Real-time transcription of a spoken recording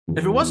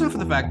If it wasn't for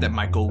the fact that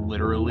Michael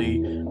literally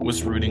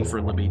was rooting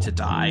for Libby to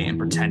die and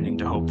pretending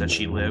to hope that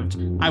she lived,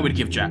 I would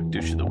give Jack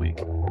douche of the week.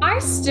 I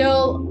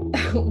still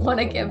want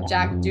to give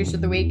Jack douche of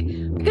the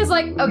week because,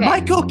 like, okay,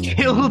 Michael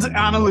killed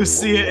Ana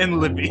Lucia and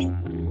Libby.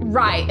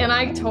 right, and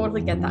I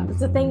totally get that. But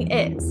the thing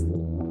is,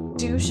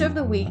 douche of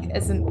the week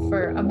isn't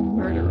for a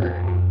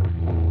murderer.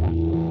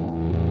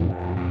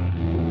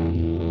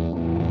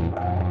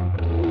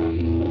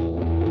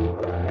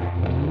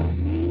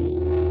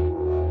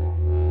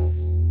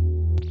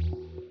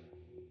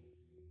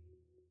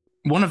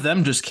 One of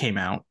them just came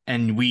out,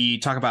 and we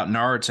talk about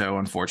Naruto,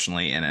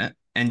 unfortunately, in it.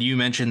 And you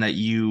mentioned that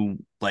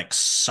you like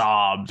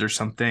sobbed or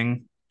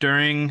something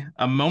during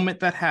a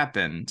moment that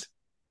happened,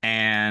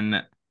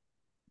 and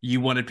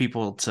you wanted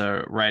people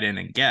to write in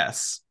and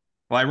guess.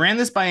 Well, I ran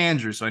this by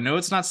Andrew, so I know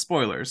it's not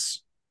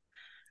spoilers,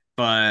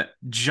 but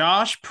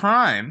Josh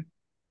Prime,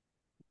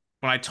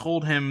 when I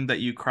told him that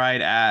you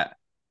cried at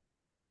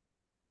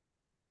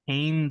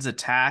Kane's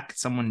attack,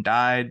 someone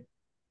died,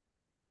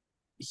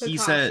 he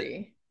said,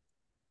 Kakashi.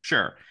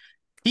 sure.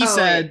 He Oh, wait.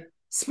 said,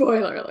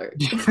 Spoiler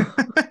alert.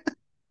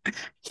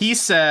 he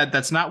said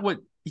that's not what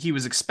he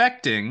was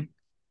expecting.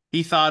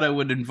 He thought it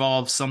would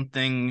involve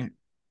something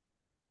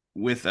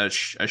with a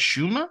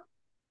Shuma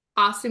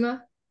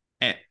Asuma,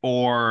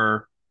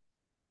 or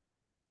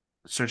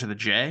start to the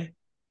J.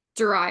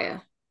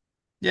 Jiraiya.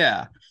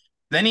 Yeah.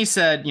 Then he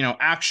said,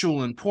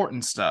 actual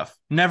important stuff.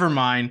 Never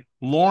mind.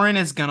 Lauren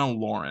is gonna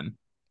Lauren.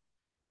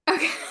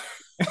 Okay.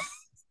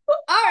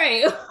 All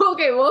right.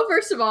 Okay. Well,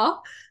 first of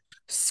all,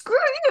 screw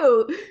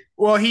you.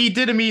 Well, he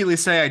did immediately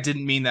say I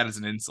didn't mean that as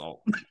an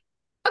insult.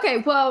 Okay.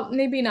 Well,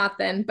 maybe not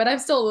then, but I'm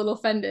still a little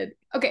offended.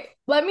 Okay.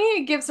 Let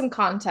me give some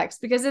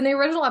context because in the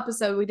original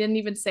episode, we didn't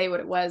even say what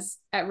it was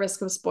at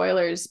risk of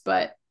spoilers,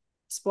 but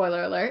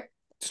spoiler alert,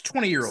 It's a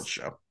 20-year-old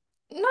show.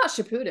 not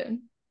Shippuden.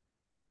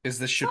 Is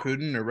this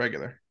Shippuden or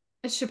regular?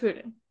 It's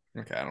Shippuden.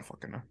 Okay, I don't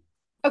fucking know.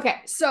 Okay.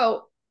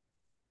 So,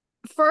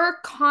 for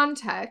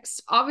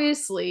context,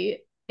 obviously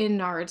in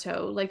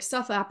Naruto, like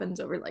stuff happens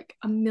over like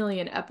a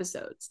million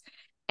episodes.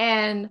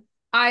 And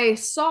I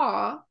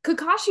saw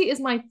Kakashi is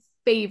my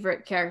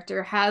favorite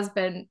character, has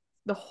been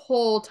the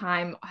whole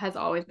time, has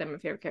always been my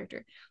favorite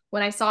character.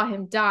 When I saw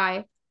him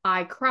die,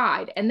 I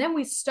cried. And then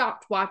we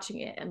stopped watching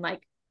it and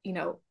like, you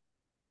know,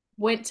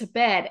 went to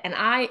bed. And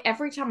I,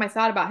 every time I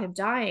thought about him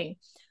dying,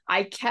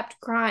 I kept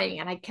crying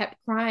and I kept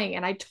crying.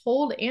 And I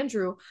told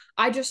Andrew,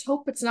 I just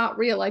hope it's not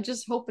real. I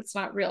just hope it's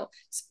not real.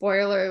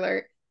 Spoiler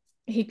alert,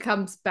 he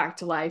comes back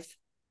to life.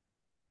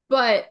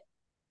 But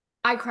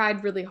I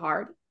cried really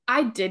hard.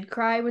 I did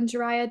cry when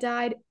Jiraiya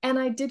died, and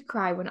I did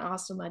cry when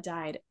Asuma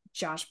died.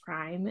 Josh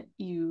Prime,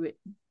 you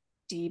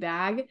D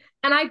bag.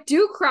 And I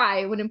do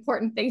cry when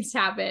important things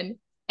happen.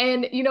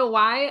 And you know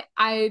why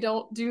I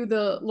don't do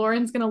the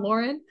Lauren's gonna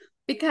Lauren?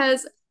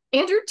 Because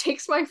Andrew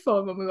takes my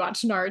phone when we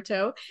watch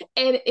Naruto,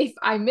 and if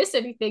I miss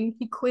anything,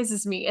 he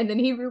quizzes me and then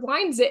he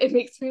rewinds it and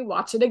makes me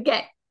watch it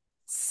again.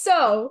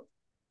 So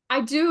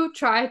I do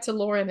try to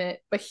Lauren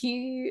it, but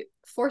he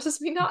forces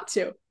me not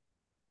to.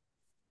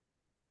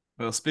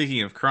 Well,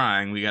 speaking of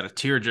crying, we got a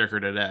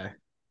tearjerker today.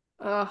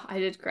 Oh, I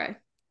did cry.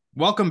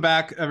 Welcome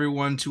back,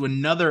 everyone, to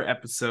another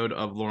episode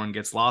of Lauren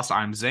Gets Lost.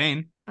 I'm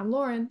Zane, I'm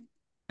Lauren.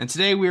 and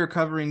today we are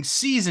covering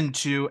season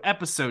 2,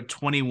 episode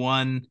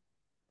 21,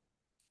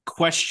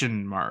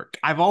 question mark.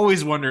 I've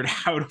always wondered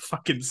how to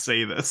fucking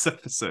say this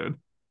episode.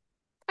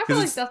 I feel Because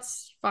like it's,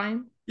 that's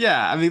fine.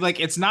 yeah, I mean,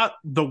 like, it's not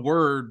the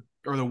word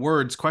or the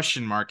words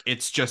question mark,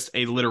 it's just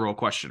a literal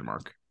question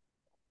mark.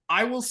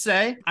 I will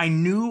say, I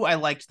knew I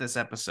liked this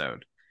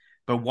episode,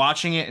 but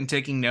watching it and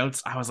taking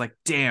notes, I was like,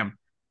 damn,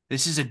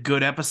 this is a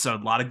good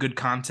episode. A lot of good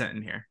content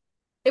in here.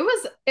 It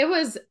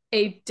was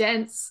a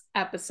dense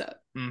episode.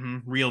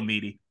 Real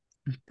meaty.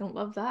 Don't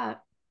love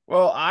that.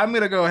 Well, I'm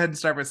going to go ahead and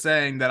start by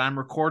saying that I'm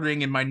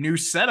recording in my new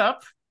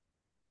setup.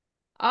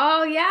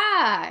 Oh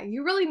yeah,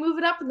 you really move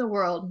it up in the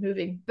world,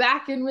 moving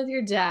back in with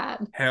your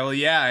dad. Hell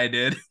yeah, I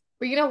did.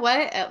 But you know what?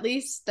 At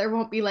least there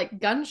won't be like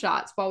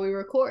gunshots while we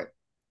record.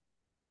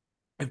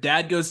 If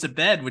dad goes to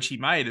bed, which he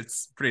might,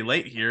 it's pretty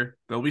late here,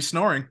 they'll be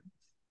snoring.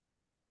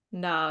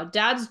 No,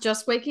 dad's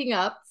just waking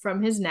up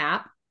from his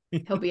nap.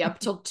 He'll be up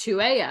till 2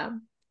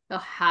 a.m. He'll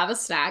have a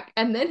snack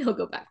and then he'll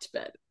go back to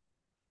bed.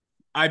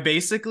 I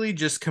basically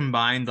just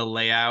combined the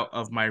layout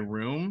of my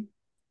room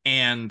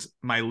and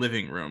my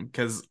living room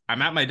because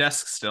I'm at my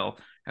desk still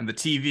and the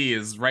TV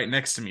is right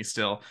next to me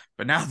still,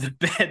 but now the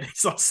bed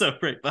is also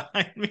right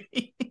behind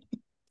me.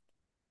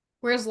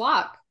 Where's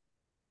Locke?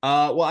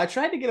 Well, I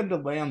tried to get him to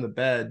lay on the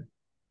bed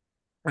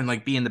and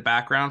like be in the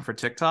background for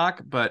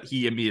TikTok, but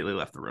he immediately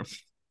left the room.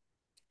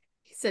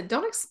 He said,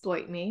 "Don't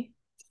exploit me."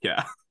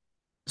 Yeah.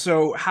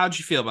 So, how'd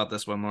you feel about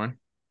this one, Lauren?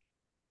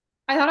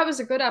 I thought it was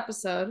a good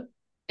episode.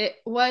 It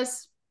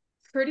was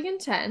pretty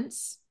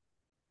intense.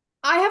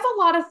 I have a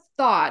lot of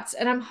thoughts,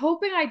 and I'm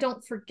hoping I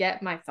don't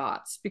forget my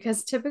thoughts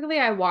because typically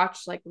I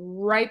watch like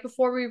right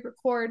before we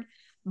record,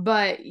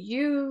 but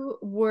you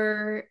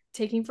were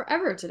taking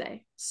forever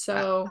today. I,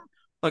 So,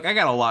 Look, I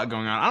got a lot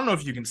going on. I don't know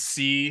if you can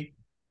see.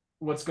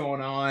 what's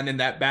going on in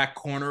that back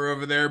corner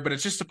over there, but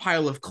it's just a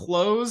pile of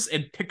clothes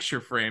and picture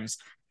frames.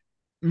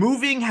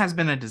 Moving has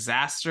been a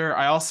disaster.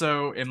 I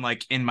also am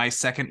like in my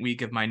second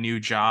week of my new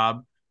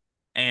job,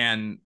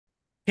 and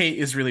Kate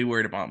is really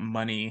worried about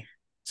money.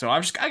 So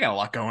I got a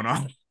lot going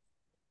on.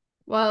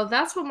 Well,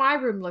 that's what my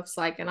room looks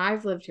like, and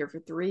I've lived here for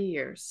 3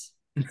 years.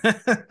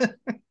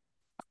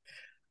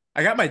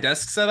 I got my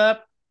desk set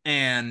up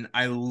and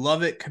I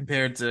love it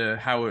compared to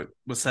how it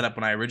was set up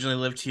when I originally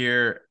lived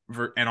here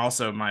and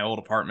also my old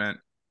apartment.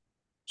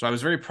 So I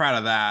was very proud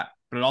of that,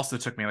 but it also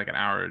took me like an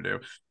hour to do.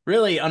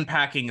 Really,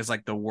 unpacking is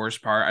like the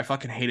worst part. I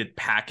fucking hated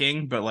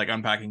packing, but like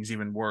unpacking is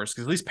even worse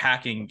because at least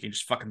packing, you can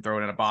just fucking throw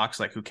it in a box.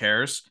 Like, who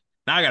cares?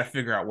 Now I got to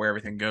figure out where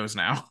everything goes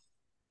now.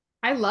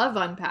 I love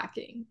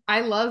unpacking.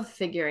 I love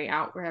figuring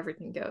out where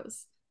everything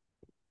goes.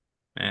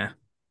 Yeah.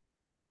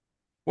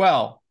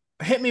 Well,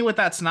 hit me with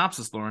that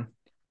synopsis, Lauren.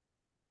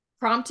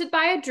 Prompted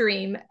by a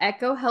dream,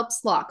 Echo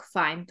helps Locke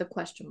find the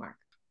question mark.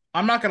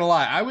 I'm not gonna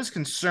lie, I was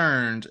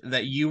concerned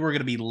that you were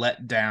gonna be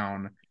let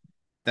down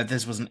that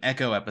this was an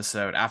Echo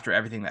episode after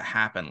everything that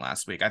happened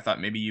last week. I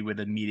thought maybe you would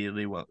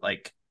immediately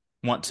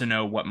want to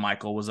know what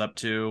Michael was up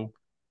to,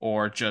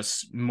 or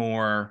just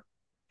more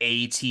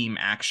A team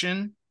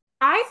action.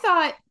 I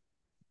thought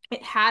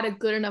it had a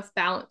good enough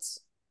balance.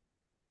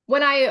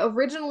 When I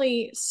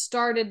originally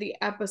started the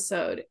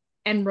episode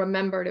and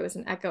remembered it was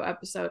an Echo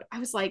episode, I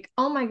was like,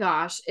 oh my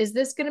gosh, is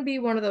this going to be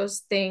one of those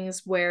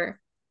things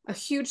where a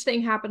huge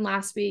thing happened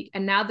last week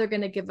and now they're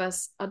going to give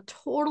us a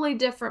totally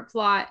different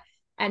plot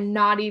and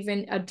not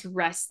even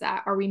address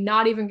that? Are we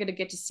not even going to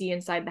get to see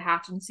inside the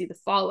hatch and see the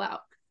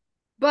fallout?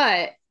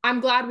 But I'm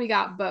glad we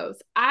got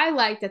both. I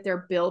like that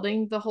they're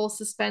building the whole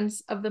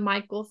suspense of the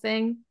Michael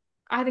thing.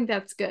 I think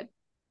that's good.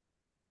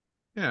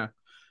 Yeah.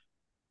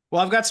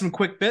 Well, I've got some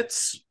quick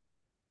bits.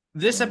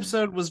 This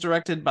episode was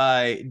directed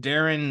by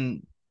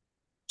Darren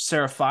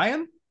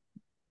Serafian,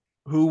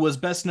 who was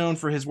best known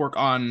for his work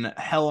on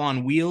Hell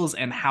on Wheels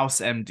and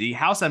House MD.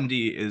 House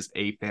MD is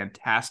a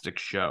fantastic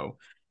show,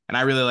 and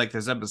I really like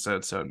this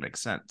episode, so it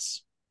makes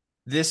sense.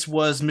 This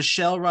was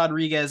Michelle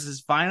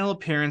Rodriguez's final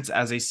appearance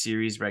as a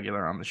series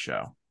regular on the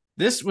show.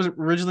 This was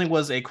originally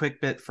a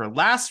quick bit for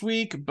last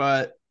week,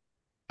 but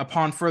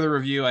upon further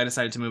review, I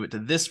decided to move it to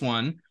this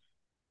one.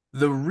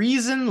 The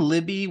reason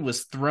Libby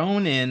was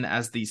thrown in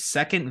as the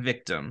second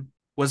victim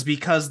was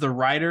because the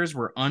writers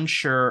were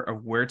unsure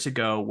of where to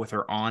go with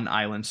her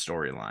on-island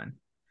storyline.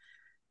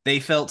 They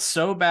felt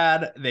so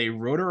bad they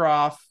wrote her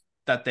off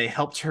that they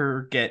helped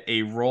her get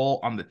a role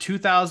on the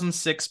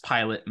 2006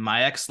 pilot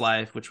My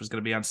Ex-Life, which was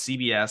going to be on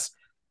CBS,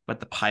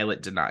 but the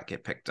pilot did not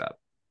get picked up.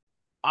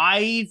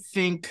 I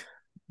think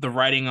the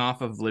writing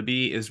off of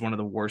Libby is one of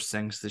the worst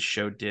things this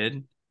show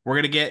did. We're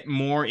going to get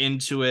more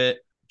into it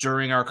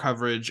during our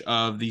coverage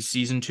of the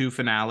season 2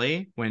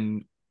 finale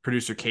when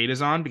producer Kate is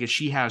on, because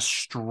she has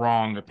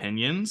strong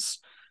opinions.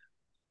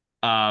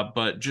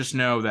 But just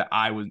know that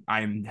I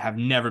have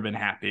never been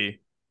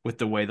happy with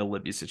the way the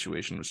Libby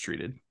situation was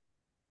treated.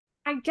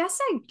 I guess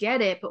I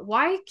get it, but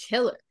why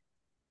kill her?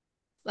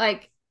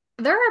 Like,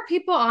 there are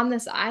people on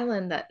this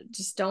island that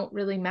just don't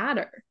really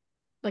matter.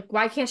 Like,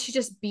 why can't she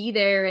just be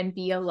there and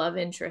be a love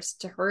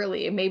interest to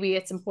Hurley? And maybe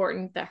it's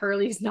important that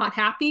Hurley's not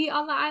happy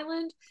on the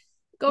island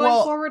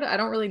going forward. I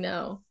don't really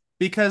know.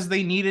 Because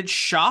they needed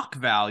shock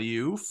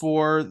value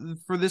for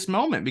this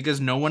moment, because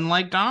no one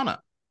liked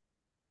Donna.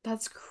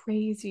 That's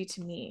crazy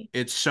to me.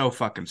 It's so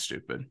fucking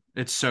stupid.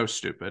 It's so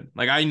stupid.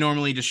 Like, I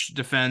normally just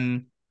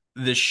defend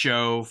this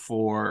show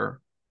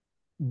for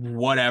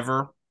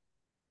whatever,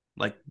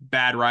 like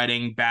bad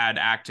writing, bad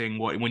acting.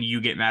 When you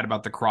get mad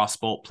about the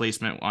crossbolt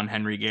placement on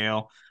Henry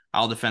Gale,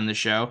 I'll defend the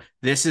show.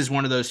 This is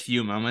one of those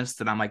few moments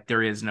that I'm like,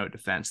 there is no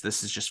defense.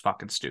 This is just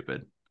fucking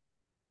stupid.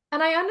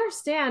 And I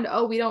understand,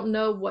 oh, we don't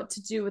know what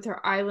to do with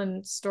her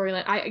island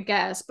storyline, I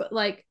guess, but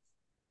like,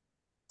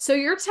 so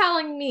you're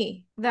telling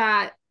me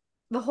that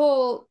the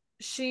whole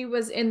she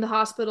was in the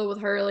hospital with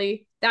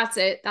Hurley, that's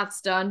it,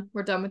 that's done,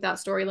 we're done with that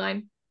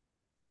storyline?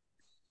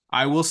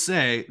 I will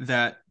say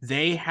that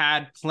they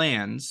had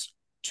plans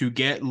to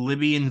get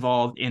Libby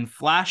involved in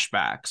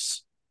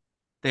flashbacks.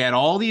 They had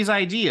all these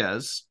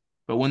ideas,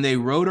 but when they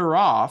wrote her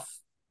off,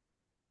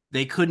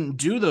 they couldn't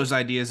do those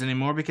ideas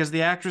anymore because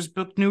the actress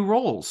booked new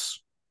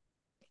roles.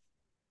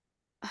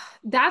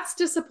 That's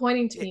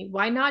disappointing to me.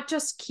 Why not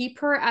just keep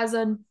her as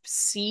a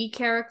C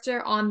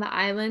character on the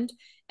island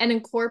and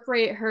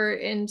incorporate her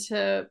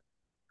into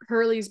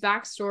Hurley's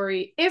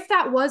backstory, if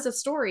that was a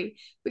story?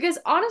 Because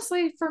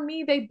honestly, for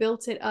me, they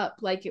built it up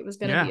like it was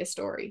going to be a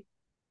story.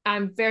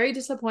 I'm very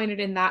disappointed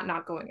in that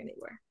not going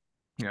anywhere.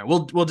 Yeah,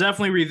 we'll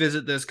definitely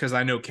revisit this because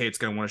I know Kate's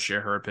going to want to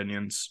share her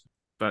opinions.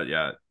 But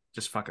yeah, it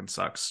just fucking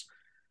sucks.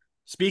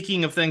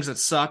 Speaking of things that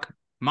suck,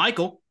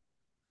 Michael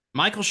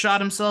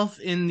shot himself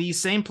in the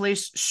same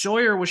place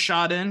Sawyer was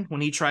shot in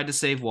when he tried to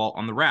save Walt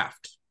on the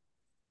raft.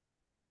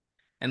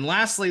 And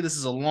lastly, this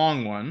is a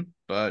long one,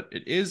 but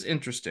it is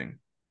interesting.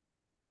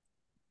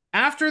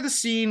 After the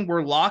scene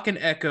where Locke and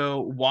Echo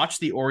watch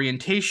the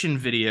orientation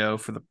video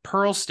for the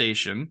Pearl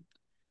Station,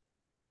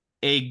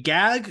 A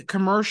gag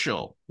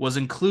commercial was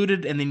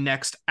included in the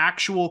next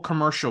actual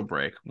commercial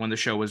break when the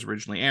show was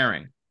originally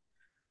airing.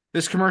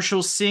 This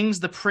commercial sings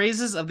the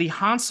praises of the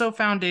Hanso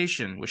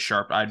Foundation, which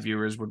sharp-eyed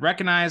viewers would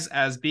recognize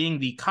as being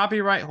the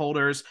copyright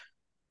holders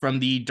from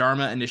the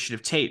Dharma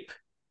Initiative tape.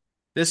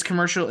 This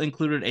commercial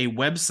included a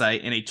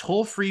website and a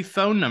toll-free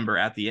phone number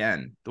at the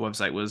end. The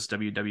website was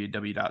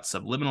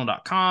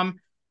www.subliminal.com,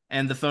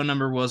 and the phone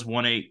number was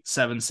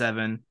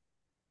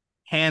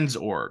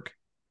 1877-HANDS.org.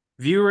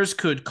 Viewers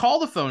could call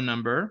the phone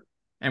number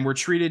and were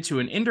treated to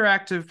an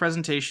interactive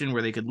presentation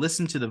where they could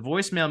listen to the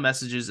voicemail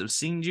messages of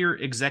senior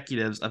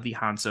executives of the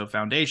Hanso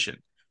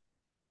Foundation.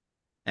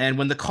 And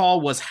when the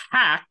call was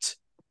hacked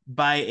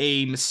by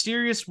a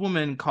mysterious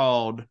woman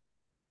called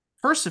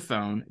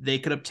Persephone, they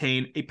could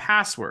obtain a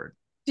password.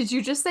 Did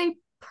you just say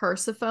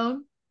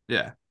Persephone?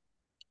 Yeah.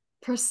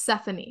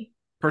 Persephone.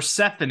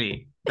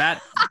 Persephone.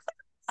 That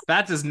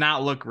does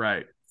not look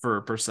right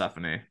for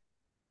Persephone.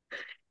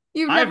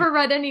 You've never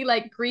read any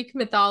like Greek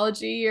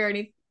mythology or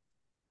any?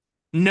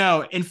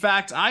 No, in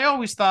fact, I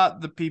always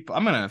thought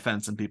I'm going to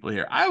offend some people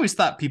here. I always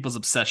thought people's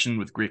obsession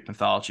with Greek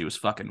mythology was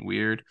fucking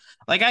weird.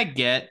 Like, I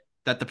get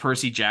that the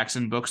Percy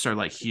Jackson books are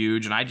like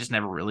huge and I just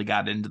never really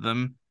got into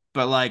them.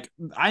 But like,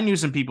 I knew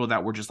some people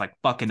that were just like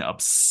fucking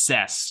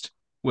obsessed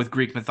with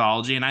Greek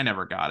mythology and I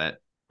never got it.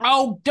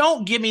 Oh,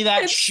 don't give me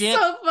that shit. It's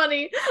so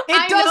funny.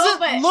 It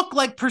doesn't look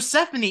like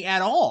Persephone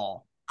at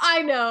all.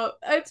 I know.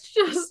 It's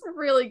just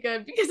really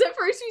good because at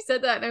first you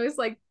said that and I was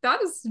like, that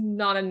is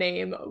not a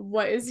name.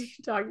 What is he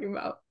talking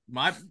about?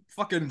 My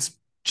fucking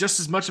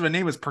just as much of a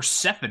name as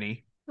Persephone.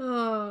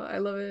 Oh, I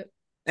love it.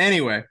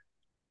 Anyway,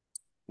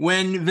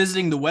 when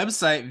visiting the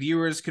website,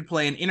 viewers could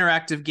play an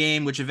interactive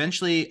game which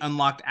eventually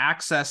unlocked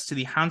access to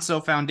the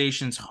Hanso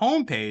Foundation's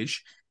homepage.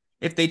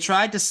 If they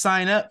tried to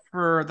sign up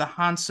for the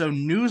Hanso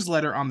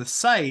newsletter on the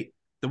site,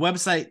 the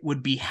website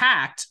would be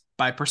hacked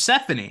by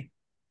Persephone,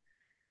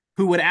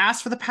 who would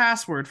ask for the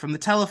password from the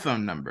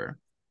telephone number.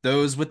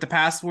 Those with the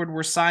password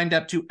were signed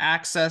up to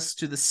access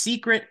to the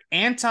secret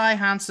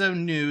anti-Hanso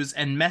news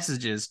and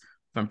messages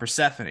from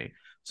Persephone.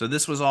 So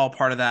this was all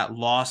part of that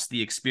lost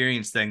the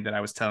experience thing that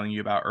I was telling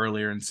you about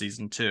earlier in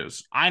season 2.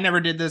 So I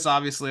never did this,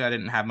 obviously. I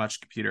didn't have much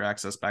computer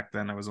access back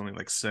then. I was only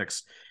like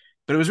 6.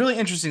 But it was really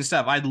interesting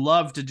stuff. I'd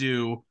love to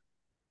do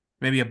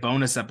maybe a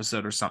bonus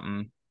episode or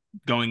something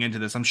going into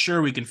this. I'm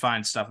sure we can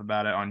find stuff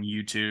about it on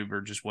YouTube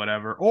or just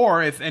whatever.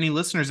 Or if any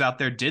listeners out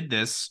there did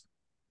this,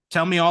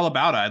 tell me all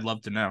about it. I'd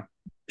love to know.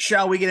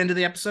 Shall we get into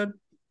the episode?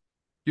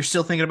 You're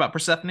still thinking about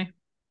Persephone?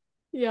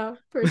 Yeah,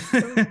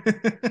 Persephone.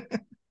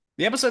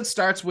 The episode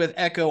starts with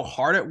Echo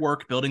hard at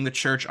work building the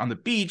church on the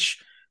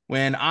beach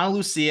when Ana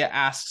Lucia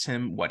asks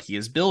him what he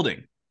is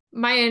building.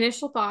 My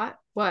initial thought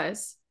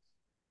was,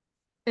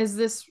 is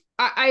this...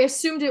 I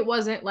assumed it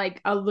wasn't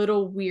like a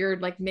little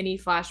weird like mini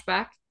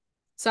flashback.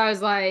 So I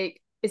was like,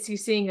 is he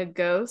seeing a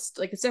ghost?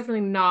 Like, it's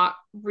definitely not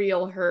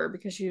real her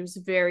because she was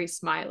very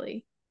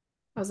smiley.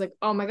 I was like,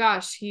 oh my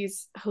gosh,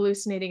 he's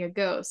hallucinating a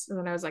ghost. And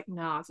then I was like,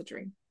 no, it's a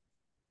dream.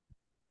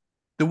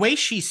 The way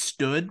she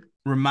stood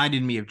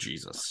reminded me of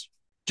Jesus.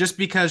 Just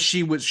because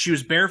she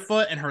was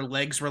barefoot and her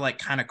legs were like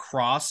kind of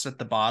crossed at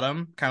the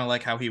bottom, kind of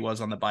like how he was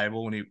on the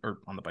Bible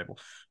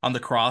on the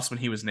cross when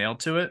he was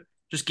nailed to it.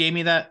 Just gave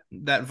me that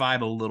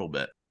vibe a little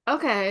bit.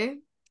 Okay.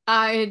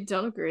 I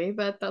don't agree,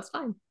 but that's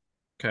fine.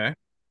 Okay.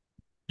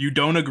 You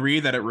don't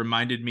agree that it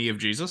reminded me of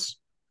Jesus?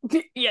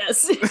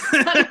 Yes.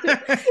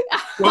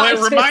 Well,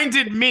 it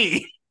reminded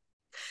me.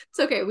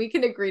 It's okay. We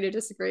can agree to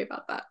disagree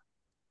about that.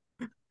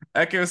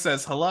 Echo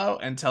says hello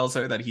and tells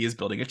her that he is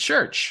building a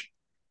church.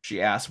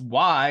 She asks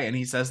why, and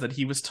he says that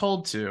he was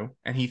told to,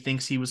 and he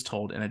thinks he was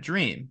told in a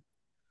dream.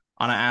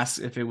 Ana asks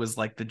if it was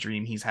like the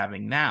dream he's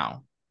having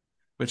now,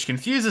 which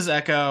confuses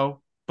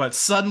Echo, but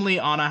suddenly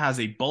Ana has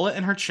a bullet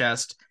in her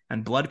chest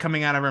and blood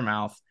coming out of her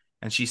mouth,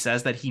 and she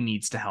says that he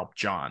needs to help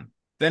John.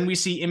 Then we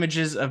see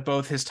images of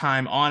both his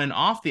time on and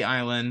off the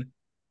island,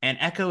 and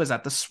Echo is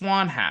at the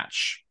Swan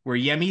Hatch, where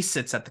Yemi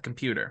sits at the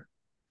computer.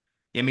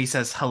 Yemi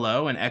says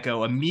hello, and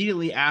Echo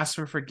immediately asks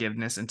for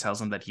forgiveness and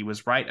tells him that he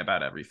was right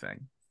about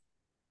everything.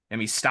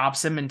 Yemi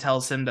stops him and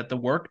tells him that the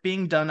work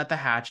being done at the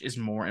hatch is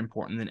more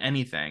important than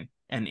anything,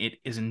 and it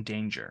is in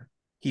danger.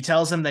 He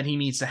tells him that he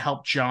needs to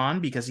help John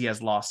because he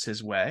has lost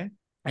his way,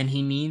 and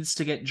he needs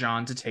to get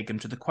John to take him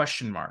to the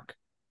question mark.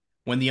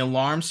 When the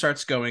alarm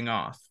starts going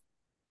off,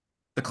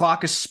 the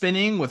clock is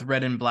spinning with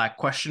red and black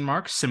question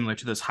marks, similar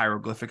to those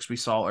hieroglyphics we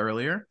saw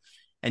earlier,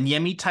 and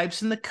Yemi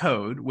types in the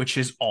code, which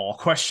is all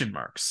question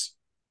marks.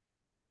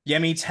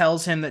 Yemi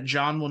tells him that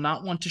John will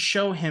not want to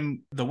show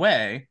him the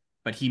way,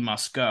 but he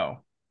must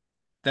go.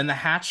 Then the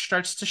hatch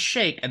starts to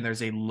shake and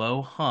there's a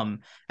low hum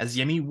as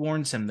Yemi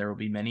warns him there will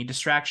be many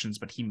distractions,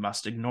 but he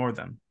must ignore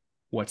them.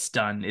 What's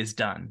done is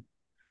done.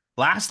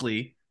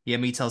 Lastly,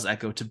 Yemi tells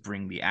Echo to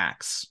bring the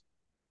axe.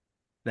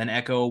 Then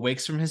Echo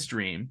awakes from his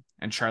dream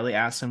and Charlie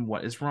asks him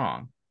what is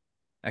wrong.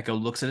 Echo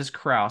looks at his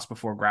cross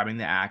before grabbing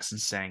the axe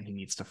and saying he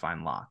needs to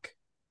find Locke.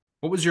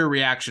 What was your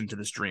reaction to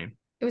this dream?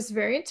 It was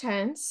very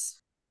intense.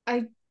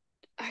 I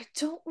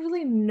don't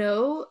really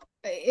know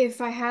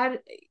if I had,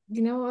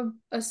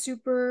 a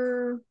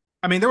super.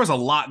 I mean, there was a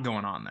lot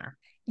going on there.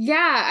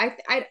 Yeah,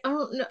 I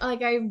don't know.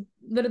 Like, I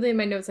literally in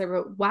my notes I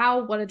wrote,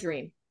 "Wow, what a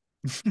dream."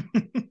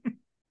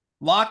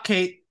 Locke,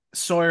 Kate,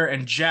 Sawyer,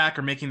 and Jack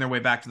are making their way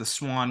back to the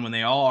Swan when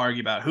they all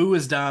argue about who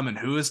is dumb and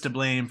who is to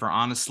blame for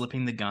Anna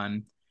slipping the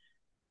gun.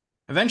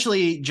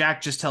 Eventually,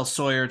 Jack just tells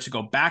Sawyer to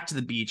go back to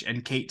the beach,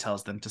 and Kate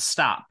tells them to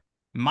stop.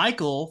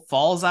 Michael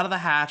falls out of the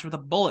hatch with a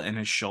bullet in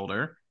his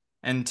shoulder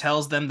and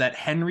tells them that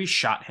Henry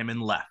shot him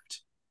and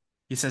left.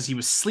 He says he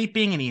was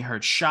sleeping and he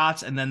heard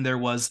shots, and then there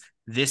was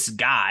this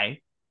guy.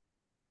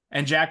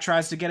 And Jack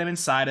tries to get him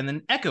inside, and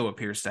then Echo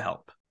appears to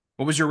help.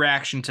 What was your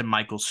reaction to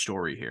Michael's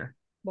story here?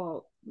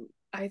 Well,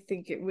 I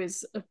think it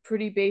was a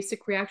pretty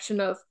basic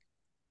reaction of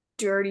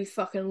dirty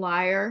fucking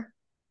liar.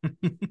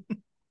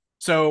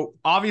 So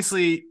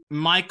obviously,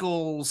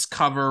 Michael's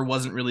cover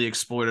wasn't really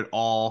explored at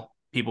all.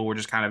 People were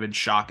just kind of in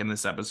shock in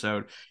this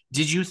episode.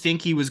 Did you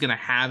think he was going to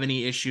have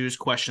any issues,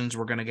 questions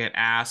were going to get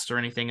asked or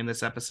anything in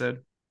this episode?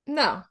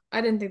 No,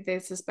 I didn't think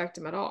they'd suspect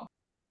him at all.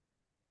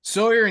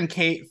 Sawyer and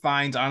Kate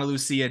find Ana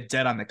Lucia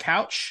dead on the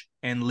couch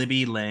and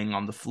Libby laying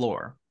on the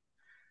floor.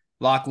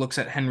 Locke looks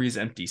at Henry's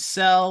empty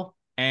cell,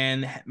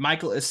 and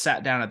Michael is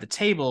sat down at the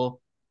table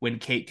when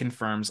Kate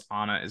confirms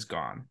Anna is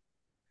gone.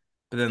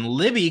 But then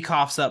Libby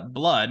coughs up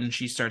blood and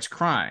she starts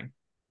crying.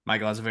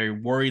 Michael has a very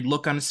worried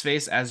look on his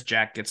face as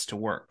Jack gets to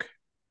work.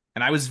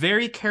 And I was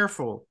very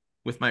careful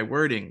with my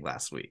wording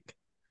last week,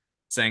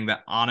 saying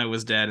that Anna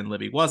was dead and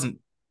Libby wasn't,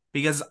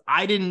 because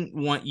I didn't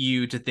want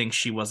you to think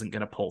she wasn't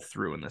going to pull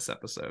through in this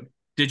episode.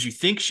 Did you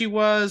think she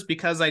was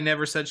because I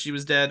never said she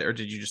was dead, or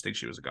did you just think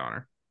she was a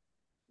goner?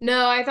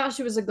 No, I thought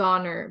she was a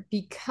goner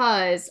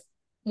because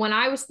when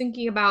I was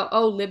thinking about,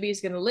 oh,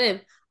 Libby's going to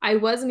live, I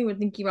wasn't even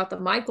thinking about the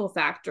Michael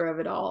factor of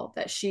it all,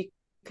 that she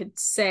could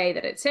say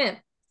that it's him.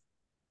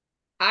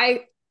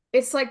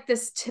 It's like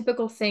this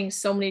typical thing,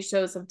 so many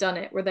shows have done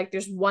it, where like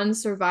there's one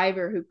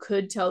survivor who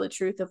could tell the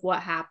truth of what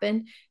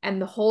happened, and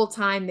the whole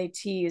time they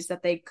tease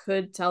that they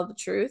could tell the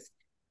truth,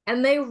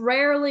 and they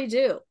rarely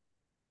do.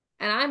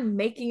 And I'm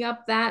making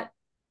up that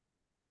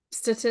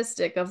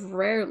statistic of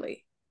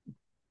rarely.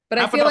 But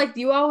I feel like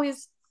you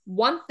always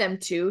want them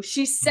to.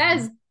 She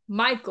says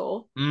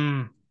Michael.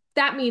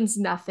 That means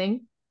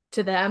nothing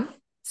to them.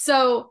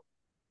 So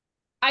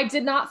I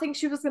did not think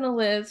she was going to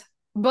live,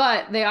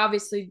 but they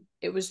obviously,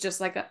 it was just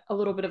like a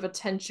little bit of a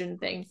tension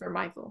thing for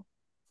Michael.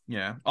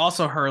 Yeah.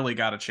 Also, Hurley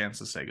got a chance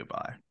to say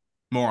goodbye.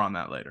 More on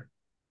that later.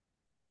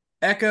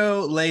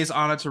 Echo lays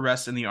Anna to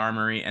rest in the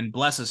armory and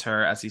blesses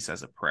her as he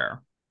says a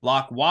prayer.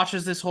 Locke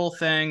watches this whole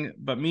thing,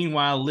 but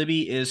meanwhile,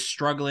 Libby is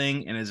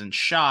struggling and is in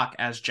shock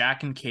as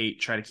Jack and Kate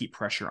try to keep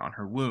pressure on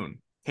her wound.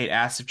 Kate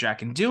asks if Jack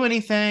can do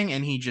anything,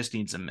 and he just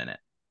needs a minute.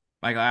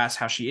 Michael asks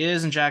how she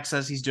is, and Jack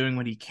says he's doing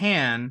what he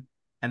can,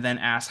 and then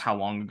asks how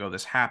long ago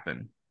this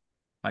happened.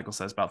 Michael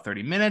says about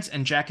 30 minutes,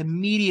 and Jack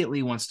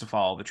immediately wants to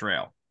follow the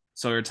trail.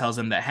 Sawyer tells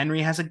him that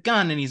Henry has a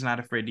gun and he's not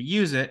afraid to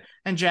use it,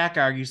 and Jack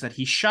argues that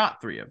he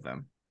shot 3 of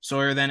them.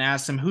 Sawyer then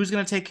asks him who's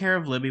going to take care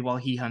of Libby while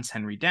he hunts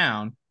Henry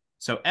down,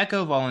 so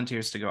Echo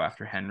volunteers to go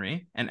after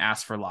Henry and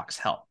asks for Locke's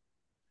help.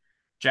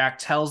 Jack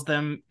tells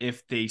them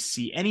if they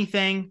see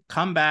anything,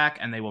 come back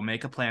and they will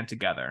make a plan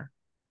together.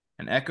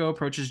 And Echo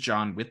approaches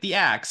John with the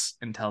axe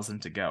and tells him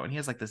to go. And he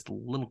has like this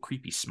little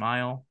creepy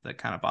smile that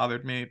kind of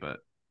bothered me, but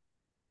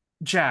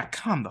Jack,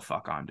 come the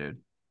fuck on, dude.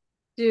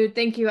 Dude,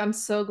 thank you. I'm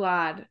so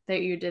glad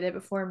that you did it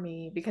before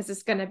me, because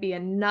it's going to be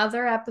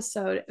another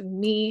episode of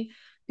me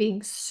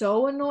being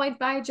so annoyed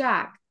by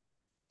Jack.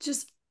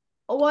 Just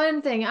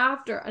one thing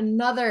after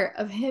another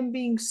of him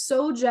being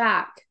so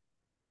Jack.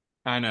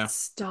 I know.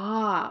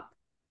 Stop.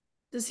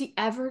 Does he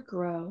ever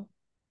grow?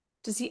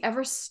 Does he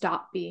ever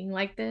stop being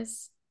like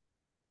this?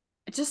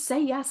 Just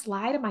say yes,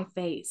 lie to my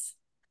face.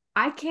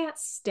 I can't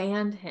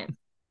stand him.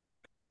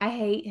 I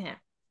hate him.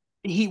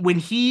 When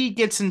he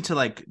gets into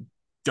like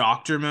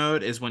doctor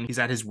mode is when he's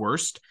at his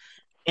worst.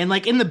 And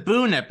like in the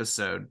Boone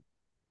episode,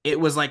 it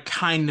was like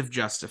kind of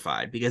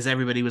justified because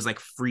everybody was like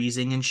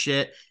freezing and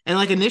shit. And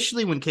like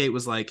initially when Kate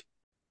was like,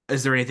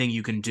 is there anything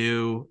you can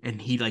do?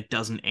 And he like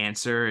doesn't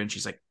answer. And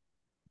she's like,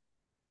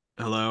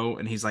 hello.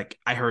 And he's like,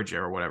 I heard you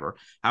or whatever.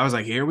 I was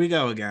like, here we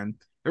go again.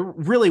 There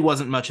really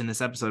wasn't much in this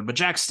episode, but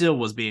Jack still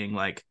was being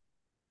like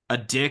a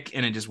dick.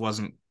 And it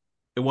wasn't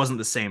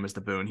the same as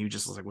the Boone. He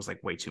just was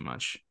like way too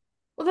much.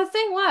 Well, the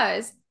thing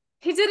was,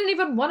 he didn't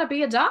even want to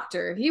be a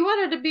doctor. He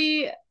wanted to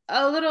be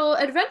a little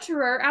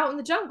adventurer out in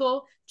the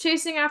jungle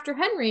chasing after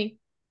Henry.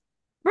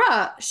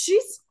 Bruh,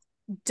 she's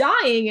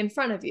dying in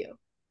front of you.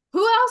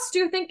 Who else do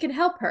you think can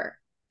help her?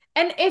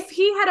 And if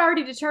he had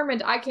already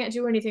determined I can't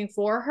do anything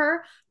for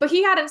her, but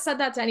he hadn't said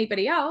that to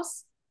anybody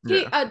else,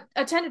 he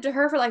attended to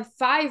her for like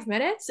 5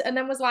 minutes and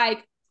then was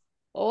like,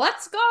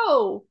 let's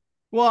go.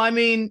 Well, I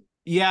mean,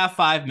 yeah,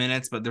 5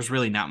 minutes, but there's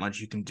really not much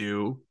you can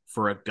do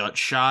for a gut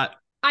shot.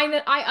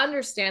 I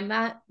understand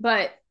that,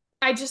 but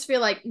I just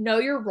feel like know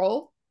your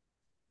role.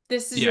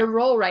 This is your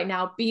role right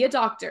now. Be a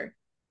doctor.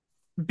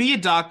 Be a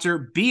doctor,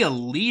 be a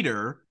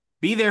leader,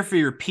 Be there for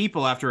your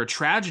people after a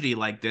tragedy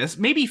like this.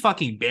 Maybe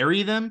fucking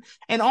bury them.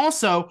 And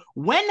also,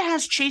 when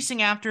has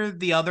chasing after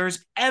the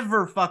others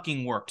ever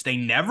fucking worked? They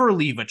never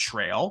leave a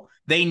trail.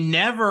 They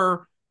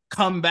never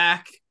come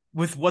back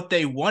with what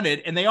they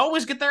wanted, and they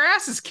always get their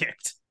asses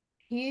kicked.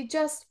 He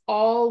just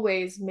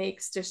always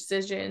makes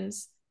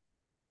decisions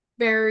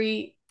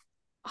very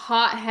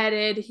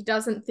hot-headed. He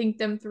doesn't think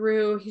them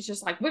through. He's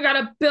just like, we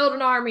gotta build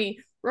an army.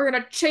 We're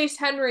gonna chase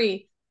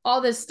Henry.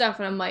 All this stuff.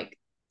 And I'm like,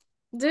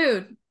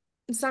 dude,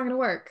 it's not gonna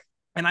work.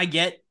 And I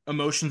get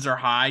emotions are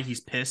high. He's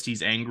pissed.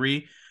 He's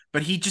angry.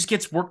 But he just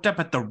gets worked up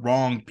at the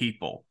wrong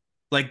people.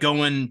 Like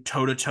going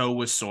toe to toe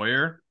with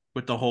Sawyer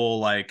with the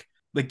whole like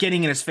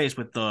getting in his face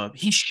with the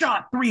he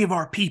shot 3 of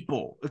our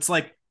people. It's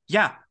like,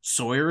 yeah,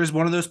 Sawyer is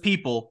one of those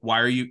people. Why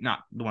are you not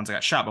the ones that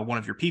got shot, but one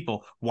of your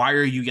people? Why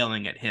are you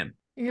yelling at him?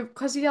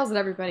 Because he yells at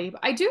everybody.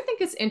 But I do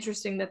think it's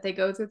interesting that they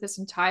go through this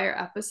entire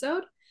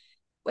episode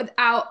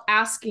without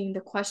asking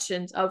the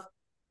questions of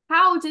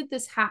how did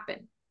this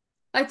happen?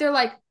 Like they're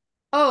like,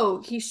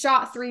 oh, he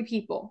shot 3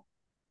 people.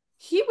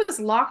 He was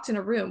locked in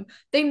a room.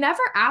 They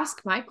never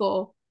ask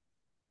Michael,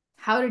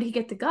 how did he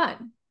get the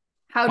gun?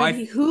 How did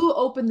he, who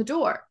opened the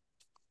door?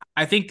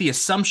 I think the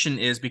assumption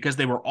is because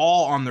they were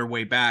all on their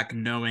way back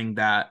knowing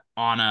that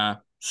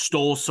Anna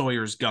stole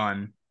Sawyer's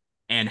gun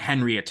and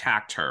Henry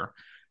attacked her,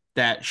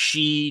 that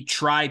she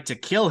tried to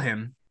kill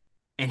him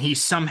and he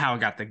somehow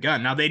got the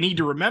gun. Now they need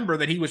to remember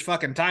that he was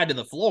fucking tied to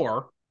the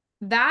floor.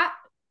 That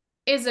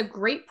is a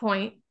great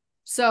point.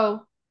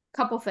 So,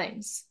 couple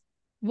things.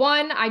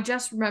 One, I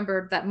just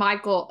remembered that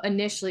Michael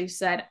initially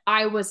said,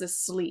 I was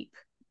asleep.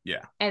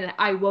 Yeah. And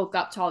I woke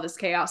up to all this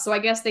chaos. So I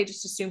guess they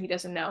just assume he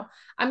doesn't know.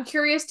 I'm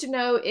curious to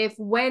know if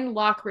when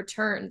Locke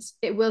returns,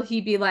 will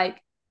he be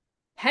like,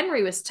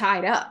 Henry was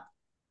tied up.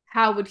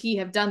 How would he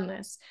have done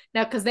this?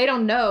 Now, because they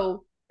don't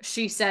know,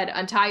 she said,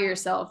 untie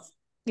yourself.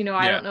 You know,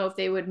 I don't know if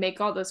they would make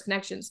all those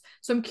connections.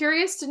 So I'm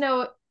curious to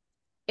know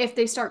if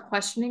they start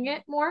questioning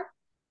it more.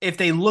 If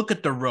they look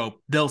at the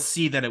rope, they'll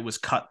see that it was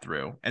cut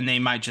through and they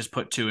might just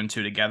put 2 and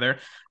 2 together.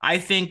 I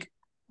think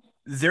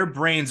their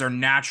brains are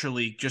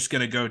naturally just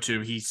going to go to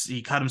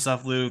he cut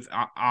himself loose,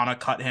 Anna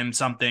cut him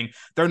something.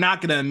 They're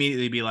not going to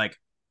immediately be like,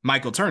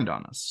 Michael turned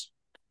on us.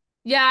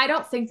 Yeah, I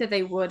don't think that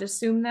they would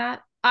assume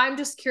that. I'm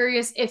just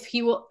curious if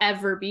he will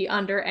ever be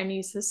under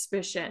any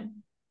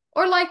suspicion.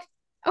 Or like,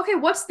 okay,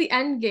 what's the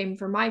end game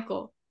for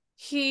Michael?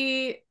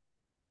 He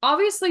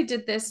obviously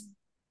did this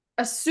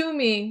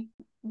assuming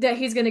that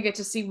he's going to get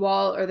to see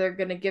Walt or they're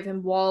going to give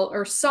him Walt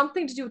or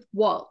something to do with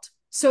Walt.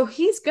 So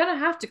he's going to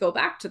have to go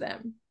back to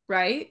them,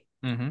 right?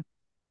 Mm-hmm.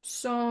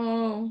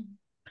 So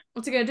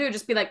what's he going to do?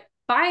 Just be like,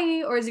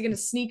 bye? Or is he going to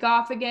sneak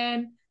off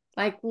again?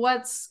 Like,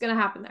 what's going to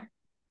happen there?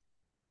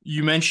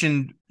 You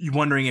mentioned you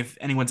wondering if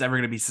anyone's ever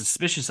going to be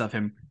suspicious of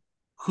him.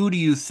 Who do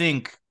you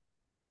think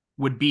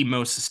would be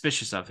most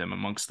suspicious of him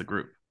amongst the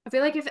group? I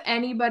feel like if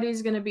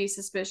anybody's going to be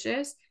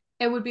suspicious,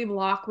 it would be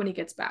Locke when he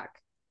gets back.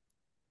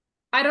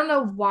 I don't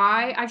know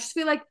why. I just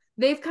feel like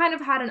they've kind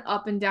of had an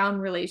up and down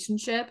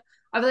relationship.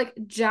 I feel like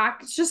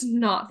Jack's just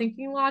not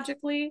thinking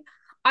logically.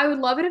 I would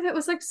love it if it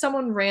was like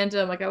someone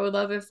random. Like I would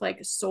love if like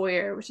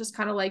Sawyer was just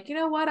kind of like, you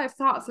know what? I've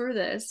thought through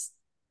this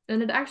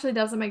and it actually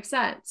doesn't make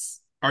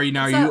sense. Are you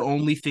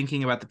only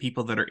thinking about the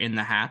people that are in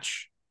the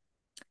hatch?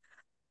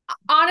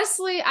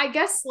 Honestly, I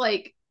guess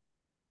like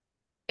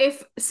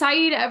if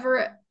Saeed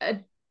ever,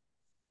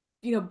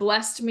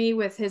 blessed me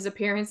with his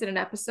appearance in an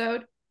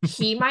episode,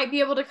 he might be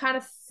able to kind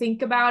of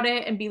think about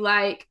it and be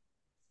like,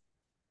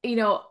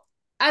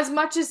 as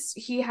much as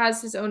he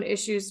has his own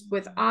issues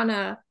with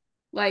Anna,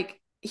 like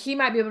he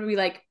might be able to be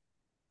like,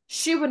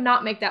 she would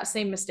not make that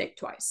same mistake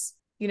twice.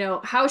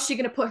 How is she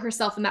going to put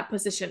herself in that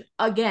position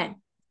again?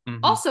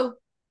 Mm-hmm. Also,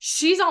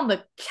 she's on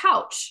the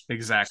couch.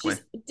 Exactly.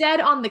 She's dead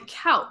on the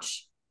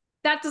couch.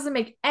 That doesn't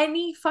make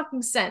any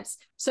fucking sense.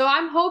 So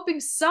I'm hoping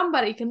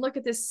somebody can look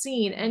at this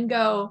scene and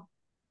go,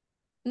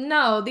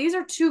 no, these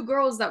are 2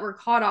 girls that were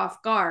caught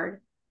off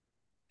guard.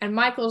 And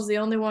Michael's the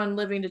only one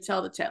living to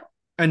tell the tale.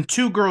 And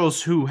 2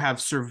 girls who have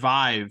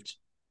survived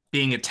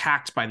being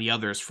attacked by the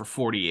others for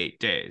 48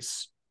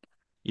 days.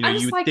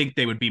 You would think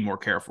they would be more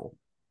careful.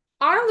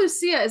 Ana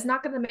Lucia is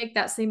not going to make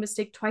that same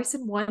mistake twice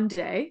in one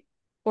day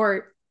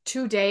or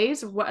 2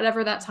 days or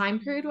whatever that time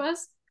period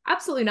was.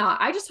 Absolutely not.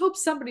 I just hope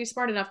somebody's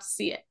smart enough to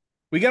see it.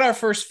 We get our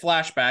first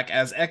flashback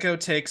as Echo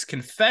takes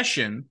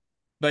confession,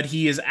 but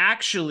he is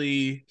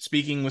actually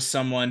speaking with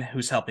someone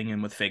who's helping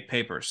him with fake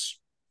papers.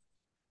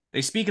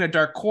 They speak in a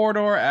dark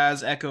corridor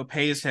as Echo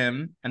pays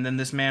him, and then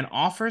this man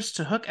offers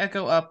to hook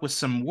Echo up with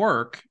some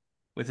work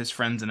with his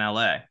friends in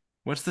LA.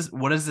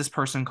 What is this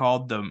person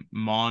called? The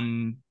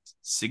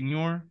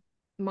Monsignor?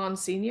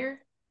 Monsignor?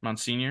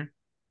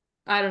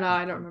 I don't know.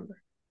 I don't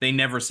remember. They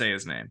never say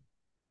his name.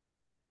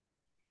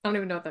 I don't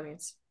even know what that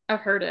means.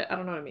 I've heard it. I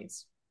don't know what it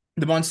means.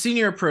 The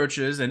Monsignor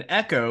approaches, and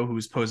Echo,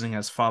 who's posing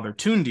as Father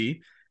Tundi,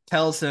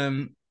 tells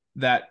him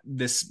that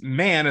this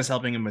man is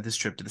helping him with his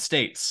trip to the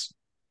States.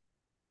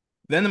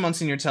 Then the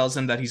Monsignor tells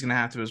him that he's going to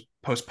have to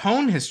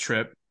postpone his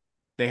trip.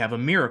 They have a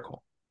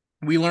miracle.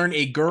 We learn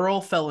a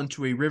girl fell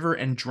into a river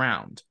and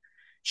drowned.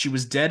 She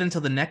was dead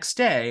until the next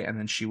day, and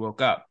then she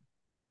woke up.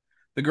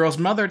 The girl's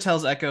mother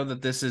tells Echo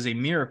that this is a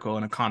miracle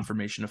and a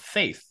confirmation of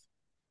faith.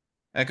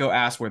 Echo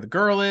asks where the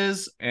girl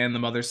is, and the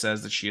mother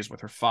says that she is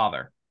with her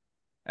father.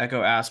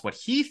 Echo asks what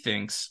he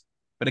thinks,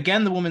 but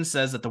again the woman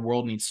says that the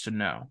world needs to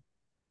know.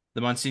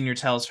 The Monsignor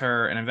tells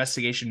her an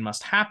investigation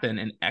must happen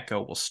and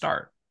Echo will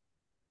start.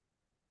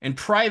 In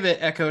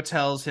private, Echo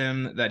tells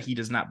him that he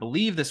does not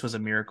believe this was a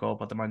miracle,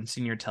 but the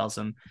Monsignor tells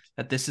him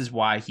that this is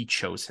why he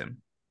chose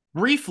him.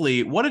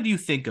 Briefly, what did you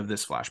think of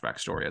this flashback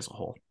story as a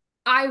whole?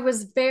 I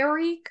was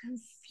very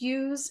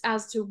confused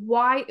as to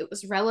why it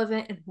was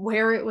relevant and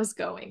where it was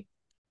going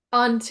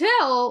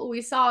until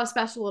we saw a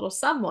special little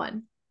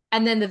someone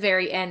and then the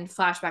very end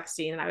flashback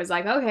scene. And I was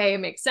like, okay, it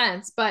makes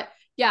sense. But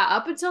yeah,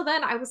 up until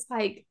then, I was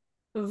like,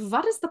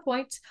 what is the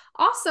point?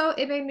 Also,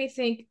 it made me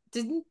think,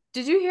 did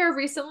you hear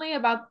recently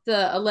about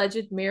the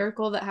alleged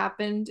miracle that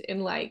happened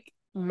in like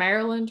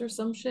Maryland or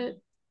some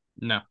shit?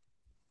 No.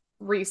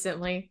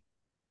 Recently.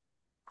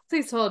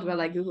 Please hold while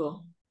I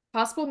Google.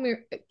 Possible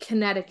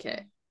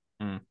Connecticut.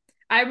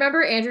 I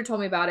remember Andrew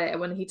told me about it, and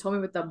when he told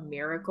me what the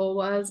miracle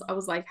was, I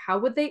was like, how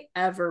would they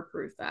ever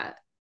prove that?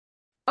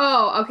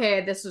 Oh,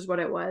 okay, this is what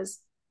it was.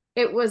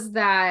 It was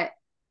that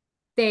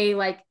they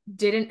like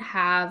didn't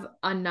have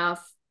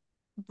enough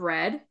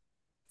bread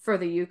for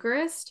the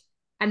Eucharist,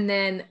 and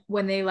then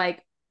when they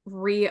like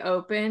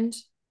reopened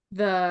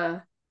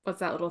the what's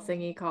that little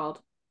thingy called?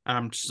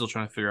 I'm still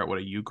trying to figure out what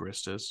a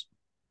Eucharist is.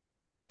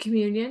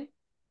 Communion.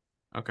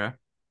 Okay.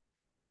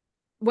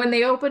 When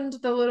they opened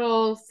the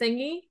little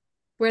thingy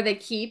where they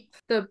keep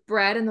the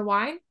bread and the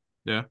wine,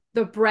 yeah,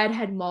 the bread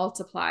had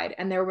multiplied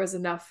and there was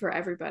enough for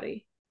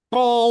everybody.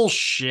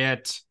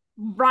 Bullshit.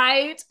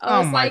 Right?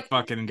 Oh my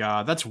fucking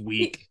God. That's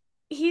weak.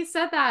 He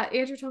said that.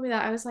 Andrew told me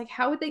that. I was like,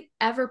 how would they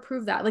ever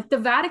prove that? Like the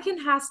Vatican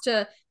has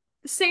to,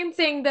 same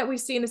thing that we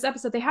see in this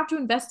episode, they have to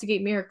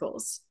investigate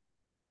miracles.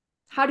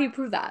 How do you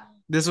prove that?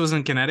 This was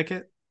in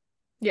Connecticut?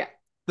 Yeah.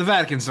 The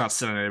Vatican's not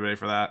sending anybody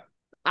for that.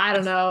 I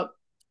don't know.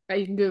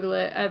 You can Google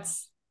it.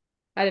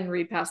 I didn't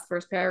read past the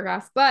first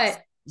paragraph,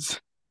 but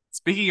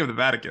speaking of the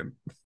Vatican,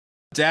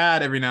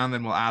 Dad every now and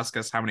then will ask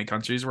us how many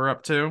countries we're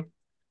up to.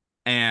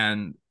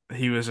 And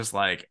he was just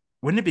like,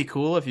 wouldn't it be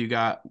cool if you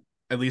got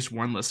at least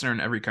one listener in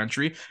every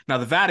country? Now,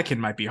 the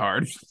Vatican might be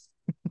hard.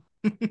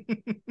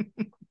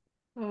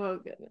 Oh,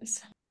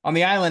 goodness. On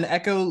the island,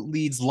 Echo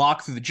leads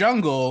Locke through the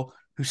jungle,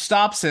 who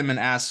stops him and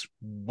asks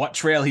what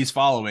trail he's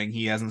following.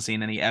 He hasn't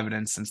seen any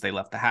evidence since they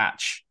left the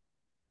hatch.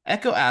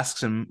 Echo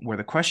asks him where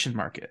the question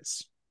mark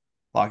is.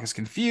 Locke is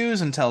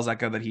confused and tells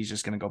Echo that he's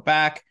just going to go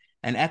back,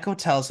 and Echo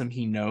tells him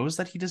he knows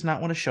that he does not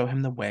want to show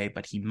him the way,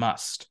 but he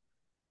must.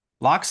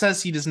 Locke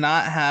says he does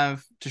not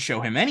have to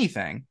show him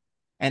anything,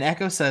 and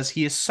Echo says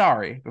he is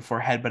sorry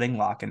before headbutting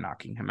Locke and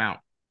knocking him out.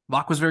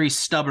 Locke was very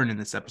stubborn in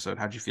this episode.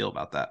 How'd you feel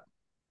about that?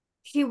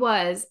 He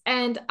was,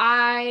 and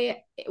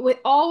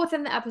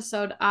within the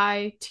episode,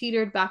 I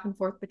teetered back and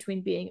forth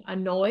between being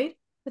annoyed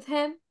with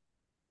him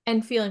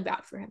and feeling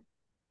bad for him.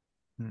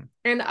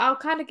 And I'll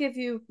kind of give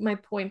you my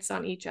points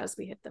on each as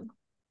we hit them.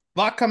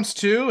 Locke comes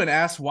to and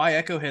asks why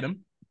Echo hit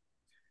him.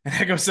 And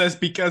Echo says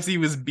because he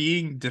was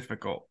being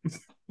difficult.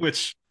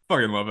 Which,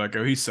 fucking love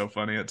Echo. He's so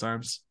funny at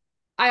times.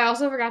 I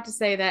also forgot to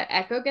say that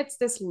Echo gets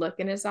this look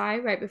in his eye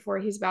right before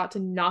he's about to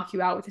knock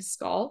you out with his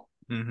skull.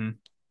 Mm-hmm.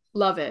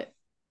 Love it.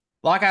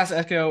 Locke asks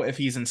Echo if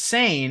he's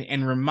insane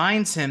and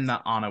reminds him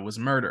that Anna was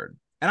murdered.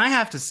 And I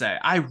have to say,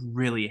 I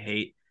really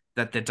hate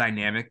that the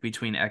dynamic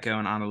between Echo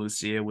and Ana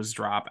Lucia was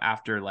dropped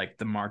after like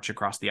the March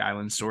Across the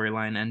Island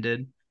storyline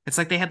ended. It's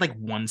like they had like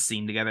one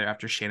scene together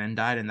after Shannon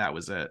died and that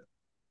was it.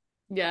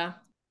 Yeah.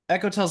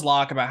 Echo tells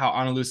Locke about how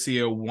Ana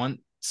Lucia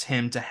wants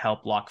him to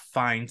help Locke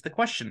find the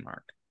question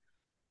mark.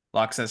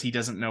 Locke says he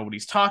doesn't know what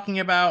he's talking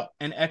about,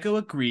 and Echo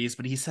agrees,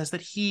 but he says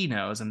that he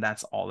knows, and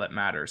that's all that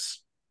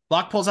matters.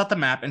 Locke pulls out the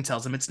map and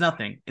tells him it's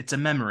nothing. It's a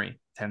memory.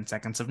 10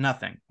 seconds of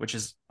nothing, which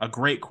is a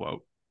great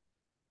quote.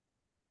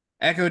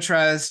 Echo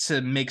tries to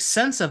make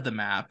sense of the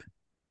map.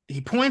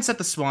 He points at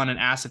the swan and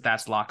asks if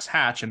that's Locke's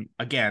hatch, and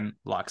again,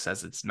 Locke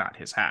says it's not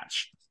his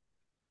hatch.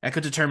 Echo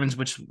determines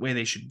which way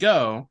they should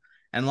go,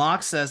 and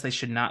Locke says they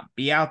should not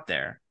be out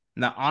there,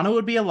 and that Anna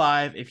would be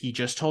alive if he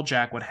just told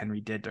Jack what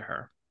Henry did to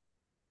her.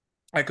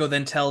 Echo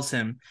then tells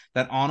him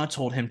that Anna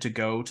told him to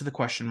go to the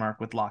question mark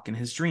with Locke in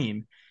his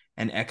dream,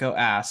 and Echo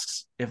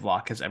asks if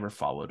Locke has ever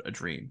followed a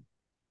dream.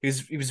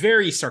 He was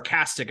very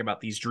sarcastic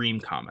about these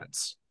dream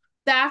comments.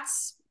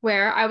 That's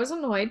where I was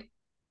annoyed.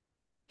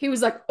 He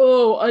was like,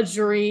 oh, a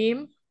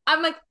dream?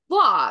 I'm like,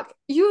 Locke,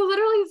 you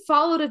literally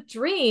followed a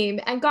dream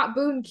and got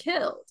Boone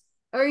killed.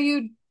 Are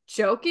you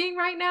joking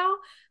right now?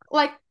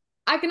 Like,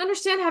 I can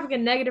understand having a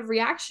negative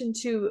reaction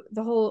to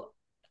the whole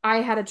I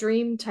had a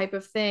dream type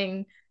of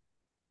thing,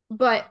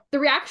 but the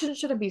reaction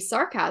shouldn't be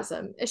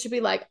sarcasm. It should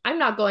be like, I'm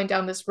not going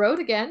down this road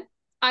again.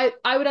 I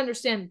would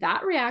understand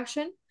that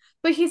reaction,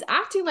 but he's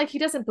acting like he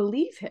doesn't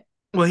believe him.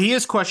 Well, he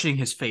is questioning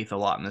his faith a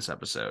lot in this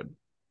episode.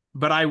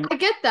 But I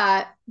get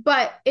that,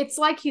 but it's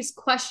like he's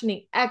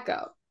questioning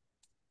Echo.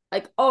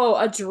 Like, oh,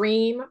 a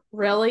dream?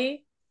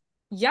 Really?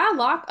 Yeah,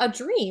 Locke, a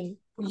dream.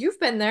 You've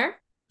been there.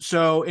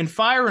 So in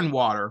Fire and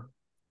Water,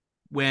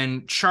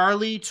 when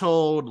Charlie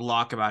told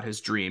Locke about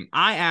his dream,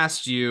 I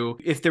asked you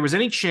if there was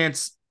any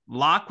chance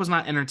Locke was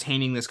not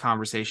entertaining this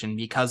conversation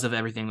because of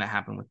everything that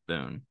happened with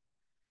Boone.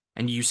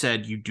 And you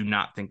said you do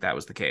not think that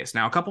was the case.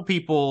 Now, a couple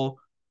people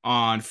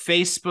on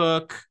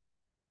Facebook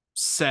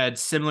said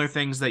similar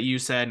things that you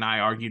said, and I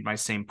argued my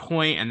same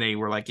point, and they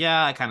were like,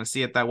 yeah, I kind of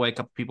see it that way. A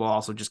couple people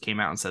also just came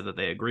out and said that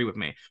they agree with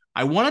me.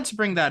 I wanted to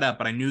bring that up,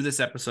 but I knew this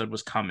episode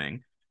was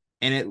coming,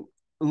 and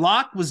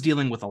Locke was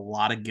dealing with a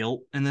lot of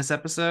guilt in this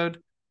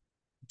episode.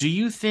 Do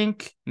you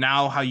think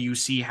now how you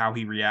see how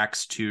he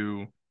reacts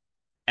to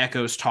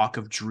Echo's talk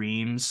of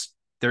dreams,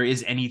 there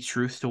is any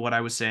truth to what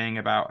I was saying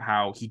about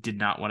how he did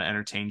not want to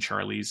entertain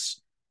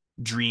Charlie's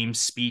dream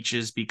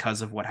speeches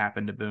because of what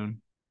happened to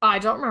Boone? I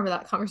don't remember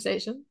that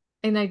conversation.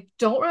 And I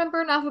don't remember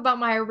enough about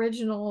my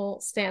original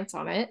stance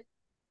on it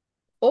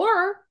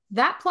or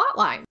that plot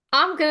line.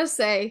 I'm going to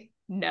say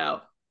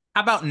no.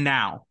 How about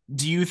now?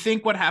 Do you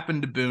think what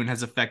happened to Boone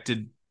has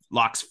affected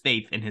Locke's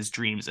faith in his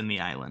dreams in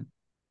the island?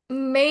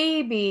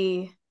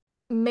 Maybe.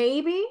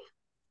 Maybe.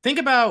 Think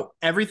about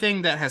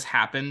everything that has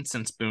happened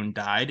since Boone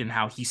died and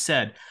how he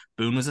said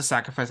Boone was a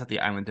sacrifice that the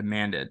island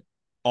demanded.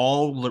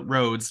 All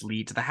roads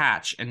lead to the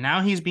hatch. And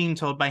now he's being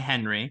told by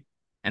Henry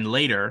and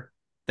later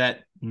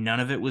that none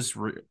of it was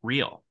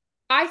real.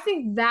 I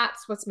think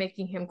that's what's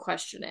making him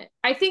question it.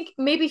 I think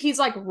maybe he's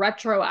like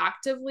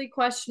retroactively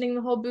questioning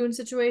the whole Boone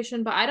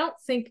situation, but I don't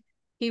think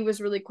he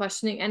was really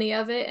questioning any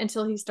of it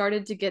until he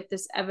started to get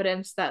this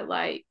evidence that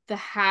like the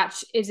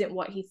hatch isn't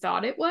what he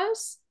thought it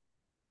was.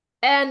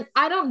 And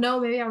I don't know,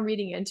 maybe I'm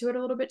reading into it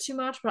a little bit too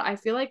much, but I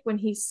feel like when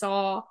he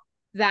saw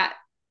that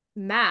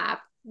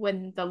map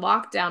when the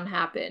lockdown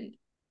happened,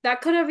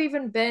 that could have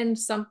even been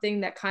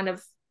something that kind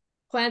of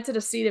planted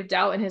a seed of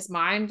doubt in his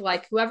mind.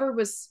 Like whoever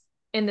was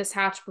in this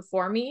hatch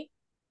before me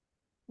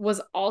was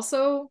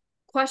also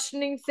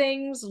questioning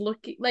things,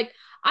 looking like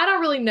I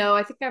don't really know.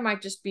 I think I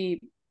might just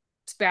be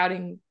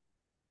spouting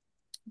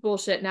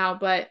bullshit now,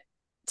 but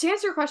to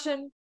answer your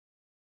question,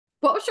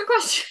 what was your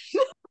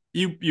question?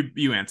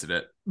 You answered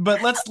it.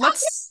 But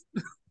let's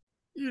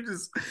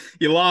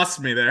you lost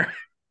me there.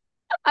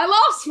 I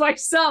lost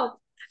myself.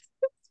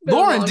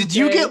 Lauren, did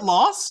you get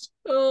lost?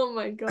 Oh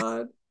my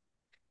god.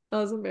 That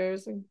was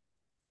embarrassing.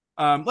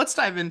 Let's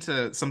dive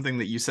into something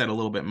that you said a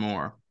little bit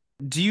more.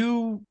 Do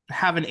you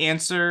have an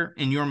answer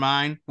in your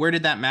mind? Where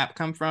did that map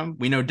come from?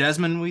 We know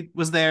Desmond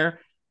was there.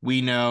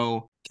 We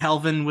know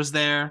Kelvin was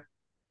there.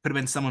 Could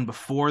have been someone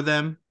before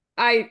them.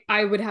 I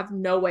would have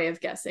no way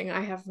of guessing.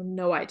 I have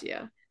no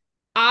idea.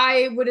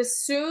 I would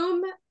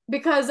assume,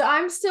 because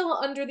I'm still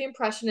under the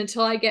impression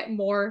until I get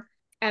more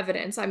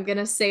evidence, I'm going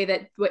to say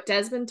that what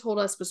Desmond told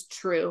us was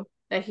true,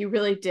 that he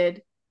really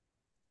did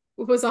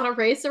was on a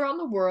race around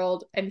the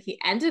world and he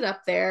ended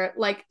up there.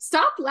 Like,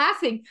 stop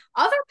laughing.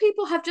 Other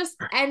people have just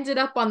ended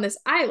up on this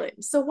island.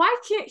 So why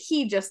can't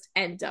he just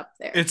end up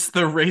there? It's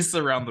the race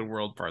around the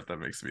world part that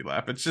makes me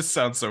laugh. It just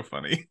sounds so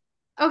funny.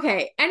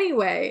 Okay,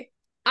 anyway,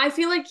 I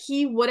feel like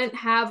he wouldn't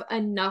have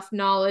enough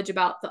knowledge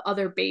about the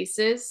other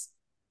bases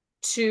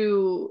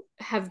to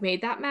have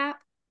made that map.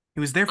 He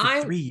was there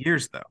for 3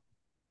 years, though.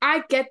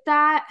 I get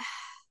that.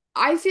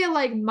 I feel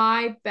like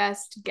my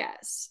best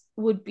guess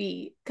would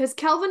be because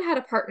Kelvin had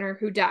a partner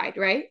who died,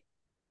 right?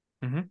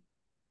 Mm-hmm.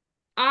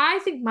 I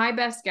think my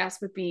best guess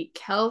would be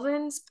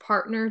Kelvin's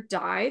partner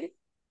died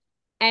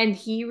and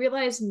he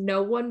realized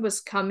no one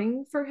was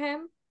coming for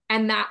him.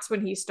 And that's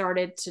when he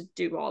started to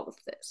do all of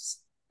this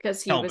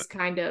because he was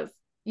kind of,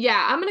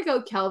 yeah, I'm going to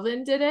go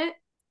Kelvin did it.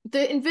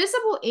 The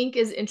invisible ink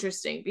is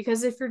interesting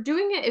because if you're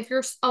doing it, if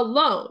you're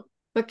alone,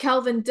 but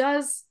Kelvin he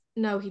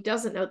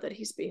doesn't know that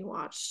he's being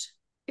watched.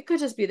 It could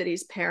just be that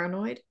he's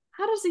paranoid.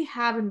 How does he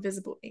have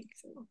invisible ink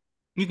though?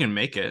 You can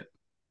make it.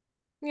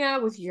 Yeah,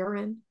 with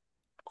urine.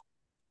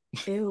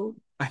 Ew.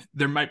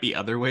 There might be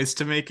other ways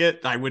to make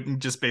it. I wouldn't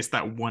just base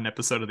that one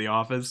episode of The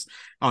Office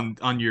on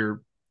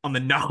the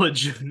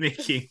knowledge of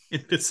making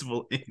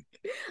invisible ink.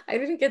 I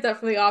didn't get that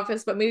from The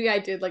Office, but maybe I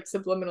did like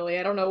subliminally.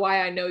 I don't know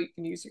why I know you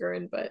can use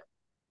urine, but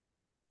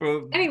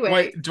well,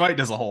 anyway, Dwight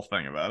does a whole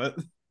thing about it.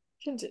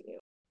 Continue.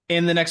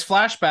 In the next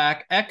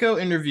flashback, Echo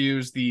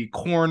interviews the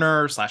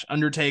coroner /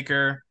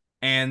 undertaker,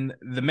 and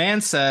the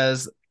man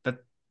says that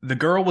the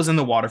girl was in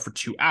the water for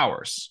 2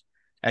 hours.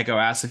 Echo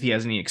asks if he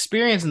has any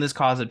experience in this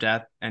cause of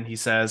death, and he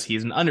says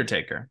he's an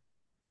undertaker.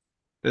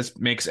 This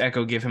makes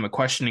Echo give him a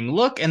questioning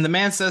look, and the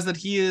man says that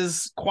he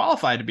is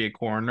qualified to be a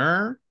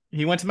coroner.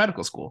 He went to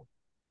medical school.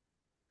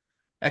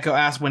 Echo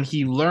asks when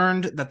he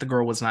learned that the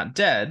girl was not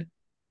dead,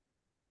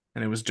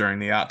 and it was during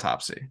the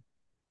autopsy.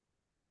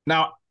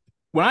 Now,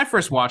 when I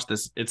first watched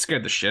this, it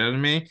scared the shit out of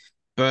me,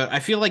 but I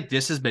feel like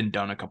this has been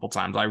done a couple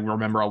times. I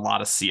remember a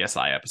lot of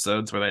CSI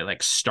episodes where they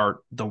like start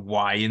the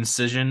Y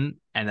incision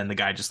and then the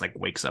guy just like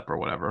wakes up or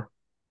whatever.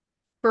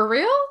 For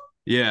real?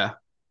 Yeah.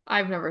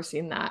 I've never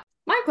seen that.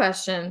 My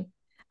question,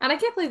 and I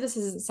can't believe this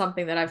isn't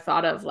something that I've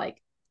thought of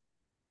like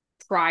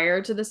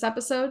prior to this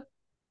episode.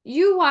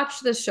 You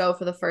watched this show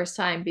for the first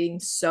time being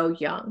so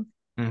young.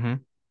 Mm-hmm.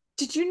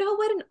 Did you know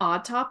what an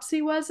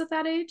autopsy was at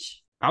that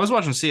age? I was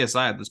watching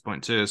CSI at this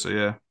point too, so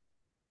yeah.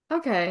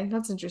 Okay,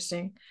 that's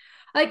interesting.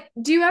 Like,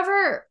 do you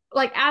ever,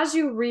 like, as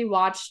you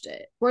rewatched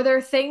it, were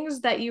there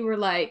things that you were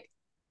like,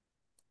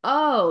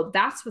 oh,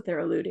 that's what they're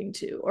alluding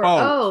to, or Oh,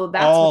 oh,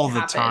 that's what all the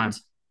happened? time.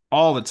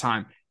 All the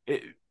time.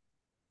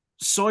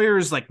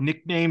 Sawyer's like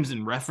nicknames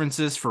and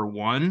references for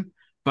one,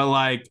 but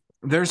like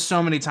there's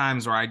so many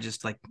times where I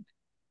just like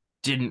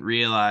didn't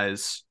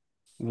realize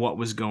what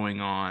was going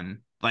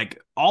on.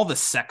 Like all the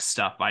sex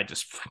stuff I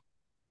just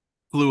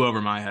flew over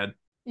my head.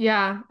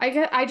 Yeah,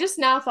 I just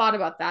now thought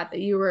about that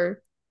you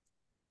were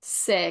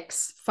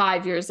 6,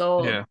 5 years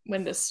old Yeah.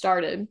 when this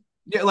started.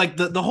 Yeah, like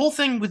the whole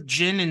thing with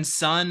Jin and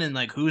Sun and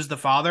like who's the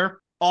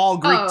father, all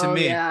Greek to Oh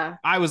me. yeah.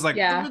 I was like,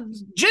 Yeah.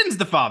 Jin's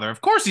the father.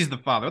 Of course he's the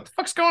father. What the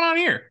fuck's going on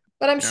here?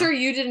 But I'm You know? sure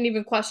you didn't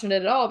even question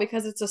it at all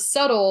because it's a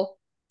subtle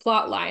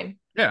plot line.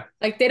 Yeah.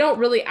 Like they don't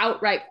really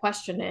outright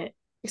question it,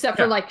 except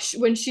for Yeah. like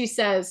when she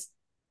says,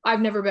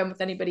 "I've never been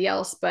with anybody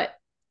else," but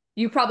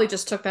you probably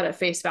just took that at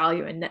face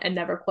value and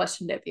never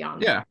questioned it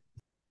beyond Yeah. that.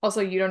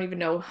 Also, you don't even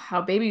know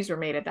how babies were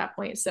made at that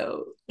point,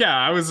 so Yeah.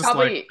 I was just like,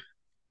 probably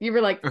you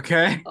were like,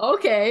 okay.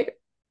 okay,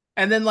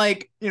 And then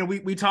like,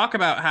 we talk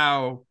about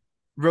how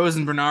Rose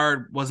and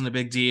Bernard wasn't a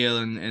big deal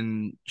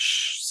and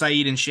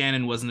Saeed and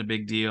Shannon wasn't a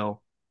big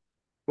deal.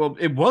 Well,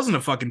 it wasn't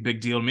a fucking big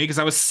deal to me because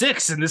I was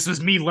 6 and this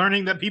was me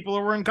learning that people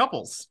were in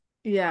couples.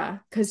 yeah,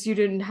 because you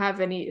didn't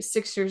have any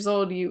 6 years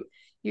old. You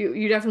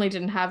definitely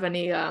didn't have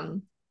any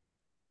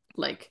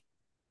like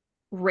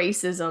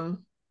racism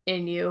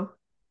in you.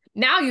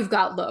 Now you've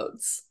got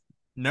loads.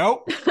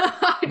 Nope.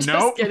 Just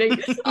Nope. kidding.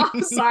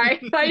 I'm sorry.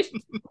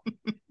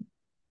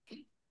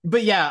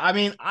 But yeah, I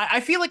mean, I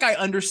feel like I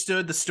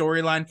understood the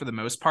storyline for the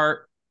most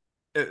part,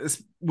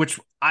 which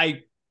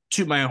I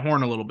toot my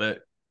horn a little bit.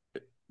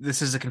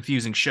 This is a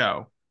confusing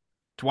show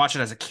to watch it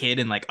as a kid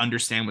and like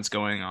understand what's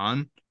going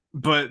on.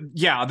 But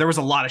yeah, there was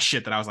a lot of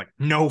shit that I was like,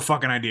 no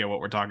fucking idea what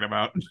we're talking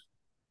about.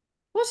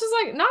 Well, it's just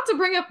like not to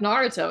bring up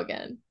Naruto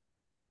again,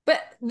 but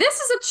this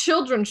is a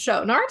children's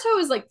show. Naruto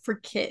is like for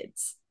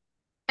kids.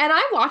 And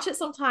I watch it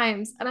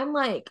sometimes and I'm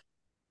like,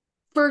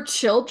 for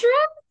children?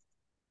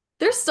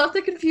 There's stuff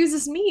that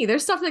confuses me.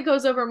 There's stuff that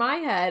goes over my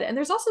head. And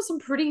there's also some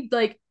pretty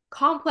like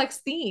complex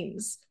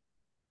themes.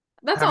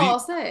 That's Have all you I'll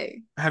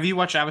say. have you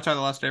watched Avatar: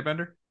 The Last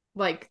Airbender?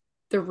 Like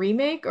the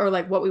remake or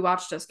like what we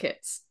watched as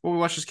kids. Well, we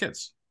watched as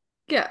kids.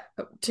 Yeah,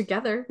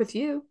 together with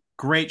you.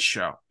 Great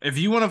show. If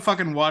you want to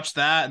fucking watch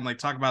that and like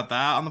talk about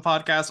that on the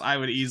podcast, I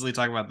would easily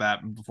talk about that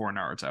before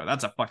Naruto.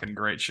 That's a fucking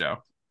great show.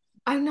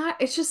 I'm not,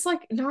 it's just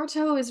like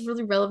Naruto is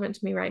really relevant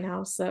to me right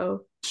now.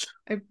 So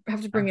I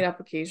have to bring it up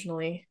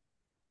occasionally.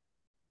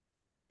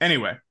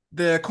 Anyway,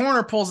 the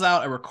coroner pulls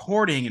out a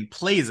recording and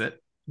plays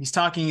it. He's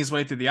talking his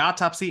way through the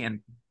autopsy and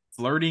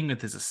flirting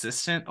with his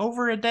assistant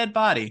over a dead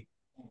body.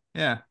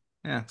 Yeah,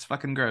 yeah, it's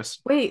fucking gross.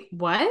 Wait,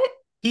 what?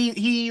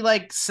 He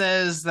like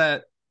says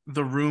that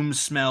the room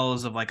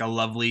smells of like a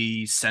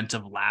lovely scent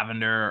of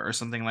lavender or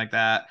something like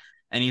that,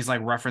 and he's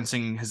like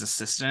referencing his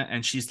assistant,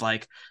 and she's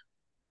like,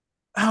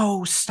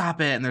 "Oh,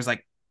 stop it!" And there's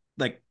like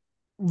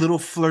little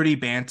flirty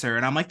banter,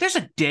 and I'm like, "There's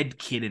a dead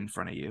kid in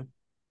front of you."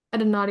 I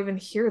did not even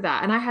hear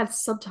that. And I had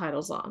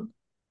subtitles on.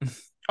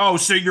 Oh,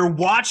 so you're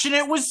watching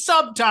it with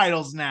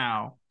subtitles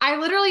now? I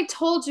literally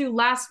told you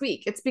last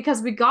week. It's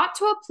because we got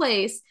to a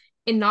place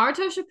in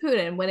Naruto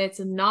Shippuden when it's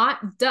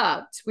not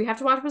dubbed. We have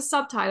to watch with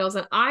subtitles,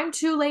 and I'm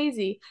too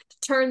lazy to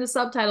turn the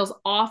subtitles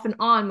off and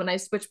on when I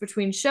switch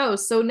between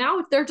shows. So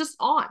now they're just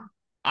on.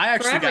 I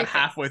actually got everything.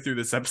 halfway through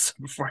this episode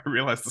before I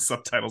realized the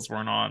subtitles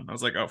weren't on. I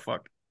was like, oh,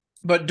 fuck.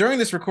 But during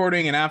this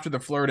recording and after the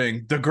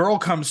flirting, the girl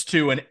comes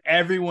to and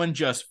everyone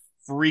just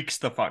freaks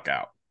the fuck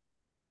out.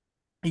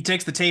 He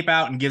takes the tape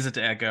out and gives it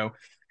to Echo,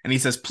 and he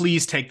says,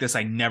 please take this.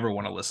 I never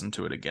want to listen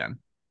to it again.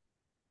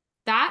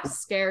 That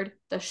scared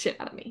the shit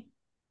out of me.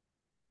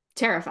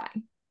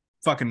 Terrifying.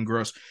 Fucking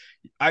gross.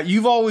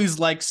 You've always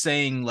liked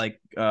saying like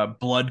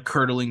blood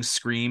curdling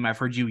scream. I've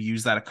heard you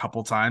use that a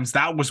couple times.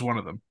 That was one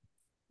of them.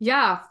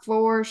 Yeah,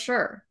 for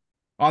sure.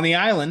 On the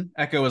island,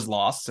 Echo is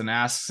lost and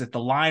asks if the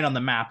line on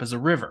the map is a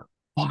river.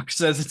 Hawk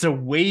says it's a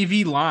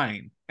wavy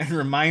line and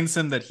reminds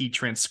him that he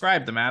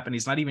transcribed the map and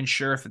he's not even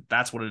sure if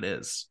that's what it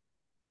is.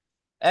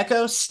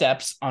 Echo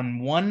steps on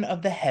one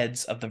of the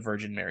heads of the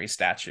Virgin Mary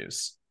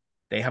statues.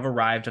 They have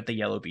arrived at the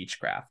Yellow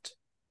Beechcraft.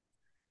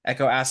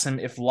 Echo asks him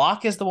if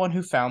Locke is the one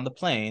who found the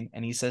plane,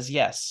 and he says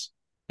yes.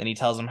 Then he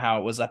tells him how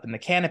it was up in the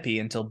canopy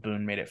until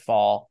Boone made it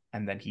fall,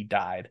 and then he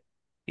died.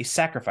 A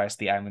sacrifice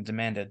the island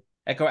demanded.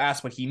 Echo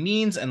asks what he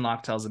means, and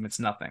Locke tells him it's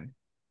nothing.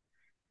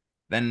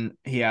 Then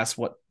he asks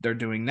what they're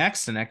doing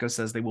next, and Echo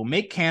says they will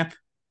make camp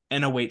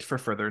and await for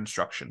further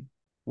instruction.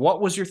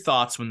 What was your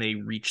thoughts when they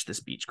reached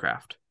this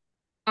Beechcraft?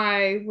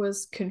 I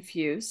was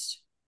confused.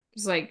 I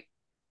was like,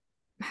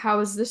 how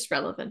is this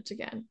relevant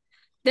again?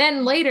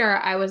 Then later,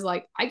 I was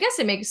like, I guess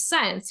it makes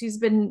sense. He's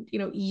been,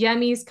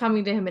 Yemi's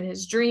coming to him in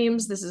his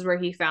dreams. This is where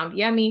he found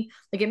Yemi.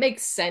 Like, it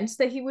makes sense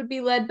that he would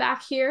be led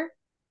back here.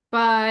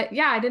 But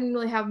yeah, I didn't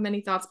really have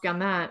many thoughts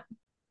beyond that.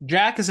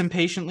 Jack is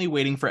impatiently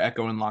waiting for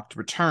Echo and Locke to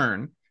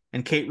return,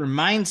 and Kate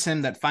reminds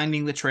him that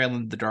finding the trail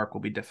in the dark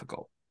will be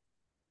difficult.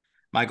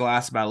 Michael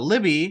asks about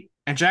Libby,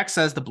 and Jack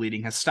says the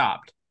bleeding has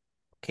stopped.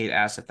 Kate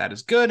asks if that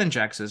is good, and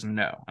Jack says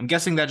no. I'm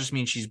guessing that just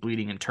means she's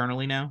bleeding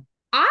internally now.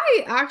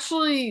 I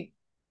actually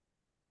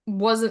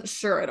wasn't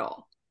sure at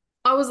all.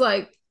 I was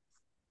like,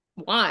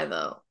 why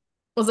though?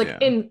 I was like,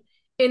 Yeah.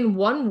 in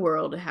one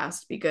world it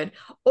has to be good.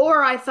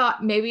 Or I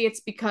thought maybe it's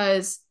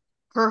because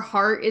her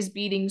heart is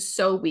beating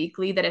so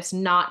weakly that it's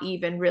not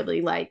even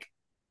really like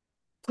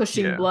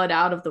pushing Yeah. blood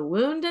out of the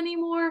wound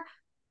anymore.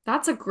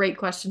 That's a great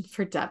question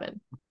for Devin.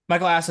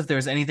 Michael asks if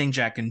there's anything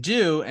Jack can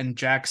do, and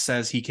Jack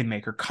says he can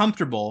make her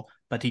comfortable,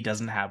 but he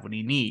doesn't have what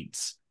he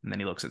needs. And then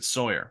he looks at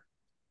Sawyer.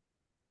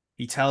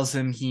 He tells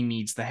him he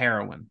needs the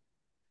heroin.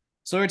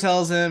 Sawyer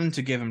tells him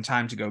to give him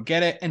time to go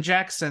get it, and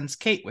Jack sends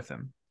Kate with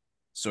him.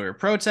 Sawyer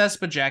protests,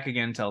 but Jack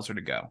again tells her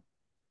to go.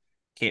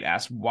 Kate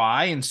asks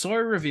why, and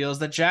Sawyer reveals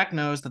that Jack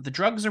knows that the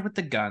drugs are with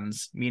the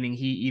guns, meaning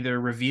he either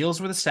reveals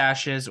where the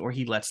stash is or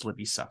he lets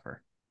Libby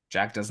suffer.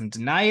 Jack doesn't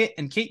deny it,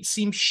 and Kate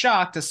seems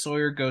shocked as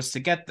Sawyer goes to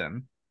get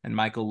them, and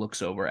Michael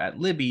looks over at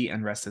Libby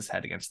and rests his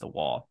head against the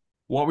wall.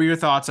 What were your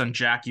thoughts on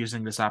Jack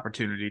using this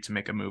opportunity to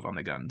make a move on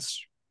the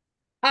guns?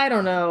 I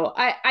don't know.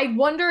 I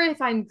wonder if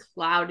I'm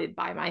clouded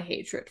by my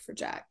hatred for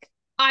Jack.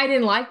 I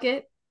didn't like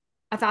it.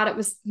 I thought it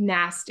was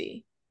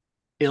nasty.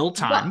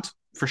 Ill-timed,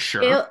 But for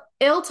sure.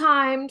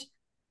 ill-timed.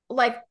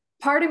 Like,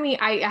 part of me,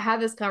 I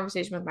had this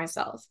conversation with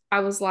myself.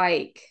 I was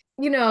like,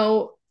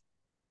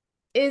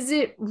 is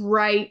it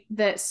right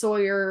that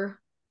Sawyer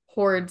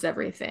hoards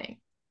everything?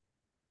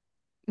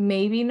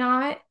 Maybe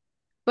not.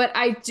 But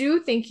I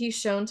do think he's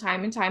shown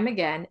time and time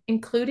again,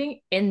 including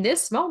in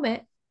this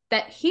moment,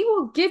 that he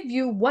will give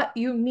you what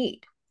you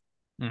need,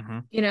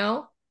 Mm-hmm.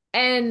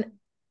 And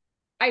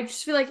I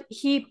just feel like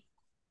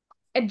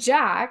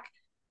Jack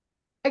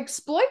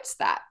exploits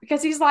that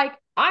because he's like,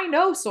 I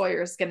know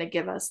Sawyer's going to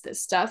give us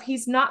this stuff.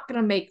 He's not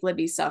going to make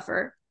Libby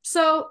suffer.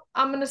 So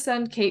I'm going to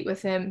send Kate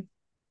with him.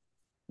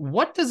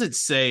 What does it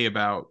say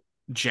about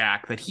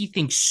Jack that he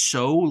thinks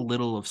so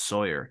little of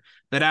Sawyer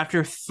that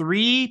after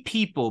three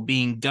people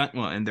being gunned,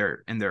 well, in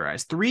their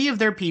eyes, three of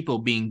their people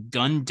being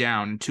gunned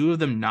down, two of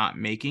them not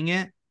making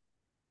it,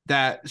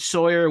 that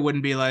Sawyer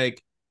wouldn't be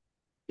like,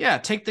 yeah,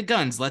 take the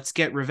guns, let's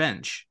get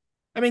revenge.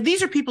 I mean,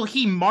 these are people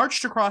he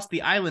marched across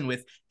the island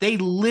with. They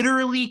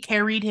literally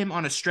carried him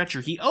on a stretcher.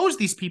 He owes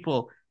these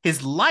people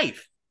his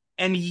life.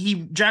 And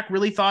Jack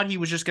really thought he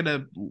was just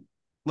gonna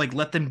like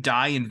let them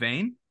die in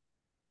vain.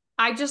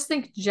 I just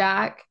think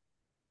Jack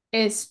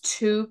is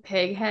too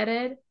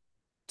pig-headed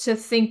to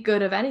think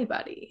good of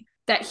anybody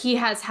that he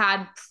has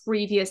had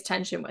previous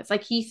tension with.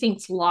 Like, he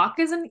thinks Locke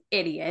is an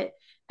idiot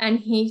and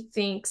he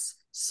thinks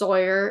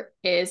Sawyer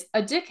is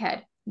a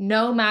dickhead,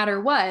 no matter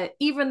what,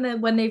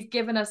 even when they've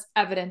given us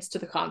evidence to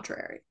the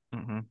contrary.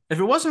 Mm-hmm. If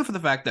it wasn't for the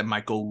fact that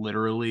Michael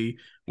literally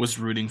was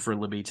rooting for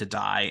Libby to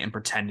die and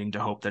pretending to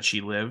hope that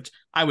she lived,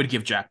 I would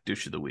give Jack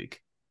douche of the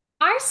week.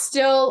 I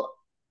still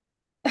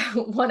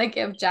want to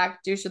give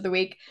Jack douche of the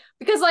week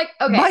because, like,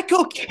 okay,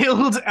 Michael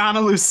killed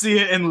Ana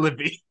Lucia and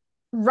Libby.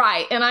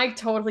 Right, and I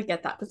totally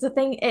get that. But the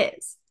thing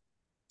is,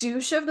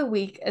 douche of the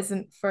week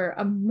isn't for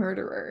a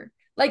murderer.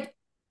 Like,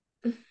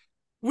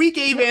 we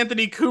gave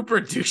Anthony Cooper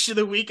douche of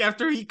the week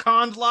after he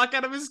conned Locke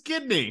out of his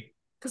kidney.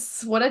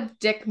 Because what a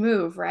dick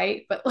move,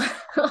 right? But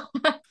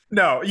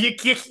no,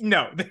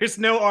 no, there's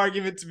no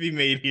argument to be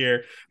made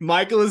here.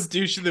 Michael is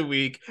douche of the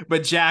week,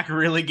 but Jack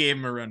really gave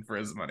him a run for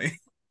his money.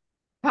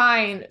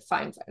 Fine.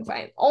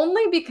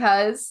 Only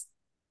because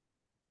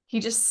he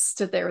just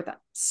stood there with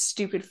that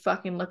stupid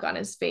fucking look on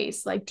his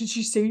face. Like, did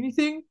she say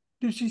anything?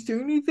 Did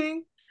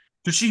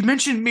she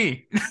mention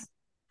me?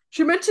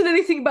 She mentioned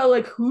anything about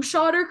like who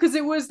shot her? Because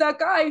it was that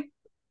guy.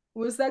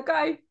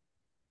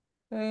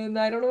 And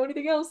I don't know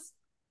anything else.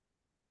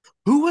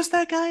 Who was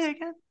that guy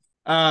again?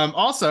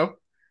 Also,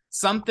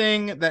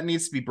 something that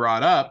needs to be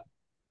brought up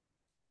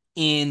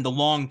in the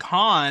long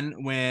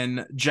con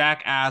when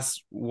Jack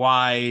asks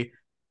why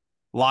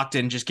Locke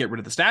didn't just get rid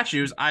of the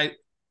statues,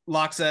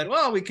 Locke said,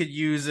 well, we could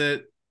use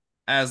it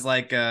as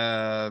like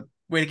a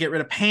way to get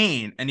rid of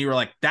pain. And you were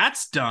like,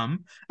 that's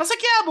dumb. I was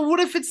like, yeah, but what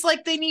if it's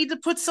like they need to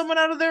put someone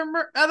out of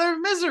their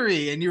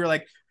misery? And you were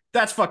like,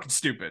 that's fucking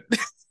stupid.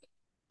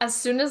 As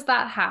soon as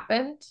that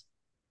happened,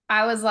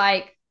 I was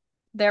like,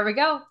 there we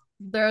go.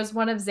 There's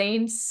one of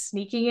Zane's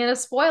sneaking in a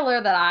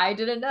spoiler that I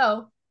didn't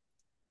know.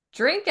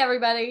 Drink,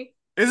 everybody.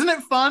 Isn't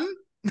it fun?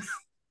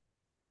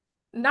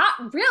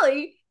 Not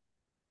really.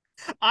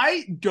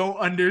 I don't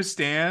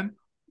understand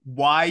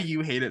why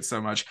you hate it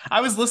so much.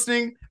 I was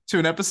listening to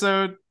an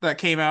episode that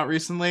came out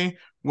recently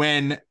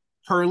when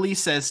Hurley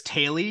says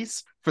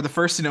tailies for the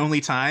first and only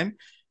time,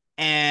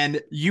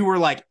 and you were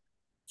like,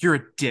 you're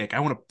a dick. I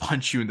want to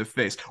punch you in the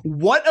face.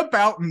 What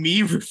about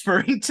me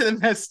referring to them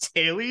as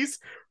tailies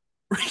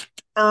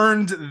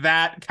earned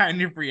that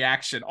kind of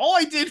reaction? All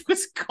I did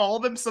was call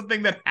them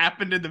something that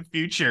happened in the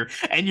future,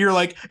 and you're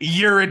like,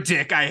 you're a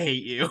dick. I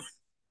hate you.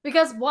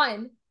 Because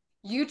one,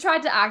 you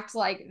tried to act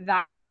like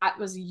that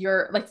was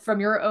your, like, from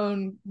your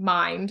own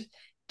mind.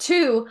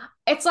 Two,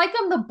 it's like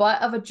I'm the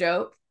butt of a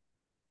joke,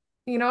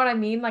 You know what I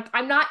mean? Like,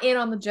 I'm not in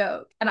on the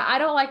joke, and I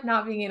don't like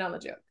not being in on the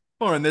joke.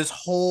 Lauren, this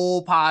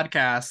whole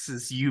podcast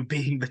is you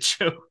being the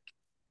joke.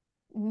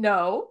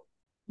 No,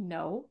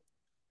 no,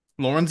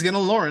 Lauren's gonna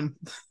Lauren.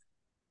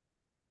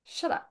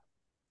 shut up.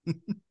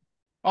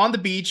 On the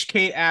beach,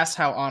 Kate asks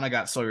how Anna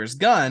got Sawyer's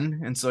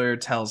gun, and Sawyer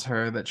tells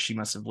her that she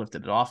must have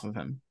lifted it off of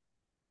him.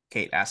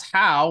 Kate asks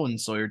how,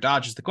 and Sawyer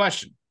dodges the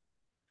question.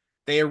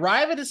 They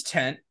arrive at his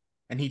tent,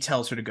 and he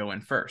tells her to go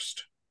in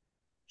first.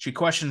 She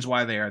questions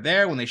why they are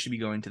there when they should be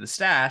going to the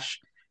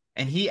stash,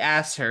 and he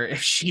asks her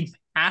if she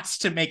has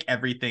to make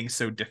everything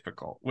so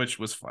difficult, which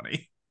was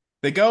funny.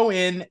 They go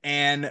in,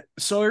 and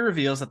Sawyer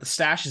reveals that the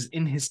stash is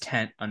in his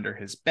tent under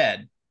his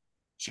bed.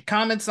 She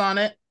comments on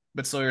it,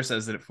 but Sawyer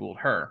says that it fooled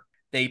her.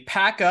 They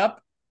pack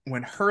up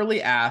when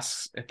Hurley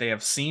asks if they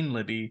have seen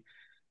Libby,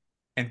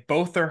 and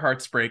both their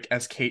hearts break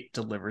as Kate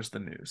delivers the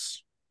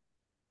news.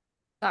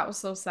 That was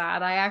so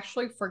sad. I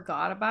actually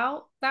forgot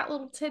about that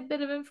little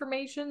tidbit of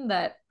information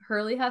that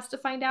Hurley has to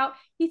find out.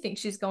 He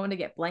thinks she's going to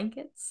get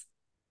blankets.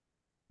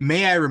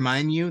 May I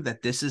remind you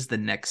that this is the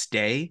next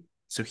day,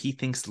 so he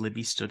thinks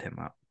Libby stood him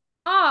up.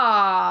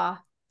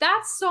 Ah,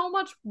 that's so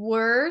much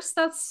worse.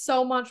 That's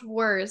so much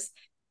worse.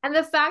 And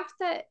the fact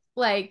that,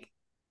 like,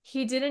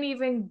 he didn't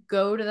even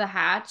go to the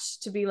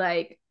hatch to be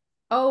like,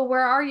 oh,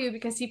 where are you?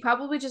 Because he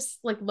probably just,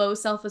 like, low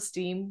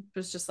self-esteem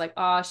was just like,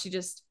 she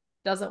just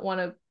doesn't want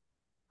to.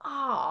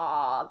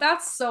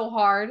 That's so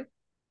hard.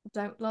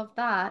 Don't love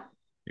that.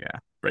 Yeah,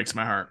 breaks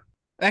my heart.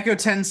 Echo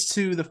tends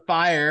to the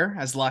fire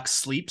as Locke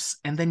sleeps,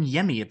 and then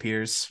Yemi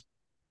appears.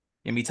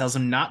 Yemi tells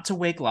him not to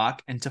wake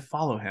Locke and to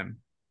follow him.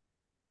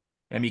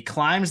 Yemi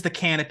climbs the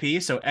canopy,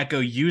 so Echo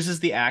uses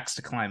the axe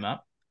to climb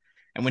up.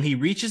 And when he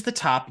reaches the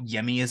top,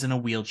 Yemi is in a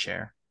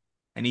wheelchair.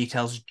 And he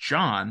tells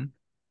John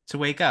to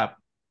wake up.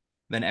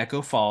 Then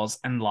Echo falls,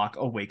 and Locke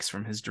awakes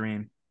from his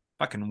dream.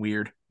 Fucking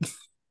weird.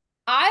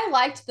 I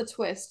liked the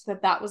twist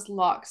that was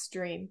Locke's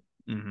dream.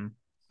 Mm-hmm.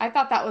 I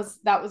thought that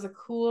was a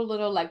cool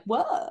little, like,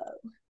 whoa.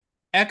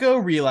 Echo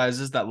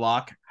realizes that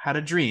Locke had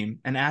a dream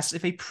and asks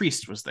if a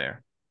priest was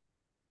there.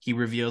 He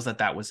reveals that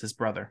that was his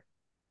brother.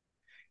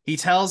 He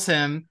tells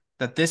him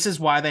that this is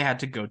why they had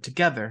to go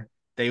together.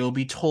 They will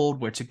be told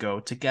where to go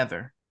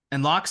together.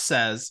 And Locke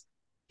says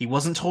he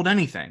wasn't told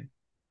anything.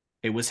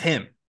 It was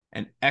him,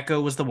 and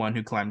Echo was the one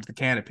who climbed the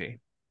canopy.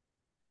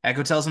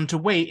 Echo tells him to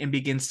wait and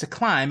begins to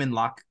climb, and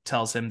Locke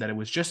tells him that it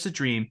was just a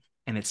dream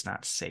and it's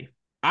not safe.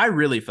 I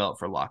really felt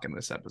for Locke in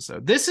this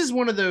episode. This is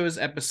one of those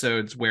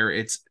episodes where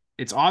it's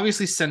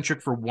obviously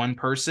centric for one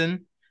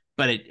person,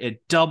 but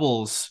it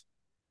doubles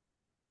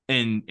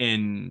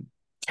in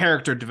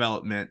character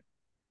development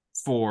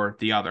for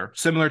the other.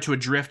 Similar to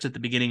Adrift at the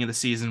beginning of the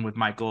season with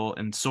Michael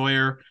and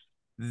Sawyer,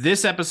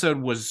 this episode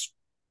was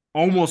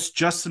almost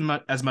just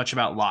as much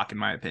about Locke, in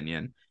my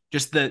opinion.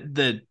 Just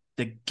the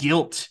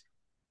guilt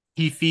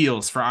he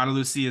feels for Ana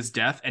Lucia's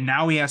death, and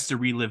now he has to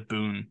relive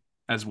Boone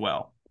as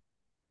well.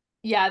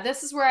 Yeah,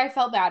 this is where I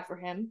felt bad for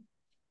him.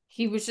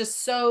 He was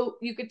just so,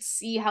 you could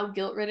see how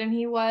guilt-ridden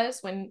he was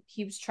when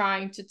he was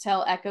trying to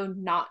tell Echo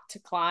not to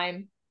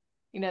climb.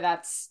 You know,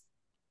 that's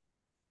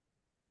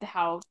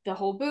how the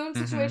whole Boone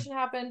situation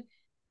happened.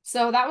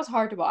 So that was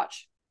hard to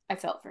watch. I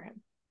felt for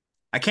him.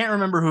 I can't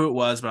remember who it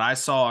was, but I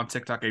saw on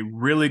TikTok a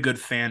really good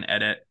fan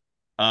edit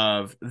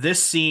of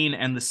this scene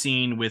and the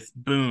scene with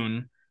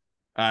Boone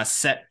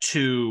set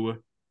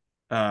to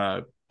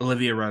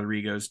Olivia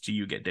Rodrigo's "Do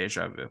You Get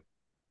Deja Vu?"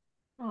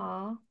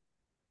 Aww.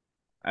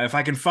 If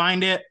I can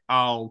find it,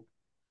 I'll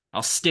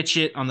stitch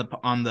it on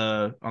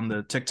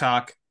the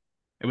TikTok.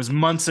 It was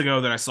months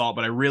ago that I saw it,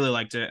 but I really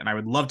liked it, and I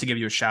would love to give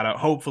you a shout out.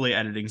 Hopefully,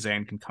 Editing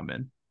Zane can come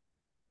in.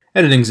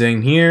 Editing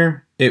Zane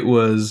here. It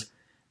was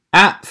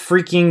at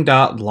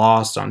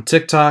freaking.lost on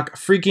TikTok.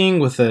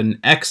 Freaking with an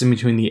X in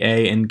between the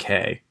A and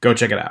K. Go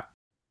check it out.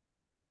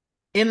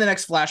 In the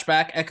next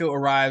flashback, Echo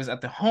arrives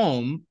at the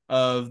home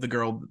of the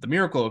girl the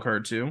miracle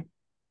occurred to,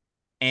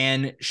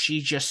 and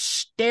she just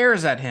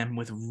stares at him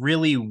with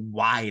really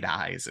wide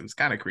eyes. It was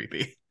kind of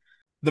creepy.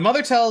 The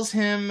mother tells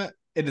him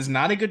it is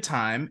not a good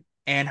time,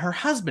 and her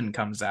husband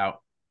comes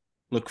out.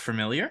 Look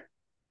familiar?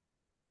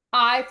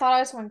 I thought I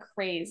was going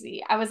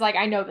crazy. I was like,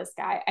 I know this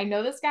guy. I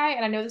know this guy,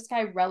 and I know this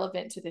guy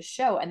relevant to this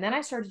show. And then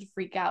I started to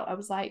freak out. I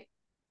was like,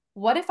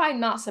 what if I'm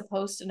not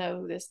supposed to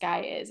know who this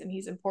guy is and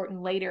he's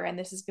important later and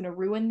this is going to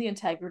ruin the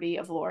integrity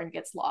of Lauren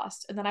Gets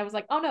Lost? And then I was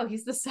like, oh no,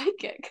 he's the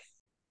psychic.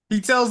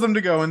 He tells them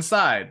to go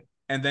inside,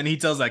 and then he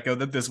tells Echo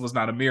that this was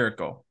not a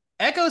miracle.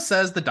 Echo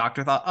says the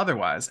doctor thought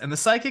otherwise, and the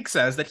psychic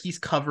says that he's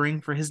covering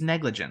for his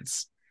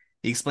negligence.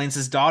 He explains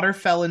his daughter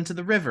fell into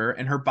the river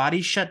and her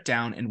body shut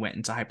down and went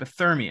into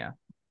hypothermia.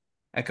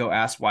 Echo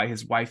asks why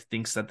his wife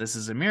thinks that this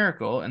is a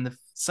miracle, and the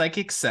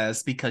psychic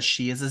says because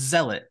she is a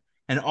zealot,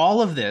 and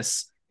all of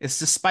this is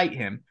to spite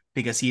him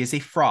because he is a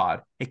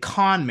fraud, a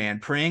con man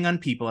preying on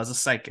people as a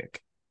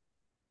psychic.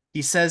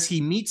 He says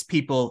he meets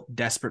people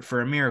desperate for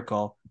a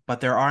miracle,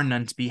 but there are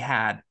none to be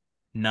had,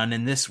 none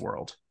in this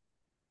world.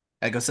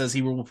 Echo says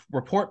he will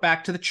report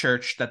back to the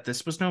church that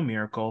this was no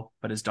miracle,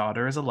 but his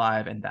daughter is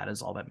alive and that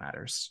is all that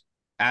matters.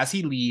 As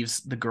he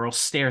leaves, the girl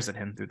stares at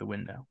him through the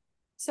window.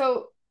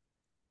 So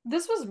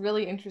this was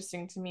really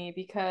interesting to me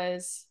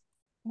because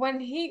when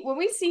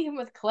we see him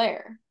with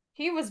Claire,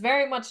 he was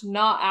very much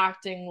not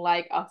acting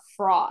like a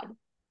fraud.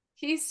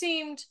 He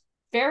seemed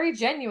very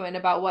genuine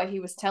about what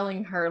he was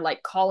telling her,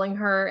 like calling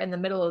her in the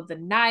middle of the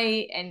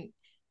night, and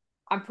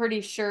I'm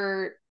pretty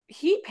sure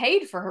he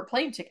paid for her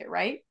plane ticket,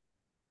 right?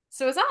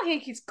 So it's not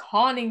like he's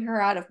conning her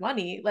out of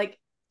money. Like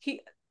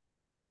he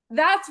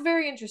that's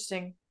very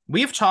interesting.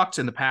 We have talked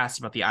in the past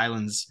about the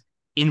island's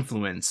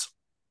influence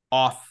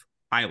off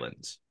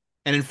island.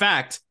 And in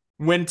fact,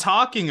 when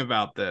talking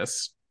about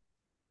this,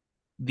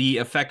 the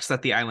effects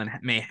that the island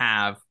may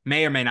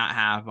or may not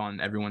have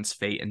on everyone's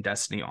fate and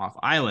destiny off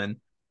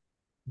island,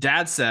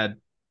 Dad said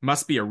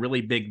must be a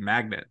really big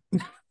magnet.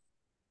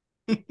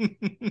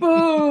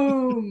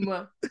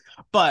 Boom.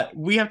 But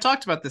we have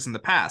talked about this in the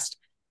past.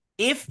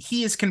 If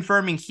he is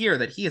confirming here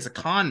that he is a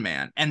con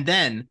man, and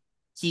then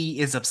he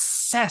is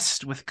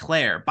obsessed with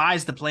Claire,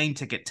 buys the plane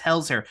ticket,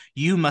 tells her,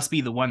 you must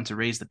be the one to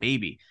raise the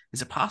baby,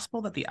 is it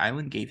possible that the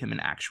island gave him an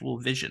actual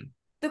vision?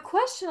 The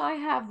question I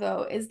have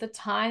though is the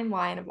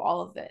timeline of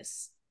all of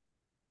this.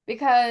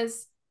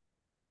 Because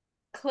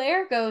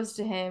Claire goes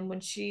to him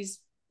when she's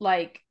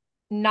like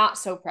not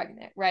so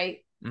pregnant, right?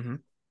 Mm-hmm.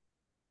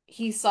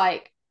 He's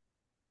like,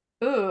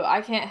 "Ooh,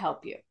 I can't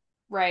help you,"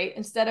 right?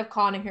 Instead of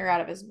conning her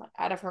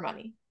out of her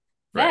money.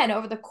 Right. Then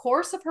over the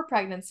course of her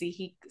pregnancy,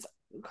 he's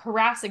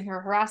harassing her,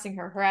 harassing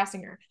her,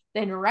 harassing her.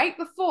 Then right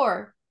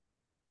before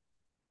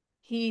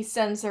he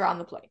sends her on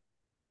the plane,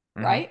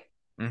 Mm-hmm. right?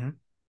 Mm-hmm.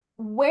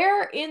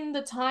 Where in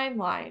the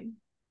timeline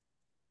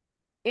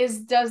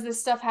does this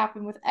stuff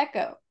happen with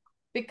Echo?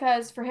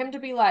 Because for him to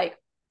be like,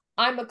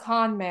 I'm a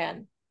con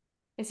man,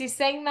 is he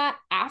saying that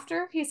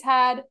after he's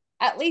had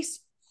at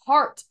least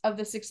part of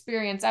this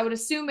experience? I would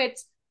assume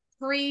it's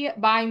pre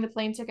buying the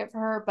plane ticket for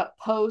her, but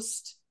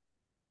post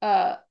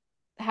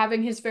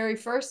having his very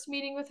first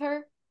meeting with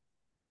her.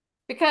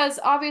 Because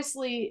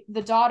obviously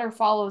the daughter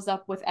follows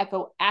up with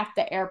Echo at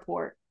the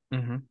airport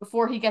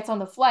before he gets on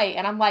the flight.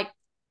 And I'm like,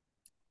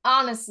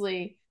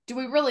 honestly, do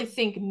we really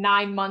think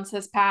 9 months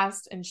has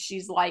passed and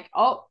she's like,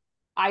 oh,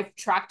 I've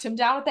tracked him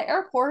down at the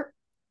airport?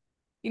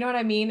 You know what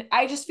I mean?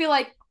 I just feel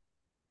like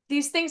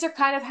these things are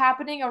kind of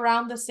happening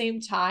around the same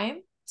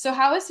time. So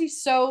how is he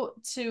so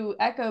to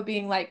Echo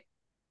being like,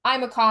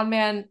 I'm a con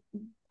man,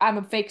 I'm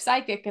a fake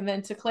psychic, and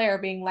then to Claire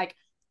being like,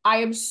 I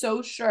am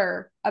so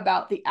sure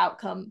about the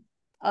outcome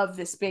of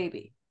this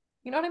baby.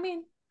 You know what I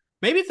mean?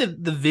 Maybe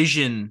the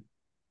vision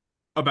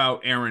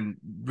about Aaron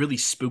really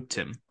spooked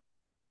him.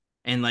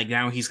 And like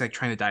now he's like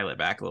trying to dial it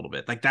back a little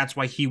bit. Like that's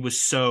why he was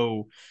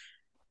so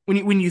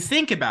when you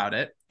think about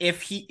it,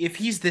 if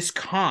he's this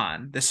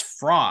con, this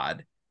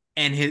fraud,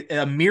 and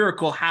a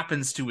miracle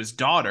happens to his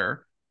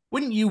daughter,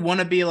 wouldn't you want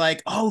to be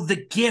like, oh, the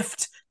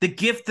gift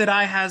that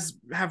I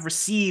have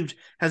received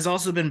has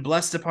also been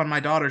blessed upon my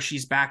daughter.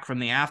 She's back from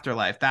the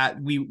afterlife.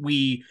 That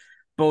we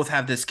both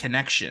have this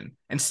connection.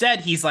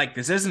 Instead, he's like,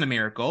 this isn't a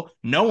miracle.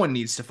 No one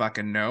needs to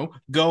fucking know.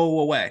 Go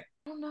away.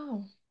 I don't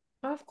know.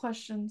 I have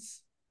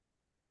questions.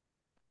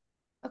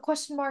 A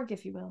question mark,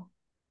 if you will.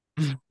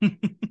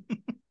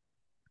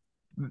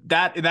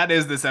 That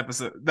is this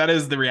episode. That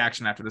is the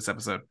reaction after this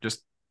episode.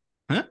 Just,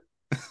 huh?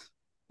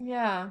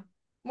 Yeah.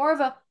 More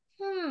of a,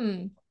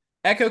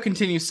 Echo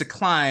continues to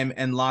climb,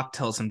 and Locke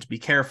tells him to be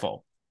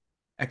careful.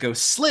 Echo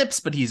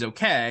slips, but he's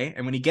okay,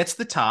 and when he gets to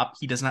the top,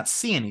 he does not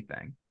see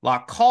anything.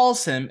 Locke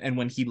calls him, and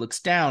when he looks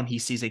down, he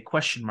sees a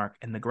question mark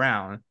in the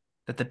ground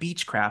that the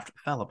Beechcraft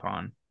fell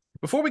upon.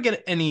 Before we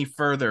get any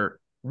further,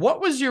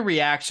 what was your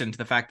reaction to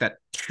the fact that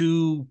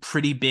two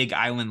pretty big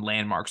island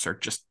landmarks are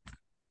just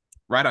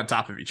right on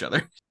top of each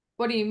other?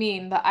 What do you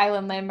mean? The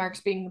island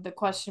landmarks being the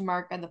question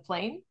mark and the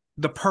plane?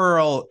 The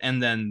Pearl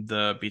and then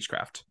the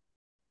Beechcraft.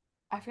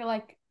 I feel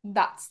like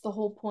that's the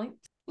whole point.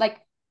 Like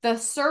the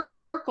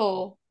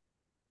circle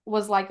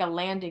was like a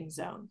landing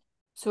zone,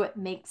 so it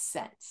makes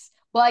sense.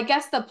 Well, I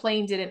guess the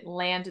plane didn't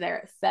land there,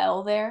 it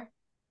fell there.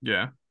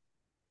 Yeah.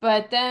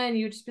 But then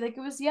you'd just be like,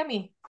 it was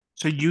yummy.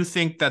 So you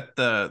think that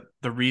the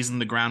reason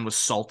the ground was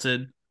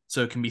salted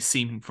so it can be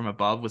seen from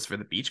above was for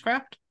the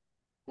Beechcraft?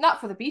 Not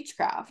for the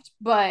Beechcraft,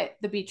 but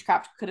the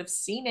Beechcraft could have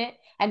seen it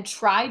and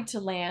tried to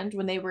land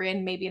when they were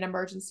in maybe an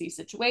emergency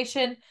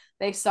situation.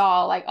 They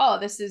saw like, oh,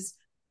 this is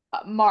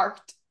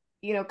marked,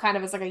 you know, kind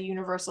of as like a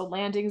universal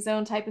landing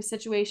zone type of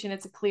situation.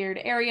 It's a cleared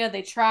area.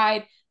 They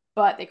tried,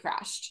 but they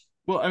crashed.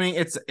 Well, I mean,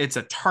 it's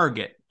a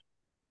target,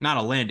 not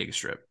a landing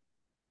strip.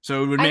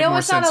 So it would make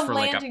more sense for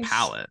like a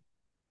pallet.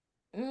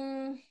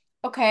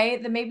 Okay,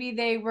 then maybe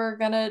they were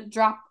gonna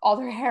drop all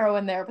their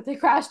heroin there, but they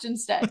crashed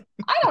instead.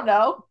 I don't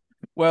know.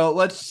 Well,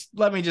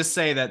 let me just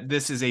say that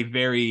this is a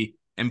very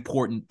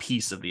important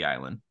piece of the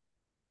island.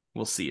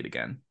 We'll see it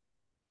again.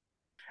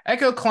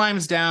 Echo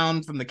climbs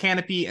down from the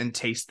canopy and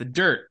tastes the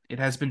dirt. It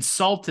has been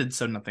salted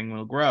so nothing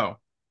will grow.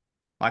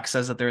 Locke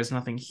says that there is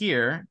nothing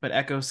here, but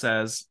Echo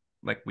says,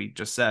 like we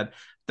just said,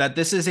 that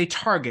this is a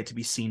target to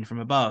be seen from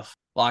above.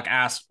 Locke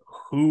asks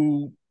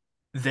who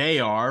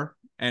they are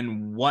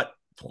and what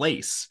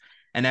place,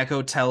 and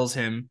Echo tells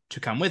him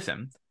to come with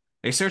him.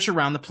 They search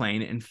around the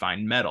plane and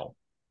find metal.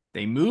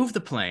 They move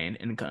the plane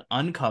and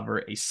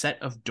uncover a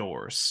set of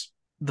doors.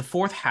 The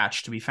fourth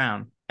hatch to be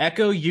found.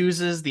 Echo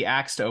uses the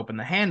axe to open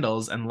the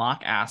handles, and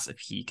Locke asks if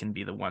he can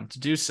be the one to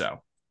do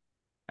so.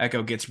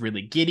 Echo gets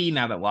really giddy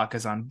now that Locke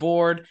is on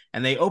board,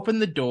 and they open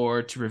the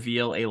door to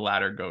reveal a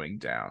ladder going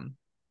down.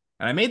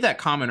 And I made that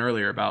comment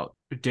earlier about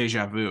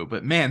deja vu,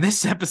 but man,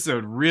 this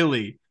episode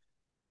really,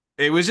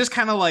 it was just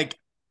kind of like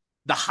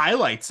the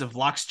highlights of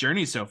Locke's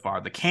journey so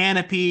far. The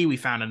canopy, we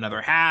found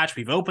another hatch,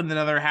 we've opened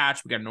another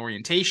hatch, we got an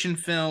orientation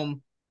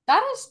film.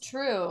 That is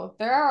true.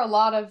 There are a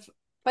lot of,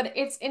 but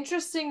it's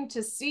interesting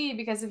to see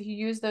because if you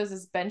use those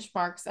as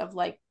benchmarks of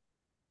like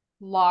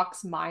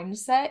Locke's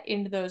mindset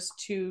into those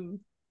two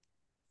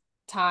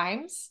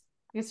times,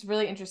 it's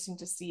really interesting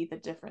to see the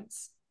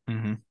difference.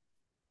 Mm-hmm.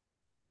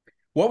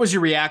 What was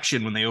your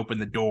reaction when they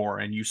opened the door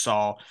and you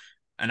saw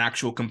an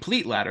actual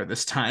complete ladder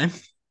this time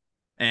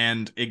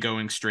and it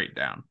going straight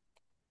down?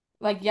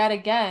 Like, yet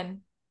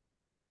again,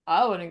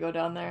 I wouldn't go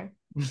down there.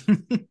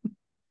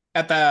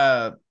 At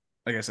the,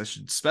 I guess I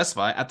should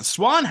specify, at the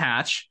Swan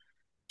hatch,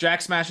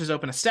 Jack smashes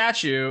open a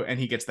statue and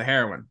he gets the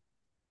heroin.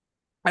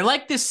 I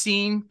like this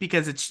scene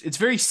because it's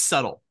very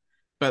subtle,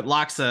 but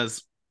Locke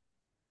says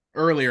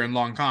earlier in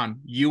Long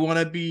Con, you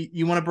want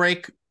to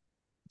break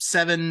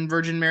 7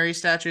 Virgin Mary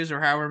statues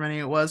or however many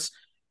it was.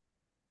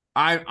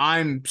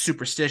 I'm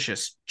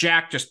superstitious.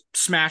 Jack just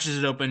smashes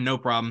it open, no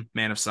problem.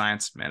 Man of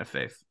science, man of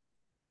faith.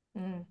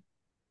 Mm.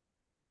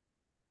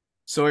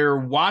 Sawyer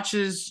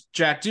watches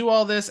Jack do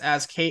all this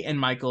as Kate and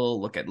Michael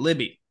look at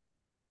Libby.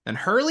 Then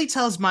Hurley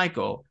tells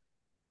Michael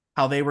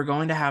how they were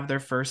going to have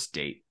their first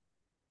date.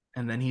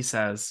 And then he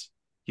says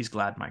he's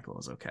glad Michael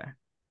is okay.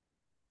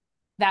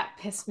 That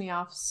pissed me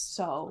off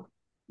so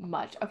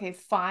much. Okay,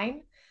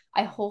 fine.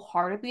 I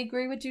wholeheartely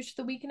agree with Douche of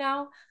the Week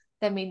now.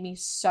 That made me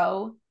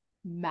so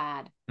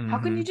mad. How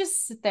can you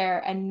just sit there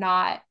and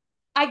not?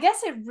 I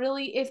guess it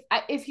really,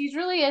 if he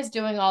really is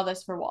doing all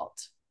this for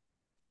Walt,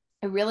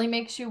 it really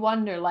makes you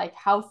wonder, like,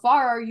 how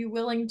far are you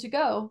willing to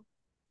go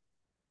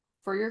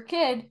for your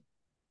kid?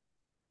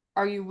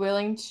 Are you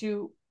willing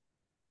to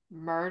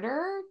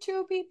murder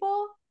 2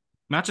 people?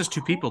 Not just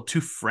 2 people,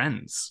 2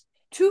 friends.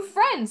 2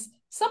 friends.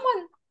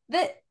 Someone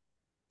that,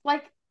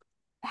 like,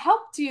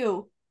 helped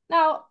you.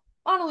 Now,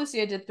 Ana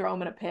Lucia did throw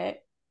him in a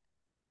pit.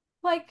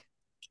 Like,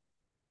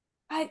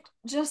 I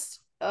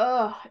just,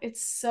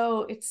 it's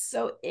so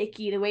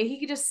icky the way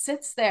he just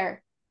sits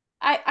there.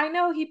 I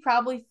know he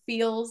probably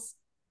feels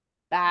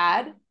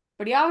bad,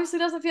 but he obviously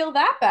doesn't feel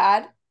that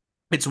bad.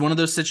 It's one of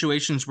those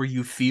situations where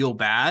you feel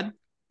bad,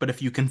 but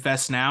if you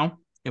confess now,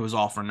 it was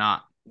all for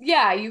naught.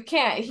 Yeah, you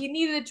can't. He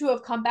needed to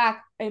have come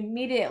back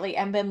immediately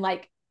and been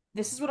like,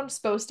 this is what I'm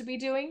supposed to be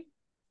doing,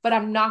 but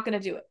I'm not going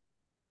to do it.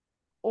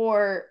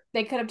 Or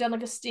they could have done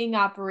like a sting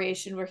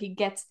operation where he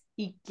gets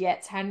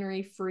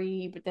Henry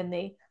free, but then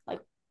they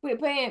like,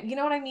 wait, you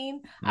know what I mean?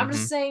 Mm-hmm. I'm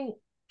just saying,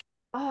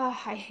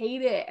 I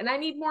hate it. And I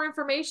need more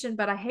information,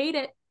 but I hate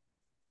it.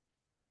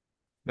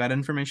 That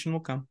information will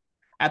come.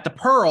 At the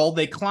Pearl,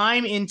 they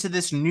climb into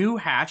this new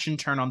hatch and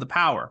turn on the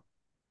power.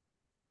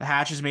 The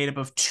hatch is made up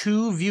of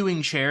 2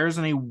 viewing chairs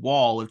and a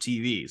wall of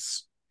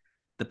TVs.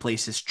 The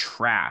place is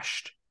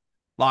trashed.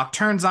 Locke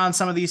turns on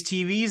some of these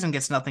TVs and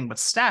gets nothing but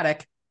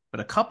static, but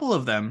a couple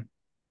of them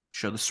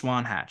show the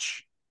Swan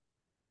hatch.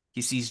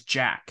 He sees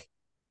Jack.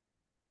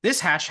 This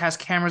hatch has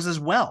cameras as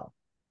well.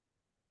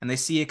 And they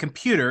see a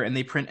computer and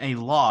they print a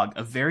log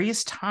of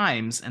various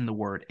times and the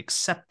word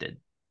accepted.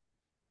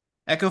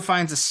 Echo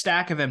finds a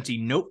stack of empty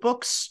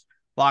notebooks.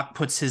 Locke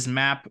puts his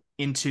map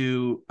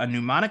into a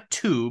pneumatic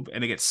tube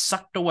and it gets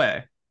sucked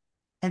away.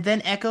 And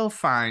then Echo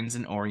finds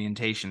an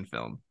orientation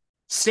film.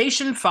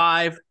 Station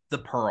 5, The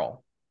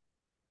Pearl.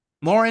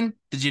 Lauren,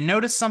 did you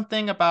notice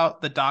something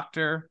about the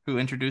doctor who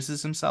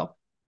introduces himself?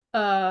 He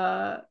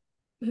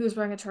was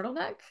wearing a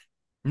turtleneck?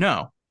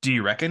 No. Do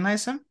you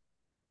recognize him?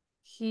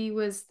 He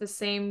was the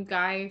same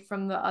guy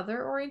from the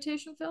other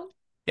orientation film?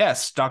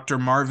 Yes, Dr.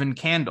 Marvin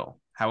Candle.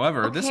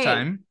 However, This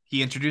time,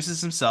 he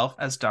introduces himself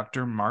as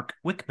Dr. Mark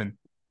Wickman.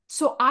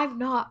 So I'm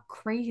not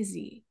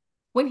crazy.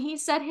 When he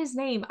said his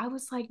name, I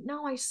was like,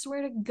 no, I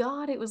swear to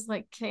God, it was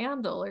like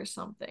Candle or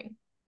something.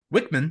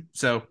 Wickman,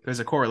 so there's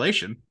a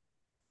correlation.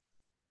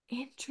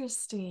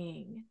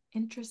 Interesting.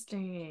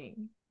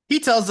 He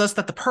tells us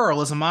that the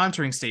Pearl is a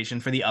monitoring station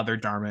for the other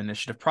Dharma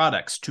Initiative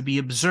products to be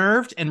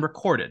observed and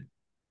recorded.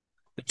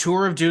 The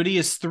tour of duty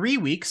is 3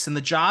 weeks, and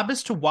the job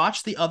is to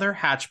watch the other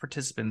hatch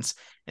participants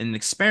in an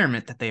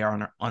experiment that they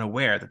are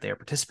unaware that they are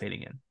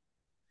participating in.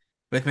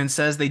 Wickman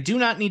says they do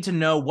not need to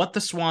know what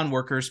the Swan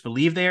workers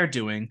believe they are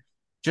doing,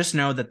 just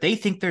know that they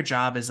think their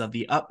job is of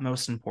the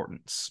utmost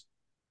importance.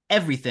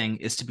 Everything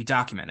is to be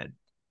documented,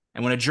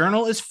 and when a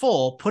journal is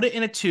full, put it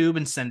in a tube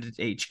and send it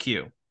to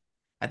HQ.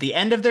 At the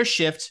end of their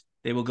shift,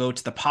 they will go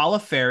to the Pala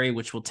ferry,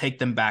 which will take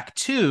them back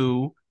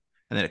to,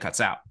 and then it cuts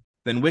out.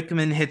 Then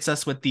Wickman hits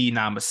us with the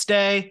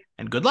namaste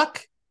and good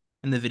luck,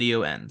 and the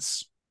video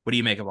ends. What do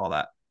you make of all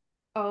that?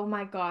 Oh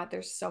my God,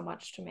 there's so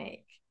much to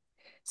make.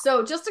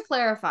 So just to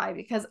clarify,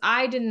 because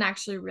I didn't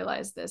actually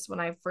realize this when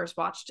I first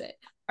watched it,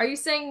 are you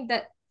saying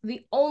that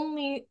the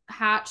only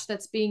hatch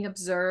that's being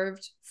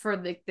observed for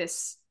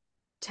this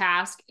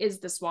task is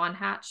the swan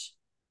hatch?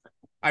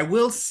 I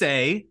will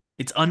say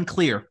it's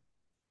unclear.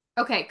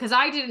 Okay, because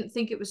I didn't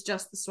think it was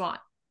just the swan.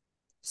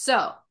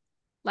 So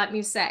let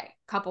me say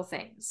a couple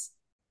things.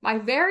 My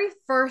very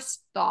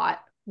first thought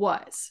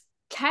was,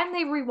 can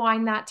they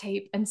rewind that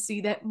tape and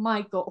see that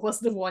Michael was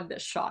the one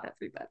that shot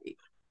everybody?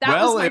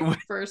 That was my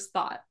first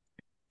thought.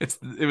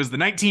 It was the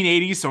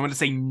 1980s, so I'm going to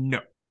say no.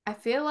 I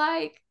feel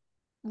like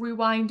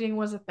rewinding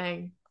was a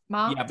thing.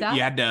 Mom, yeah, but Dad?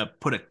 you had to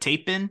put a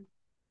tape in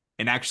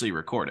and actually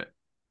record it.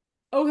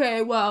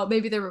 Okay, well,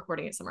 maybe they're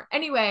recording it somewhere.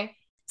 Anyway,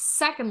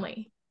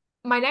 secondly,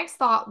 my next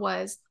thought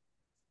was,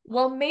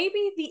 well,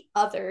 maybe the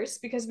others,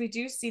 because we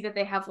do see that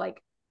they have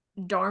like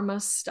Dharma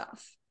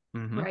stuff,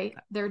 right?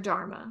 They're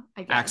Dharma,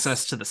 I guess.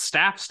 Access to the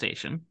staff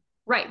station.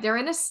 Right, they're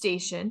in a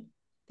station.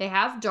 They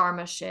have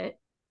Dharma shit.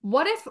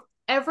 What if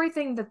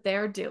everything that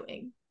they're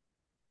doing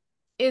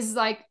is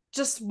like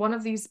just one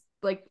of these,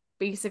 like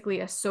basically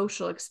a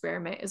social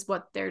experiment is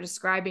what they're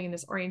describing in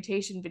this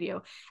orientation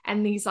video.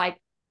 And these like,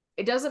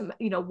 it doesn't,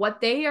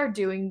 what they are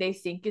doing, they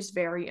think is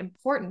very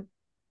important.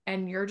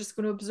 And you're just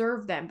going to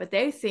observe them. But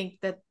they think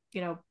that,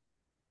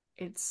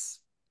 it's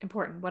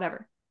important,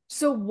 whatever.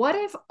 So what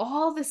if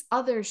all this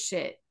other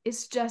shit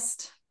is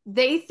just,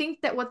 they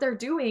think that what they're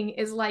doing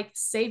is like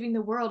saving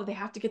the world. They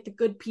have to get the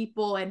good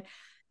people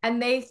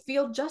and they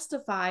feel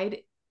justified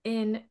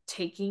in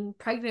taking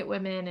pregnant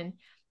women and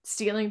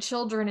stealing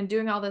children and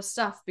doing all this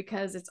stuff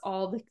because it's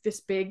all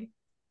this big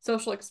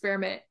social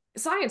experiment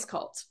science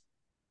cult.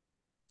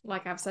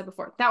 Like I've said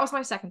before, that was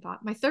my second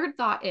thought. My third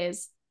thought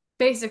is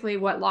basically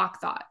what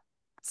Locke thought.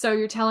 So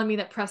you're telling me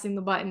that pressing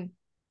the button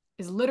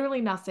is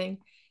literally nothing.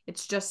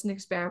 It's just an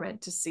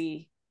experiment to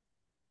see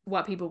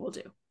what people will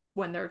do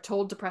when they're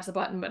told to press a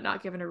button but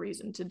not given a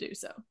reason to do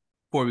so.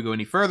 Before we go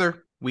any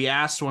further, we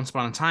asked once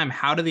upon a time,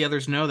 how do the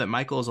others know that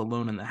Michael is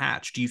alone in the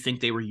hatch? Do you think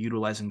they were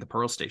utilizing the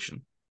Pearl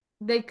Station?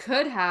 They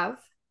could have.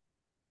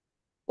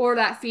 Or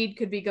that feed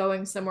could be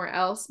going somewhere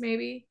else,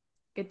 maybe.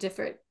 A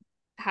different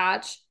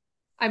hatch.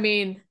 I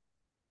mean,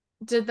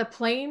 did the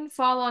plane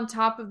fall on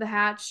top of the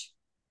hatch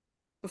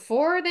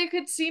before they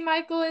could see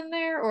Michael in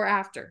there or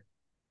after?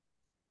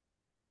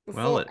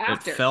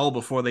 It fell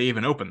before they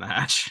even opened the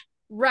hatch.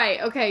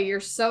 Right. Okay, you're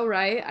so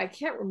right. I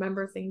can't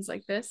remember things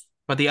like this.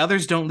 But the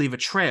others don't leave a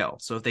trail,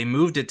 so if they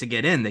moved it to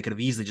get in, they could have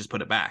easily just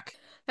put it back.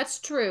 That's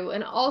true.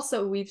 And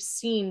also, we've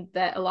seen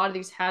that a lot of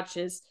these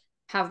hatches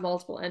have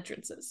multiple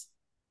entrances.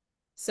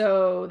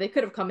 So they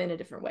could have come in a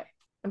different way.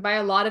 And by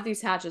a lot of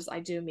these hatches, I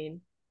do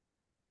mean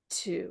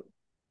 2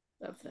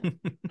 of them.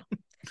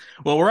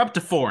 Well, we're up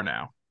to 4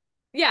 now.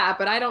 Yeah,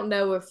 but I don't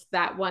know if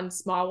that one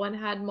small one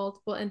had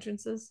multiple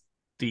entrances.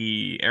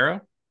 The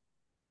Arrow?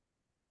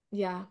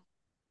 Yeah.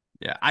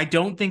 Yeah, I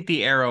don't think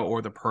the Arrow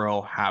or the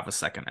Pearl have a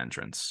second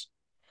entrance.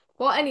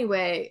 Well,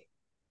 anyway,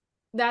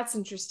 that's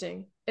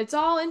interesting. It's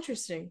all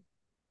interesting.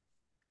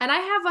 And I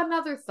have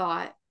another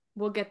thought.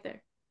 We'll get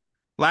there.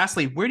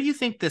 Lastly, where do you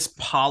think this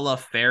Pala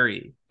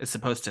ferry is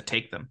supposed to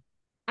take them?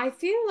 I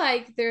feel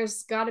like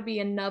there's got to be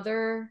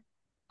another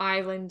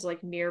island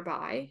like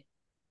nearby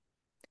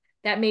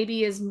that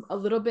maybe is a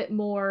little bit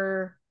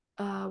more,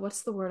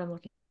 what's the word I'm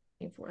looking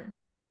for?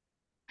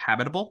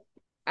 Habitable?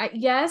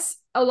 Yes,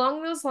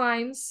 along those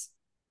lines.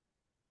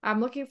 I'm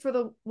looking for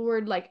the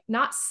word like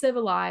not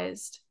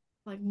civilized,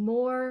 like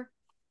more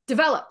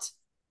developed.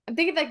 I'm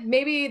thinking like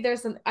maybe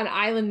there's an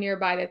island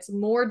nearby that's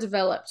more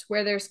developed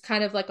where there's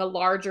kind of like a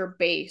larger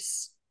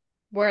base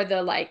where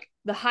the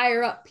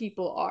higher up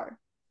people are,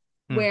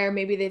 where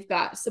maybe they've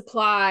got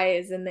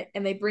supplies and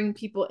they bring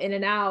people in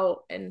and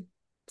out and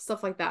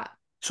stuff like that.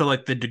 So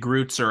like the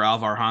DeGroots or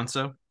Alvar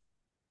Hanso?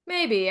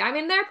 Maybe. I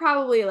mean, they're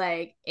probably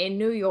like in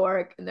New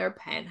York in their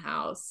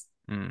penthouse,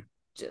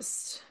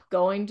 just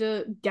going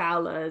to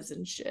galas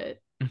and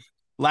shit.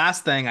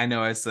 Last thing, I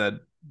know I said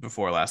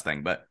before last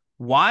thing, but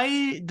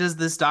why does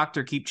this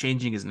doctor keep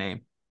changing his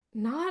name?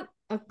 Not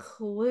a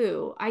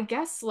clue. I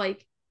guess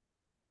like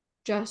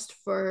just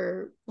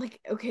for like,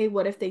 okay,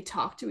 what if they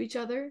talk to each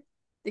other?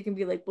 They can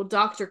be like, well,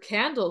 Dr.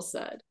 Candle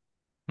said.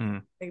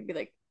 They can be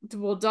like,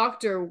 well,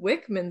 Dr.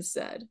 Wickman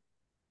said.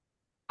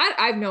 I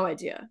have no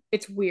idea.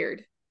 It's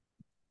weird.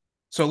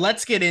 So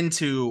let's get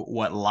into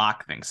what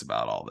Locke thinks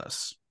about all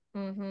this.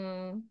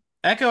 Mm-hmm.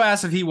 Echo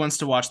asks if he wants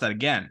to watch that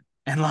again,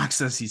 and Locke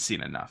says he's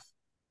seen enough.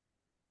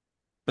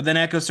 But then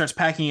Echo starts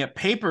packing up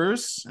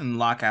papers, and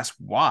Locke asks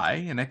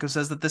why, and Echo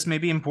says that this may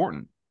be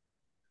important.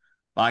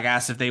 Locke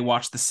asks if they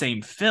watched the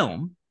same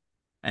film,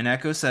 and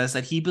Echo says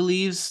that he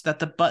believes that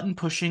the button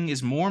pushing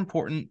is more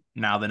important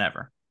now than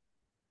ever.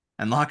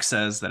 And Locke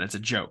says that it's a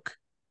joke.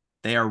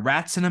 They are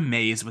rats in a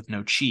maze with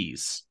no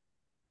cheese.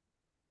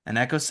 And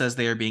Echo says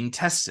they are being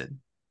tested.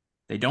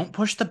 They don't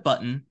push the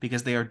button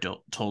because they are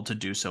told to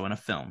do so in a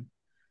film.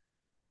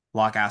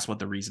 Locke asks what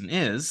the reason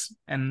is,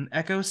 and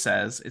Echo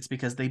says it's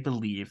because they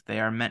believe they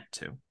are meant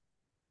to.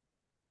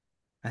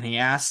 And he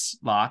asks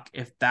Locke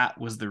if that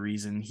was the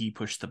reason he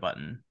pushed the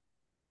button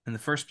in the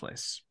first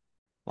place.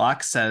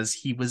 Locke says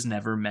he was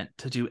never meant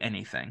to do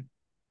anything.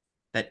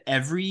 That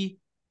every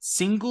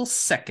single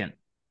second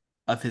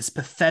of his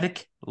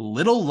pathetic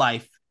little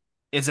life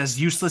is as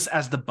useless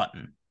as the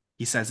button.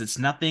 He says it's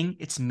nothing,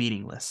 it's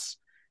meaningless.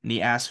 And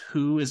he asks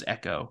who is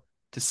Echo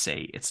to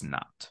say it's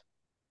not.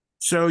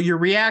 So your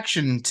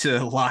reaction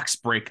to Locke's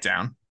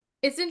breakdown?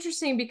 It's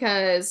interesting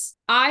because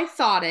I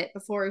thought it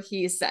before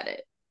he said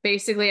it.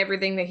 Basically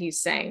everything that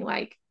he's saying,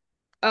 like,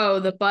 oh,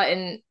 the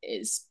button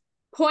is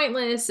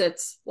pointless.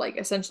 It's like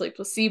essentially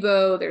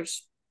placebo.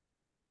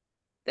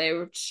 They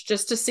were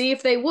just to see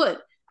if they would.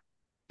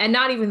 And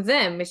not even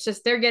them. It's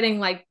just they're getting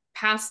like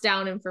passed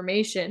down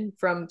information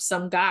from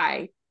some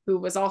guy who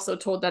was also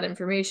told that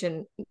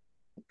information,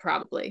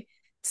 probably.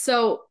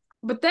 So,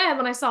 but then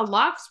when I saw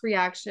Locke's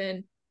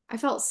reaction, I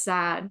felt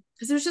sad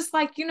because it was just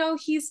like,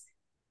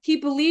 he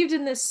believed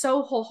in this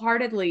so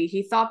wholeheartedly.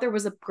 He thought there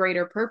was a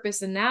greater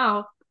purpose, and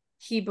now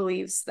he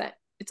believes that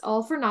it's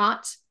all for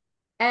naught.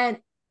 And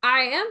I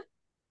am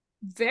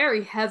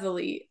very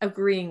heavily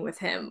agreeing with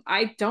him.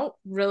 I don't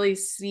really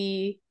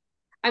see.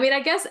 I mean,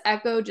 I guess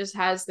Echo just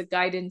has the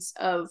guidance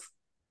of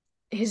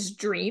his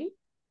dream.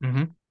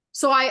 Mm-hmm.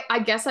 So I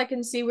guess I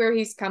can see where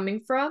he's coming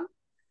from.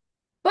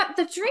 But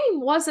the dream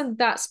wasn't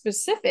that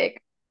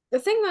specific. The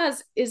thing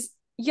is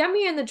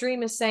Yemi in the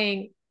dream is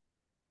saying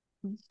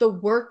the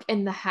work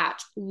in the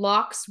hatch,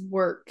 Locke's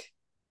work,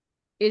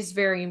 is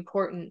very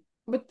important.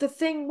 But the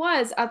thing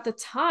was, at the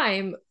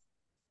time,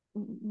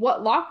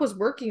 what Locke was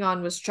working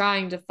on was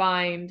trying to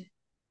find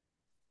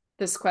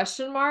this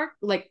question mark,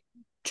 like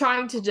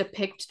trying to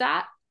depict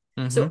that.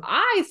 Mm-hmm. So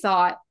I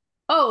thought,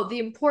 oh, the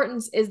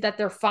importance is that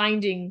they're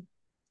finding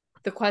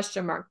the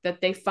question mark, that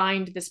they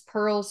find this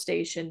Pearl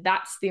station.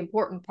 That's the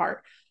important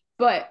part.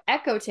 But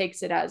Echo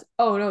takes it as,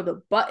 oh no,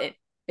 the button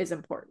is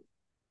important.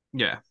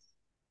 Yeah.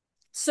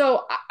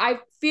 So I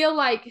feel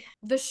like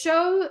the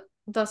show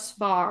thus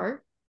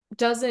far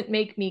doesn't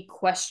make me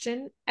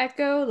question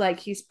Echo. Like,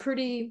 he's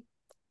pretty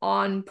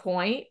on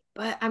point,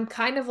 but I'm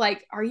kind of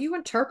like, are you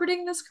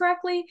interpreting this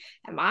correctly?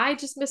 Am I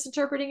just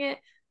misinterpreting it?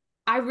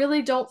 I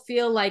really don't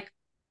feel like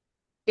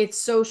it's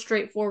so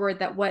straightforward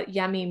that what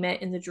Yemi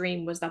meant in the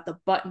dream was that the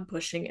button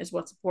pushing is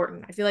what's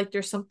important. I feel like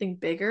there's something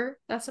bigger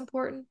that's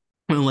important.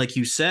 Well, like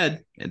you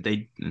said,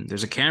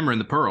 there's a camera in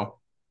the Pearl.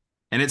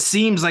 And it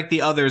seems like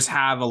the others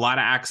have a lot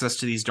of access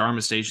to these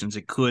Dharma stations.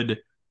 It could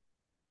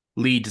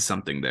lead to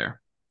something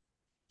there.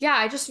 Yeah,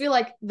 I just feel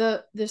like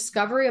the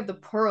discovery of the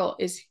Pearl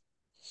is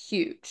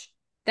huge.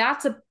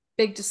 That's a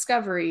big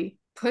discovery.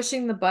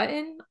 Pushing the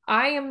button,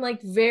 I am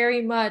like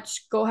very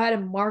much go ahead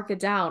and mark it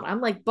down.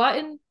 I'm like,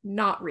 button,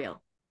 not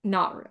real.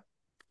 Not real.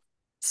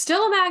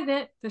 Still a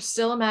magnet. There's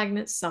still a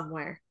magnet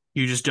somewhere.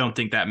 You just don't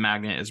think that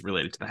magnet is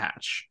related to the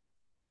hatch.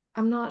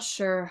 I'm not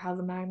sure how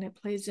the magnet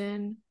plays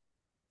in.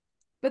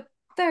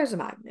 There's a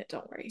magnet,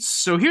 don't worry.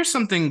 So here's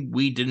something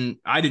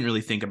I didn't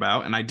really think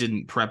about, and I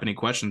didn't prep any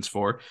questions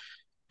for.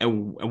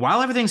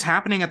 While everything's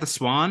happening at the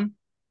Swan,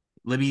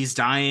 Libby's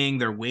dying,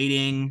 they're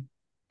waiting.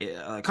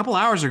 A couple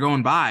hours are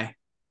going by.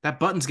 That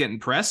button's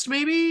getting pressed,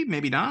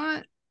 maybe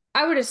not.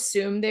 I would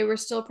assume they were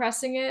still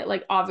pressing it.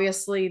 Like,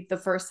 obviously, the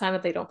first time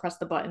that they don't press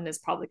the button is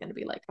probably going to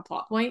be like a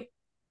plot point.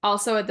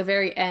 Also, at the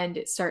very end,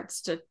 it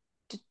starts to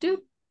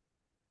do.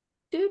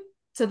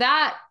 So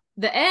that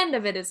the end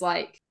of it is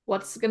like,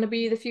 what's going to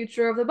be the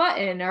future of the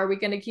button? Are we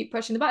going to keep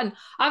pushing the button?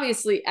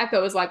 Obviously,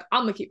 Echo is like,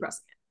 I'm going to keep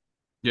pressing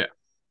it. Yeah.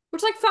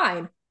 Which, like,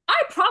 fine.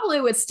 I probably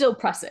would still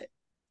press it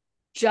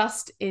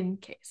just in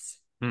case.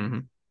 Mm-hmm.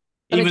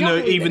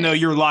 Even though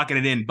you're locking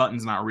it in,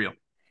 button's not real.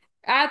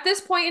 At this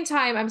point in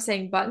time, I'm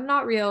saying button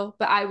not real,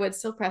 but I would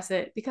still press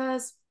it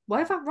because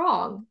what if I'm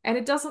wrong? And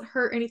it doesn't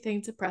hurt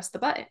anything to press the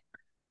button.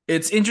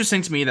 It's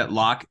interesting to me that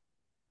Locke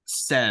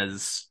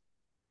says,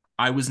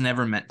 I was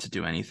never meant to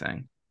do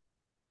anything.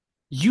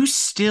 You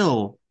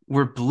still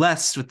were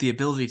blessed with the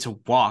ability to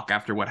walk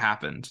after what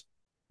happened.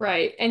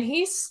 Right. And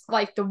he's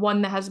like the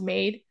one that has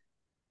made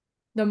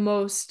the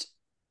most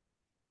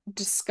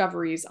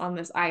discoveries on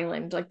this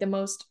island, like the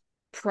most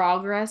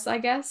progress, I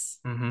guess,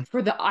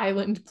 for the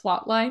island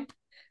plotline.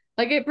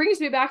 Like, it brings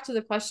me back to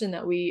the question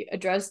that we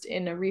addressed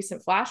in a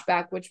recent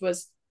flashback, which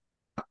was,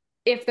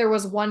 if there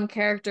was one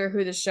character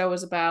who the show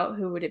was about,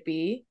 who would it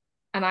be?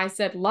 And I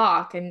said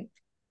Locke, and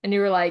you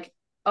were like,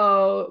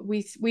 oh,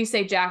 we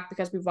say Jack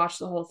because we've watched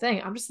the whole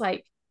thing. I'm just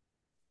like,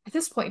 at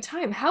this point in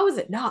time, how is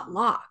it not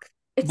Locke?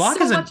 It's Locke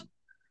so much.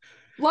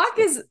 Locke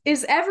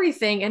is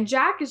everything, and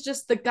Jack is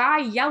just the guy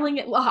yelling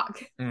at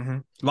Locke. Mm-hmm.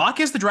 Locke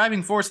is the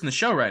driving force in the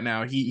show right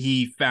now.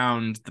 He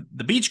found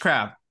the beach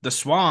crab, the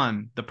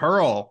swan, the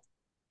pearl,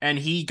 and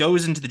he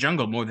goes into the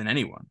jungle more than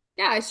anyone.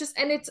 Yeah, it's just,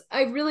 and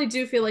I really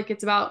do feel like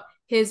it's about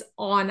his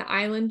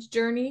on-island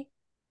journey.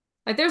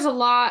 Like, there's a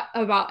lot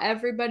about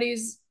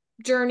everybody's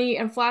journey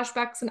and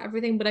flashbacks and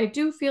everything, but I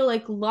do feel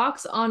like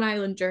Locke's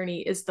on-island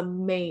journey is the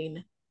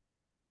main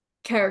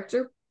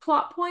character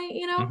plot point,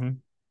 you know? Mm-hmm.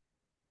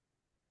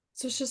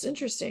 So it's just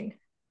interesting.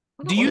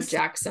 Do you a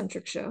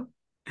Jack-centric show?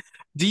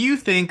 Do you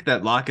think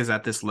that Locke is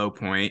at this low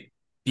point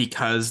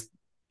because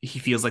he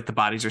feels like the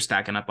bodies are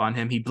stacking up on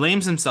him? He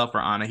blames himself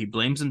for Anna. He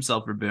blames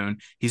himself for Boone.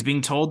 He's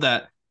being told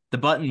that the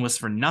button was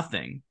for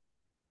nothing.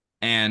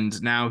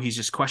 and now he's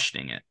just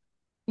questioning it.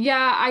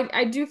 Yeah,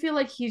 I do feel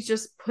like he's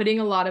just putting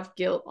a lot of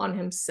guilt on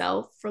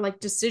himself for like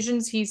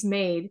decisions he's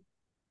made,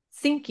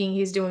 thinking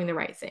he's doing the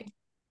right thing.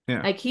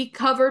 Yeah. Like he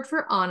covered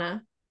for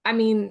Anna. I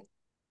mean,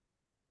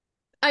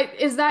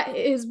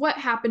 is what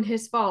happened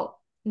his fault?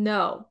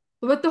 No.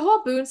 But the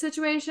whole Boone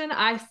situation,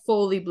 I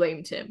fully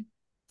blamed him.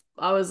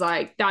 I was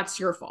like, that's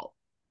your fault.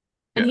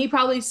 And Yeah. he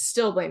probably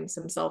still blames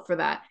himself for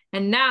that.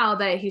 And now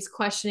that he's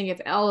questioning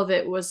if all of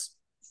it was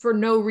for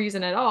no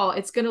reason at all,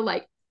 it's gonna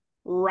like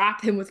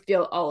wrap him with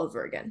guilt all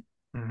over again.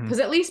 Because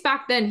at least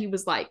back then he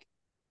was like,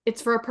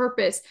 it's for a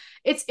purpose.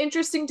 It's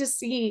interesting to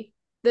see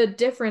the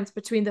difference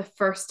between the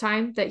first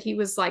time that he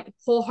was like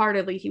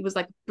wholeheartedly, he was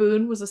like,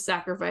 Boone was a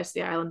sacrifice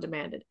the island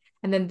demanded.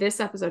 And then this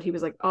episode, he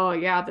was like, oh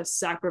yeah, the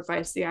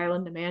sacrifice the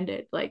island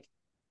demanded. Like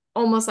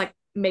almost like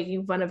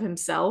making fun of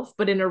himself,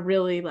 but in a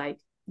really like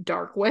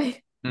dark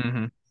way.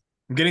 Mm-hmm.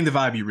 I'm getting the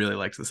vibe you really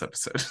liked this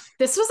episode.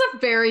 This was a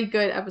very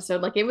good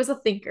episode. Like it was a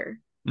thinker.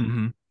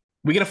 Mm-hmm.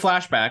 We get a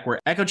flashback where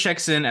Echo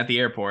checks in at the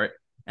airport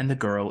and the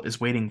girl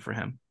is waiting for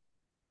him.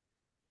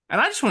 And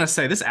I just want to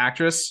say this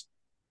actress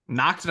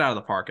knocked it out of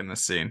the park in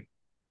this scene.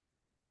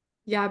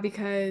 Yeah,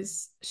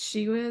 because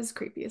she was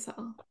creepy as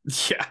hell.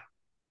 Yeah.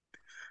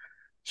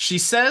 She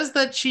says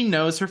that she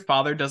knows her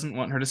father doesn't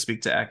want her to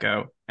speak to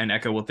Echo, and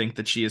Echo will think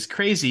that she is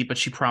crazy, but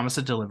she promised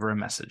to deliver a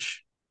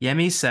message.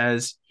 Yemi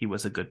says he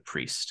was a good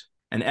priest,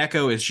 and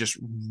Echo is just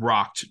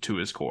rocked to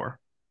his core.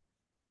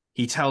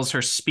 He tells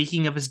her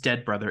speaking of his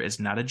dead brother is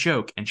not a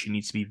joke, and she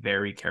needs to be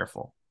very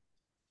careful.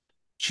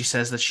 She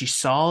says that she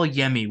saw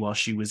Yemi while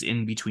she was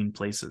in between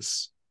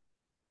places,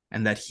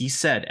 and that he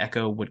said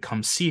Echo would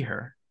come see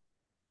her.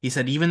 He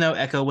said even though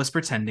Echo was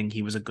pretending,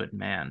 he was a good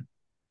man.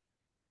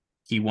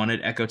 He wanted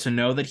Echo to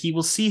know that he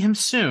will see him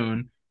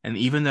soon, and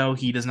even though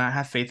he does not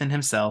have faith in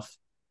himself,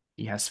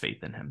 he has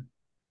faith in him.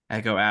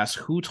 Echo asks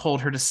who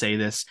told her to say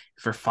this,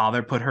 if her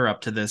father put her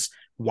up to this,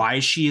 why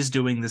she is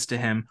doing this to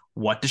him,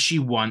 what does she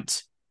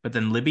want? But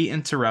then Libby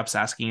interrupts,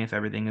 asking if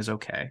everything is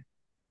okay.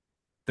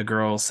 The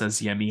girl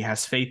says Yemi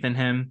has faith in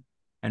him,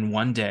 and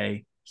one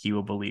day he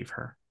will believe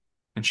her,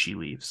 and she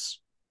leaves.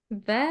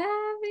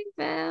 Very,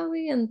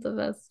 very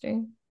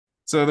interesting.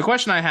 So the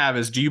question I have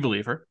is, do you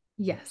believe her?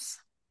 Yes.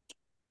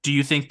 Do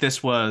you think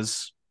this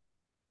was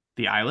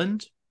the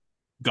island?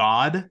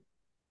 God?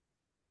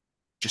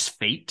 Just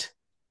fate?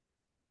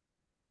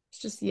 It's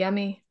just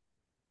Yemi.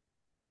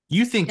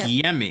 You think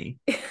Yemi?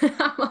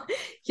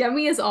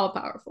 Yemi is all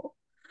powerful.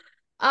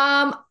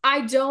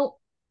 I don't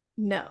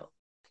know.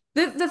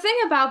 The thing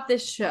about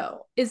this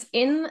show is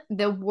in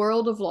the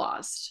world of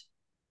Lost,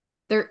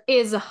 there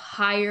is a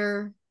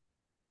higher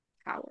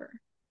power.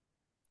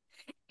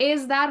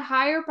 Is that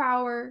higher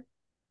power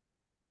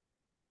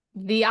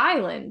the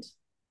island?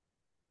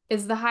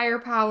 Is the higher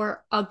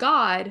power a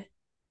god?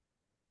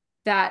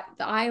 That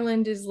the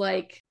island is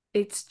like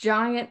its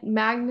giant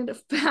magnet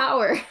of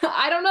power.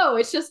 I don't know.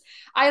 It's just,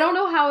 I don't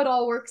know how it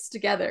all works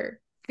together.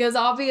 Because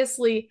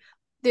obviously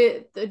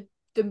the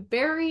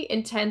very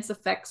intense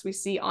effects we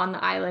see on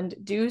the island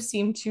do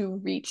seem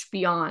to reach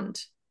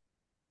beyond,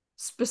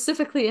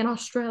 specifically in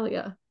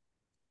Australia.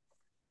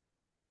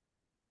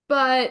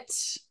 But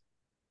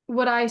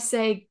would I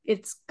say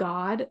it's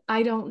God?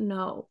 I don't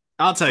know.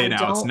 I'll tell you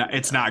now,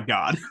 it's not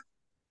God.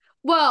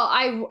 Well,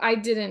 I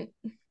didn't.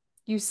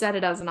 You said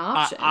it as an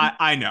option.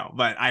 I know,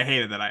 but I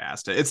hated that I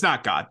asked it. It's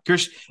not God.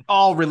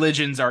 All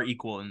religions are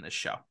equal in this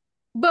show.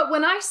 But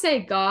when I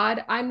say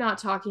God, I'm not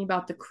talking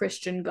about the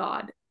Christian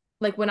God.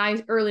 Like when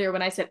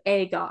I said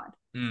a God,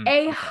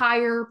 a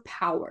higher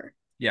power.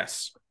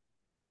 Yes.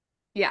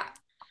 Yeah.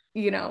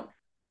 You know.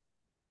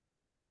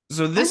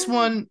 So this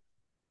one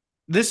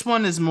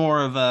is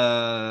more of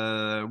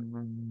a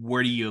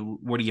where do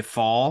you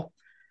fall?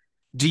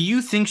 Do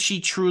you think she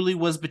truly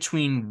was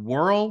between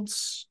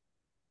worlds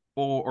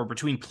or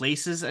between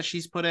places, as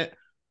she's put it?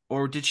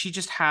 Or did she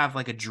just have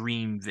like a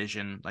dream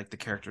vision like the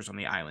characters on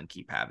the island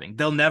keep having?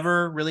 They'll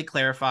never really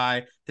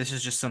clarify. This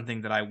is just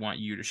something that I want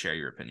you to share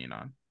your opinion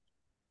on.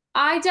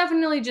 I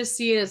definitely just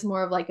see it as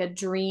more of like a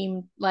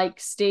dream like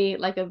state,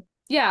 like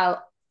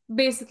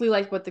basically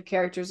like what the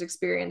characters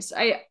experienced.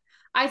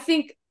 I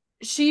think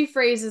she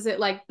phrases it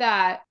like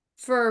that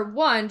for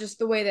one, just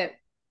the way that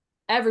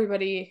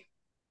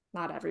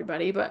not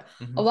everybody, but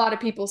a lot of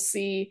people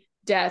see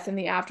death in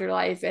the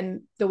afterlife,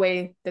 and the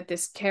way that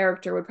this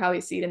character would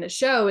probably see it in the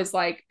show is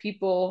like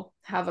people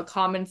have a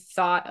common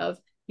thought of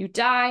you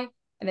die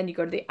and then you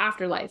go to the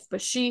afterlife,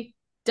 but she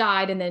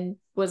died and then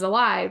was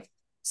alive,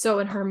 so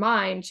in her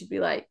mind she'd be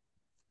like,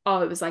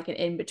 oh, it was like an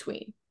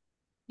in-between.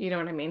 You know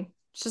what I mean?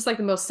 It's just like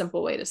the most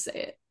simple way to say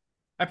it.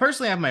 I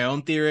personally have my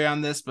own theory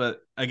on this, but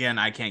again,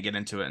 I can't get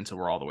into it until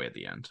we're all the way at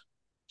the end.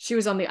 She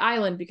was on the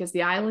island because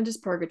the island is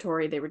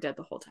purgatory. They were dead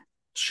the whole time.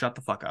 Shut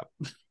the fuck up.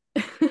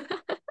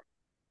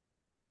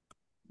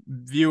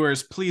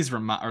 Viewers,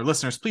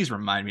 listeners, please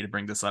remind me to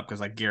bring this up,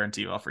 because I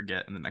guarantee you I'll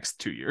forget in the next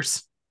 2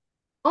 years.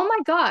 Oh my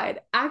God.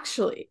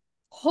 Actually,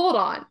 hold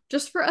on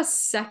just for a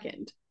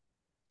second.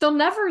 They'll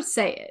never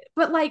say it.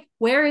 But like,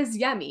 where is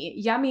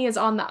Yemi? Yemi is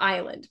on the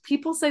island.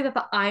 People say that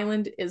the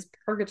island is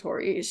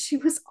purgatory. She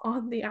was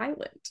on the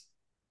island.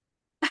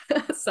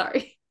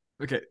 Sorry.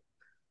 Okay.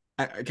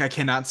 I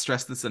cannot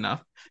stress this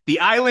enough. The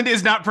island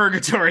is not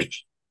purgatory.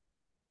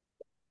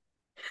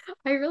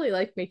 I really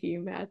like making you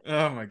mad.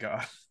 Oh my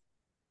god.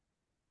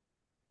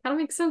 Kind of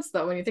makes sense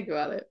though when you think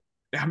about it.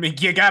 I mean,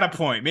 you got a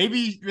point.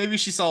 Maybe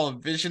she saw a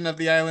vision of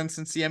the island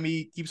since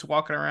Yemi keeps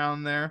walking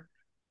around there.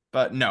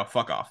 But no,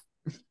 fuck off.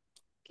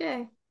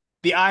 Okay.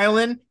 The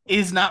island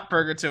is not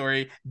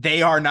purgatory.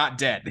 They are not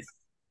dead.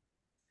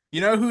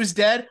 You know who's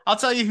dead? I'll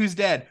tell you who's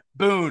dead.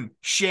 Boone,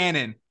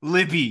 Shannon,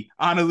 Libby,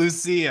 Ana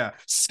Lucia,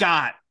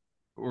 Scott.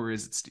 Or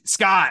is it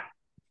Scott?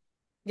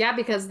 Yeah,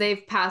 because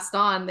they've passed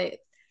on.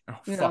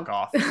 Fuck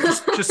off.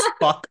 Just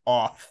fuck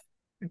off.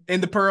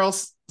 In the Pearl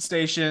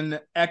Station,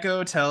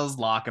 Echo tells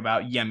Locke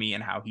about Yemi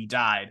and how he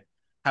died,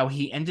 how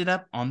he ended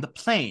up on the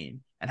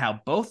plane, and how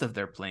both of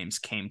their planes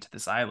came to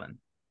this island.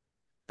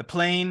 The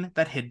plane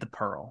that hid the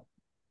Pearl.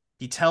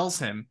 He tells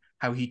him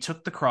how he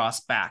took the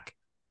cross back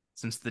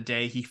since the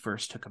day he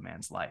first took a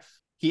man's life.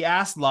 He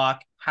asks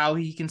Locke how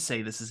he can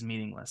say this is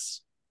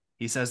meaningless.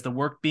 He says the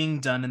work being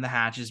done in the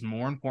hatch is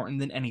more important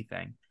than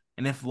anything,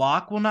 and if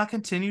Locke will not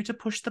continue to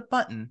push the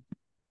button,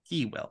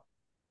 he will.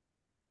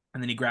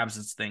 And then he grabs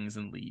his things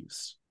and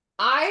leaves.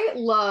 I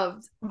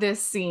loved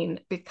this scene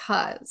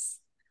because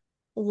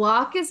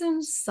Locke is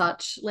in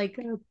such like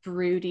a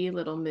broody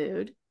little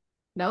mood.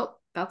 Nope,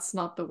 that's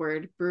not the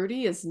word.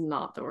 Broody is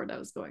not the word I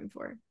was going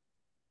for.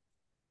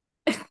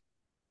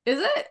 Is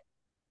it?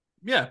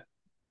 Yeah.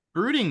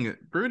 Brooding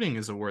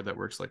is a word that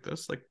works like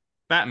this. Like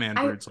Batman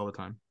broods all the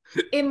time.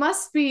 It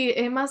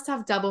must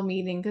have double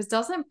meaning, because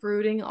doesn't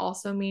brooding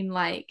also mean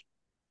like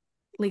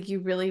you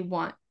really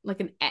want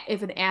like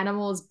if an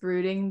animal is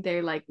brooding,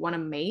 they like want to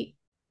mate?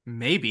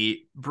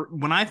 Maybe.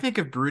 When I think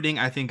of brooding,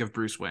 I think of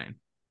Bruce Wayne.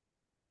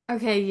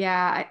 Okay,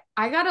 yeah.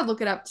 I gotta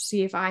look it up to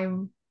see if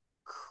I'm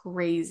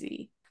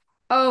crazy.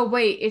 Oh,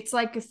 wait, it's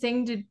like a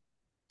thing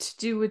to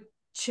do with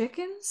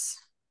chickens?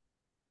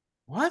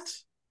 What?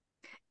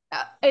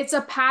 It's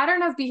a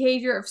pattern of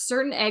behavior of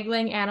certain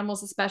egg-laying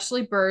animals,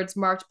 especially birds,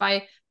 marked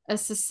by a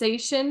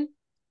cessation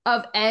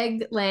of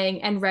egg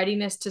laying and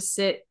readiness to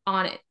sit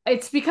on it.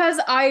 It's because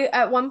I,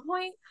 at one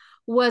point,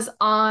 was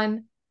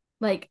on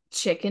like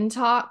Chicken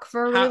Talk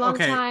for a really long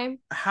time.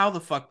 How the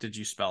fuck did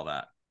you spell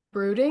that?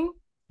 Brooding?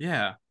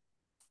 Yeah.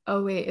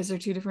 Oh, wait, is there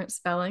two different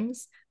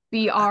spellings? Brooding.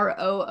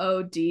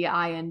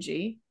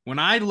 When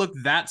I look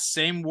that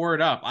same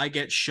word up, I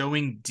get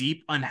showing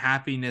deep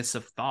unhappiness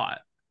of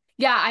thought.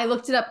 Yeah, I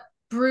looked it up,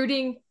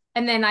 brooding,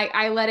 and then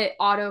I let it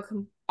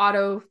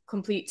auto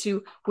complete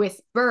to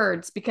with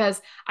birds,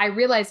 because I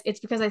realized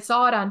it's because I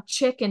saw it on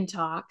Chicken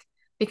Talk,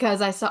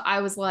 because I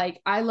was like,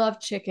 I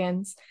love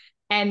chickens.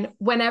 And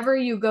whenever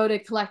you go to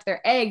collect their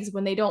eggs,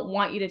 when they don't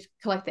want you to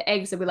collect the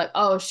eggs, they'll be like,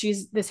 oh,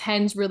 this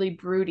hen's really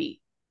broody.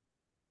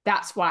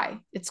 That's why.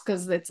 It's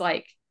because it's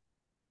like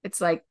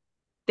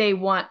they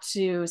want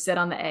to sit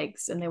on the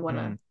eggs and they want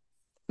to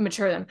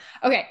mature them.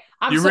 Okay,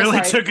 I'm You so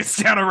really sorry. took us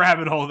down a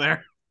rabbit hole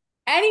there.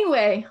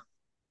 Anyway,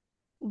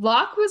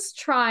 Locke was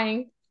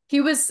trying. He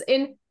was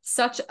in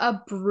such a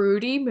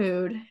broody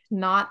mood,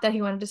 not that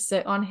he wanted to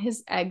sit on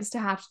his eggs to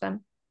hatch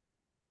them,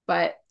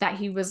 but that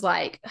he was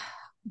like,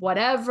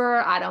 whatever,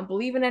 I don't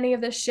believe in any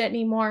of this shit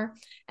anymore.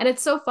 And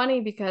it's so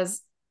funny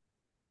because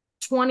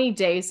 20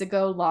 days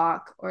ago,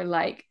 Locke, or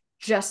like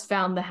just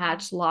found the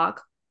hatch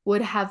Locke,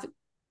 would have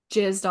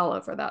jizzed all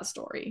over that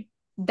story.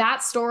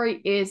 That story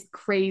is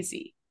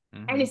crazy.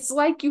 And it's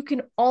like you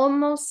can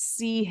almost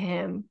see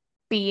him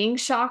being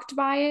shocked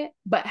by it,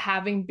 but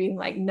being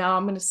like, no,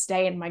 I'm going to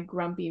stay in my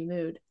grumpy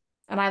mood.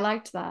 And I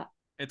liked that.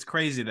 It's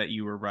crazy that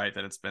you were right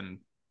that it's been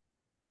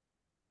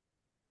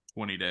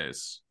 20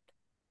 days.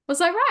 Was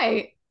I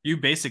right? You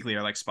basically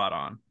are like spot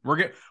on.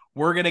 We're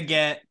going to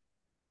get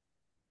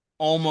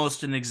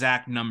almost an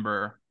exact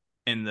number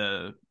in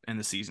the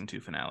season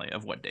 2 finale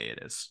of what day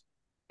it is.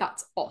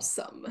 That's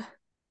awesome.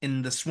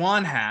 In the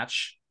Swan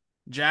Hatch,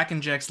 Jack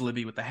injects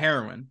Libby with the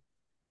heroin,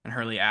 and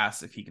Hurley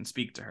asks if he can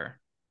speak to her.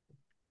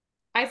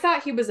 I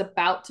thought he was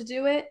about to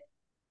do it,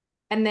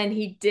 and then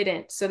he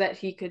didn't, so that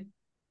he could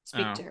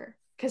speak to her,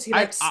 because he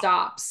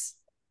stops.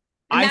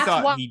 And I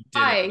thought he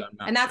did it,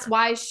 but I'm not that's sure.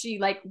 why she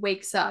like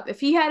wakes up. If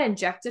he had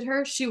injected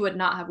her, she would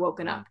not have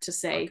woken up to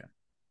say,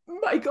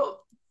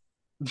 Michael.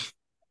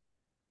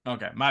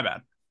 Okay, my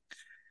bad.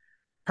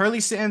 Hurley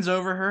stands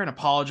over her and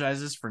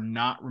apologizes for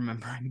not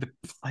remembering the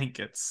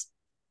blankets.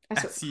 I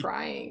start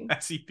crying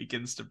as he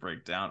begins to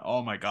break down.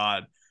 Oh my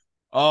god.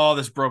 Oh,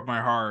 this broke my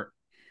heart.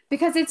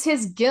 Because it's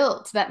his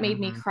guilt that made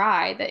me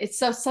cry. That it's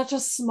such a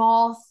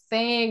small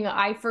thing.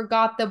 I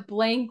forgot the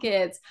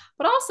blankets.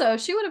 But also,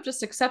 she would have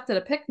just accepted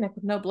a picnic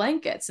with no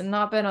blankets and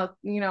not been a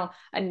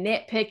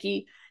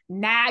nitpicky,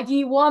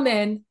 naggy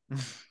woman.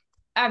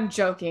 I'm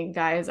joking,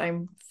 guys.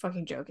 I'm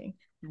fucking joking.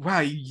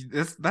 Wow,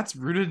 that's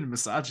rooted in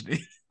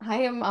misogyny.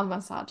 I am a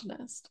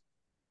misogynist.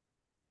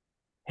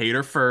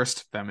 Hater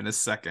first,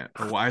 feminist second.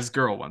 A wise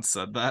girl once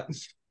said that.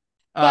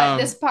 But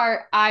this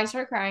part, I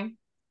started crying.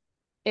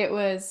 It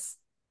was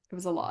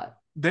a lot.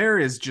 There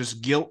is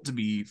just guilt to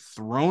be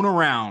thrown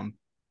around.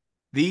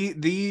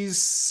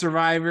 These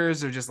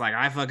survivors are just like,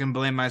 I fucking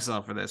blame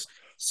myself for this.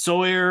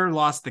 Sawyer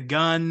lost the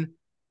gun.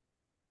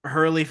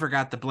 Hurley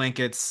forgot the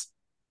blankets.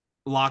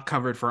 Locke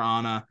covered for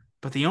Anna.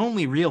 But the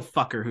only real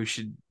fucker who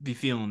should be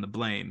feeling the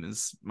blame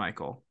is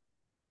Michael.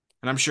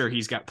 And I'm sure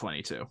he's got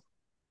plenty too.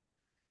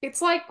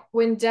 It's like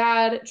when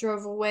Dad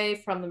drove away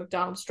from the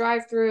McDonald's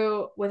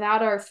drive-thru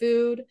without our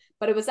food,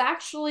 but it was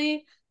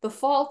actually the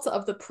fault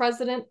of the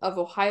president of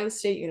Ohio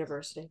State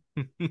University.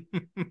 Do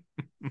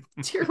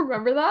you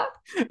remember that?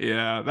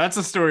 Yeah, that's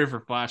a story for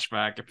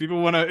flashback. If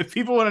people want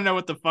to know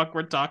what the fuck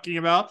we're talking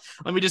about,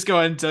 let me just go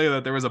ahead and tell you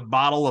that there was a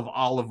bottle of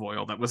olive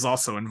oil that was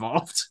also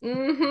involved.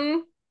 Mm-hmm.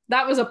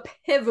 That was a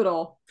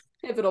pivotal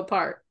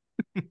part.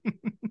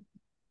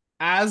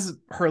 As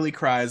Hurley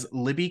cries,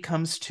 Libby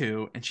comes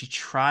to and she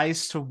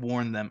tries to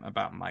warn them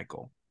about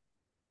Michael,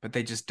 but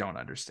they just don't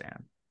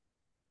understand.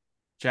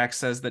 Jack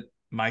says that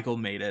Michael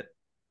made it,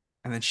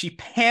 and then she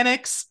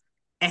panics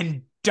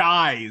and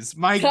dies.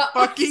 My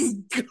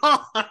fucking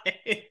God.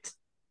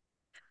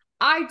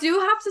 I do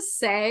have to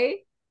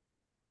say,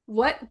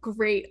 what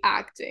great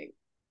acting.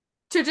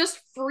 To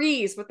just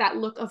freeze with that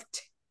look of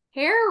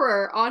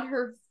terror on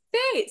her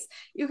face.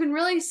 You can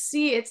really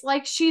see it's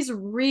like she's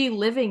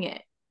reliving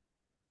it.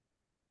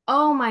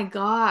 Oh my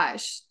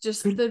gosh.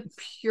 Just the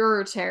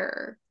pure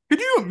terror. Could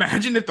you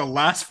imagine if the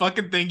last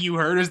fucking thing you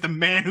heard is the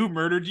man who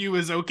murdered you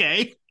is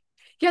okay?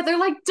 Yeah, they're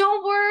like,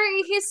 don't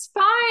worry, he's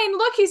fine.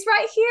 Look, he's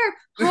right here.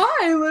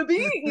 Hi,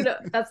 Libby. You know,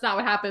 that's not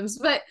what happens.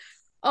 But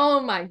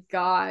oh my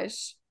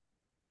gosh.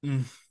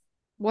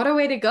 What a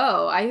way to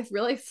go. I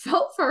really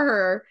felt for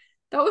her.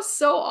 That was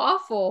so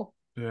awful.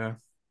 Yeah.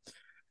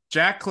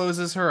 Jack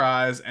closes her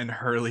eyes and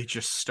Hurley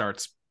just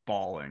starts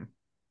bawling.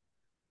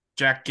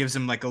 Jack gives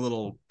him like a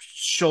little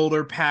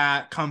shoulder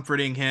pat,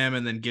 comforting him,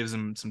 and then gives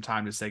him some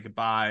time to say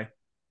goodbye.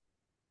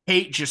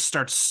 Kate just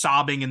starts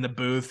sobbing in the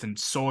booth, and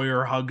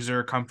Sawyer hugs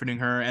her, comforting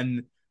her.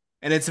 And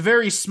it's a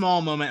very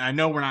small moment. I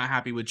know we're not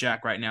happy with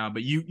Jack right now,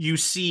 but you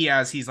see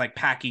as he's like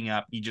packing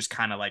up, he just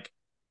kind of like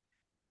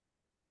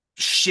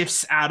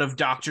shifts out of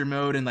doctor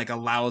mode and like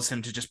allows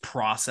him to just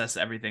process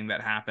everything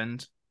that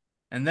happened.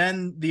 And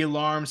then the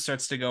alarm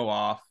starts to go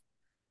off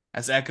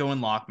as Echo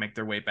and Locke make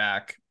their way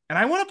back. And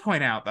I want to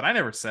point out that I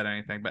never said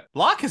anything, but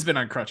Locke has been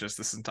on crutches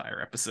this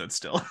entire episode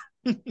still.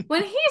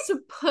 When he's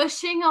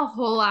pushing a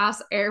whole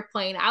ass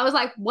airplane, I was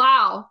like,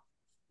 wow,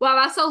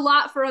 that's a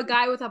lot for a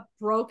guy with a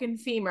broken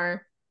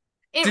femur.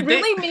 It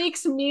really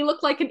makes me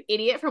look like an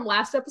idiot from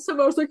last episode.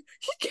 I was like,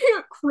 he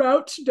can't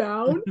crouch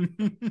down.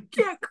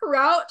 Can't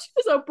crouch.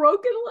 He has a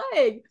broken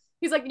leg.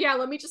 He's like, yeah,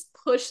 let me just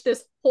push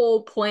this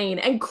whole plane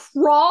and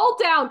crawl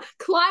down,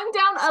 climb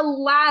down a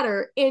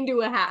ladder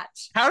into a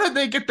hatch. How did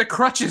they get the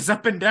crutches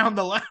up and down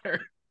the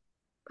ladder?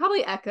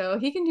 Probably Echo.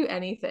 He can do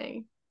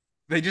anything.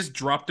 They just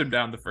dropped him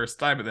down the first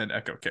time and then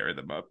Echo carried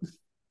them up.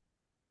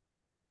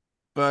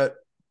 But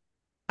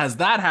as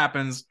that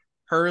happens,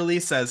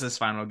 Hurley says his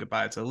final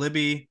goodbye to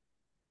Libby,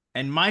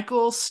 and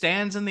Michael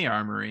stands in the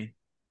armory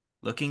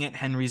looking at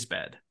Henry's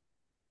bed.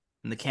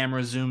 And the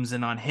camera zooms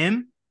in on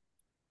him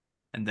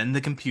and then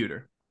the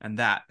computer. And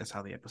that is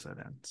how the episode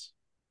ends.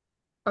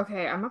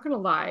 Okay, I'm not gonna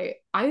lie.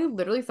 I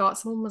literally thought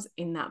someone was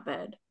in that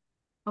bed.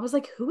 I was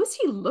like, who is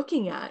he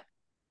looking at?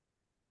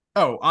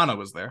 Oh, Anna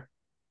was there.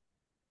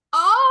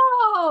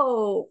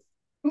 Oh!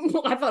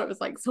 I thought it was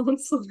like someone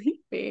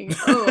sleeping.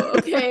 Oh,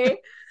 okay.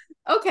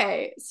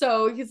 Okay,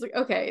 so he's like,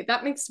 okay,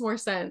 that makes more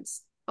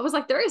sense. I was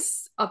like, there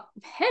is a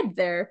head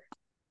there.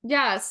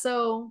 Yeah,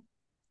 so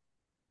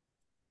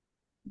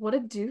what a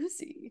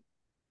doozy.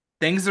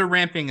 Things are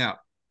ramping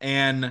up.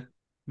 And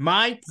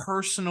my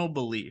personal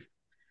belief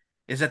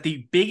is that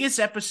the biggest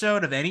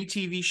episode of any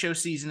TV show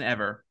season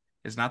ever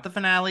is not the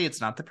finale,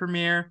 it's not the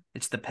premiere,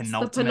 it's the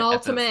penultimate. It's the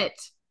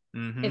penultimate.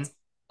 Mm-hmm. It's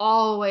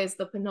always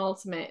the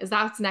penultimate. Is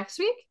that what's next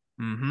week?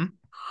 Mm-hmm.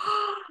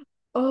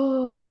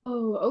 Oh,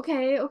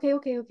 okay.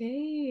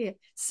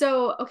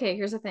 So, okay,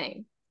 here's the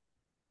thing.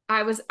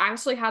 I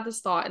actually had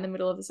this thought in the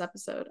middle of this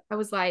episode. I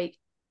was like,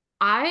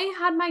 I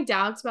had my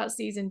doubts about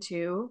season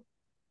 2,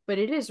 but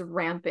it is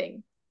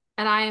ramping.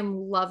 And I am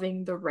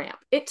loving the ramp.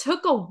 It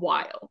took a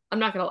while. I'm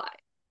not gonna lie.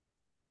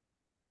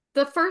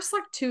 The first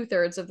like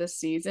 2/3 of this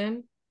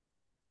season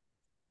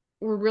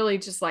were really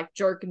just like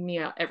jerking me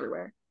out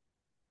everywhere.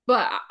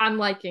 But I'm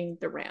liking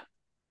the ramp.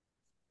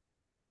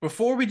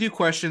 Before we do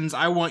questions,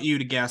 I want you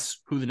to guess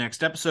who the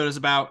next episode is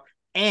about.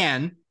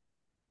 And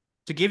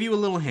to give you a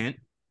little hint,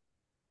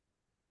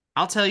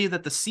 I'll tell you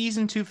that the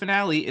season 2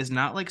 finale is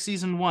not like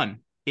season 1.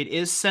 It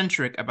is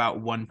centric about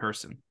one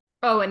person.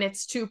 Oh, and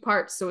it's 2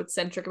 parts, so it's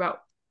centric about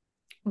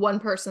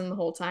one person the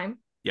whole time?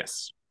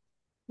 Yes.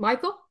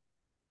 Michael?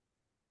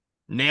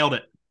 Nailed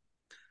it.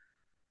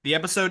 The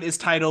episode is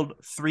titled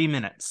 3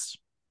 Minutes.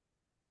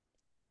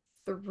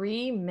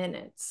 3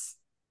 minutes.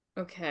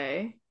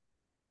 Okay.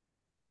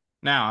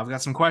 Now, I've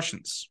got some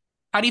questions.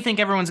 How do you think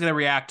everyone's going to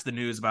react to the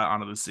news about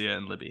Ana Lucia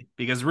and Libby?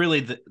 Because really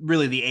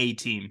the A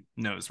team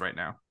knows right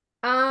now.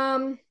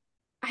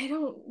 I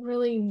don't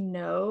really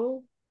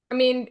know. I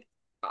mean,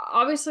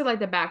 obviously, like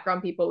the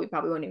background people, we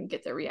probably won't even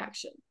get their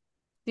reaction.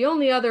 The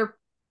only other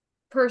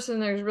person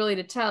there's really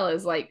to tell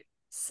is like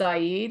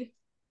Saeed.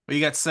 But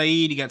you got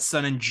Saeed, you got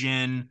Sun and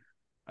Jin.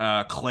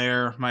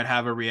 Claire might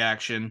have a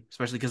reaction,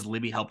 especially because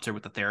Libby helped her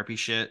with the therapy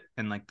shit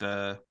and like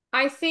the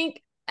I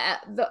think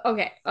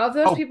of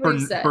those people you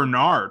said,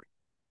 Bernard.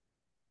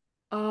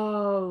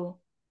 oh,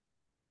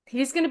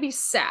 he's gonna be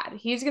sad.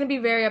 He's gonna be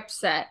very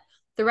upset.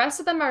 The rest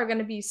of them are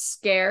gonna be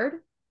scared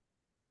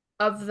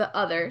of the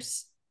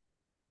others.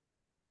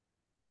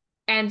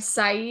 And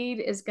Saeed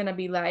is gonna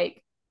be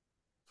like,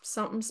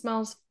 something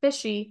smells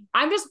fishy.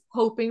 I'm just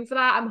hoping for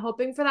that. I'm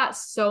hoping for that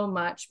so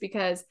much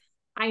because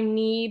I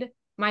need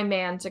my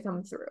man to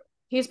come through.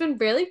 He's been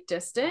really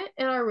distant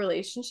in our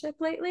relationship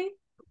lately.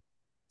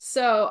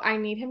 So I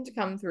need him to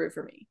come through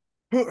for me.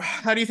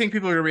 How do you think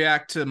people are going to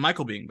react to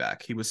Michael being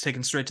back? He was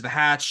taken straight to the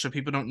hatch, so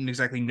people don't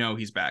exactly know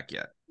he's back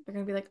yet. They're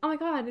going to be like, oh my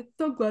God, it's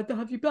so glad to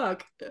have you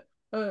back.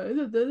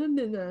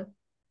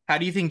 How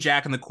do you think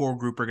Jack and the core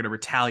group are going to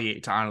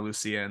retaliate to Ana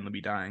Lucia and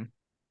Libby dying?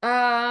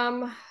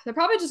 They're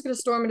probably just going to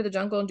storm into the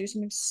jungle and do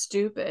something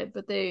stupid,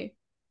 but they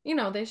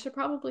should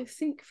probably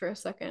think for a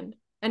second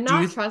and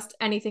not trust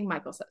anything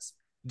Michael says.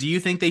 Do you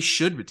think they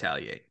should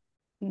retaliate?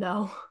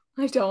 No.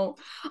 I don't.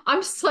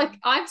 I'm just like,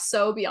 I'm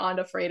so beyond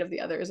afraid of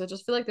the others. I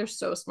just feel like they're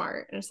so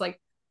smart. And it's like,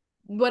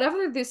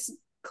 whatever this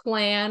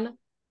clan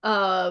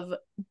of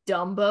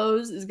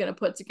Dumbos is going to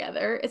put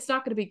together, it's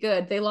not going to be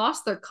good. They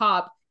lost their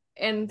cop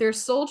and their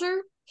soldier,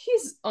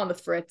 he's on the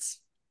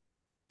fritz.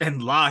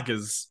 And Locke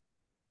is.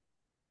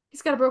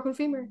 He's got a broken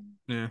femur.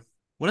 Yeah.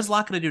 What is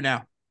Locke going to do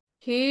now?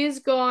 He's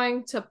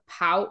going to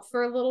pout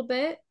for a little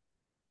bit.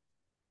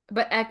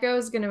 But Echo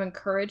is going to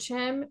encourage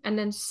him, and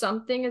then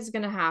something is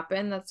going to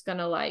happen that's going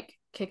to like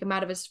kick him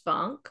out of his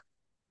funk,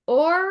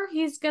 or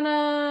he's going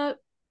to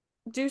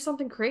do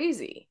something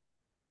crazy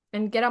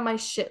and get on my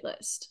shit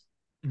list.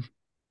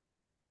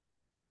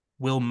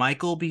 Will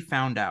Michael be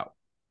found out?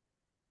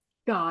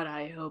 God,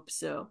 I hope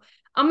so.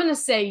 I'm going to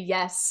say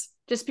yes,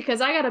 just because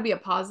I got to be a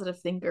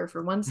positive thinker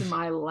for once in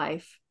my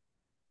life.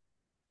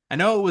 I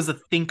know it was a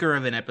thinker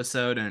of an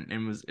episode and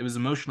it was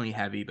emotionally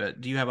heavy,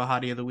 but do you have a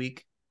hottie of the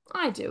week?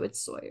 I do. It's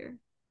Sawyer.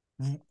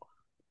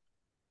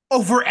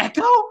 Over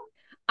Echo?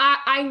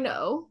 I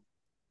know,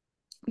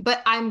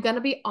 but I'm going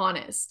to be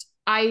honest.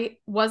 I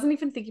wasn't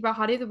even thinking about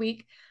Hottie of the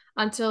Week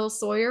until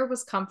Sawyer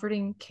was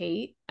comforting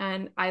Kate,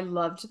 and I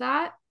loved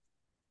that.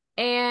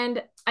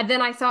 And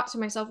then I thought to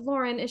myself,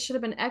 Lauren, it should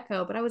have been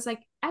Echo, but I was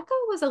like, Echo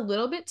was a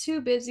little bit too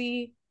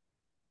busy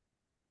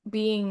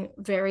being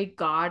very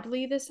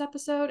godly this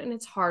episode, and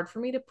it's hard for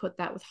me to put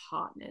that with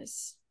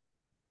hotness.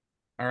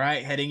 All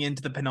right, heading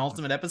into the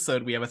penultimate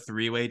episode, we have a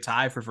 3-way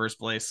tie for first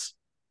place.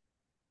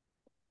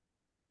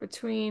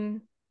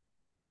 Between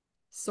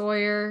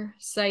Sawyer,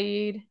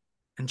 Saeed,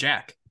 and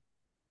Jack.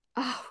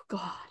 Oh,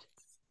 God.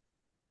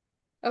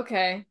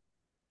 Okay. I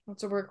have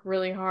to work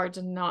really hard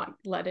to not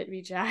let it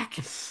be Jack.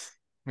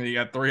 You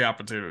got 3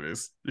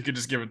 opportunities. You could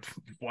just give it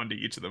 1 to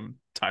each of them.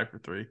 Tie for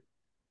 3.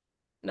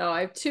 No,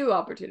 I have 2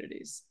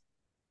 opportunities.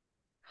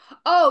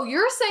 Oh,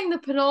 you're saying the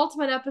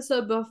penultimate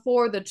episode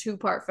before the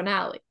 2-part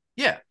finale.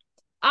 Yeah.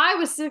 I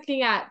was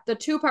looking at the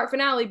 2-part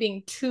finale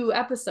being 2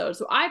 episodes,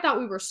 so I thought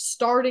we were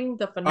starting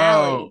the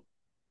finale,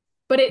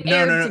 but it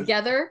aired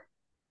together.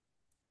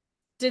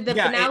 Did the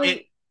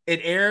finale?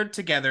 It aired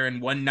together in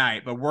one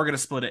night, but we're gonna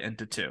split it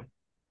into 2.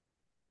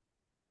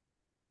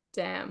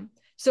 Damn.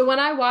 So when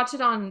I watch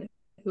it on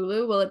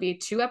Hulu, will it be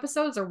 2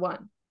 episodes or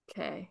 1?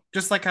 Okay.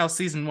 Just like how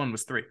season 1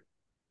 was 3.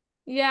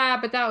 Yeah,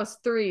 but that was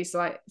 3,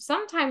 so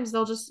sometimes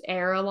they'll just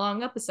air a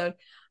long episode.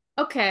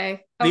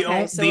 Okay. The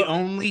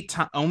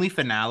only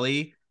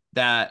finale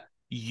that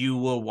you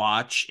will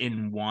watch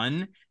in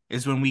one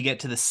is when we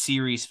get to the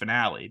series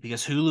finale,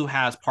 because Hulu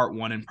has part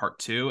 1 and part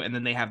 2, and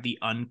then they have the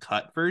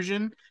uncut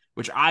version,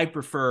 which I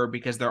prefer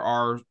because there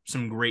are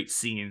some great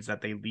scenes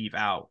that they leave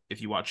out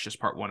if you watch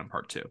just part 1 and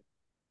part 2.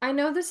 I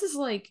know this is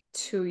like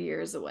 2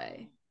 years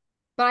away,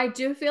 but I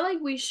do feel like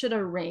we should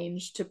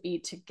arrange to be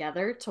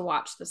together to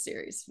watch the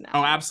series finale.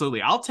 Oh,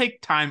 absolutely. I'll take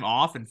time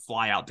off and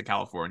fly out to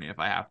California if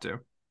I have to.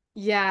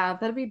 Yeah,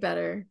 that'd be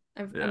better.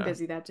 I'm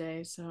busy that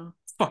day, so.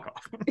 Fuck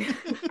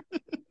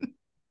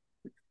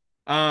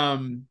off.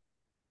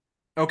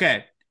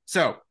 Okay,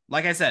 so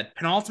like I said,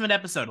 penultimate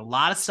episode, a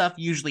lot of stuff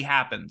usually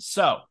happens.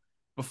 So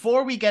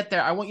before we get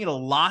there, I want you to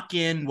lock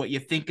in what you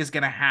think is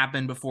going to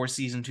happen before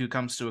season 2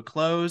 comes to a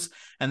close.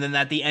 And then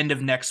at the end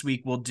of next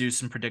week, we'll do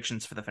some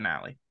predictions for the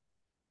finale.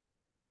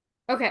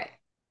 Okay.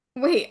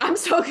 Wait, I'm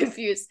so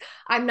confused.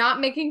 I'm not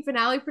making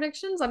finale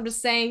predictions. I'm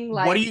just saying,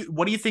 like,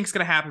 what do you think is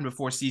going to happen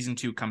before season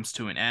 2 comes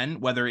to an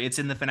end, whether it's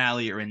in the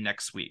finale or in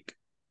next week?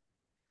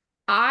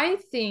 I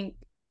think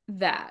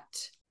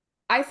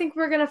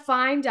we're going to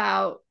find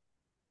out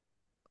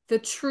the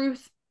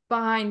truth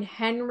behind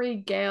Henry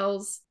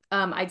Gale's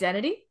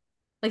identity.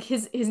 Like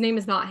his name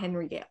is not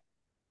Henry Gale.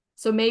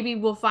 So maybe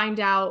we'll find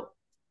out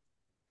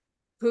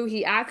who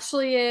he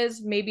actually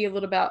is, maybe a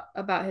little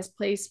about his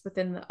place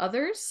within the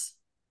others.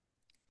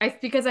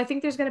 Because I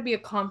think there's going to be a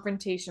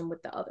confrontation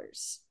with the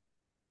others.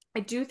 I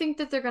do think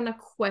that they're going to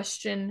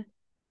question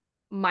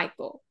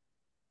Michael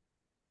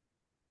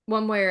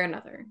one way or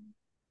another.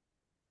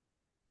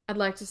 I'd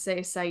like to say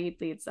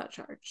Sayid leads that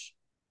charge.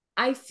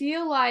 I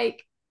feel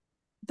like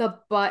the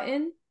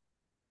button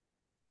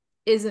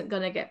isn't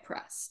going to get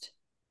pressed.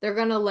 They're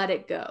going to let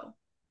it go.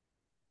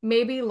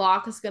 Maybe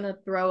Locke is going to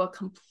throw a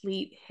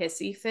complete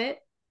hissy fit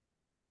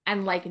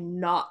and like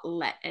not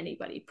let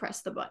anybody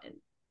press the button.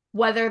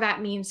 Whether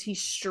that means he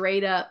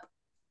straight up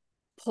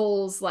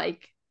pulls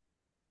like,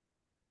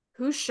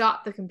 who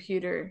shot the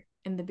computer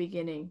in the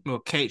beginning? Well,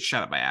 Kate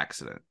shot it by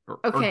accident. Or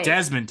Okay.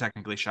 Desmond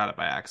technically shot it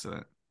by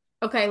accident.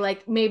 Okay,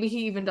 like maybe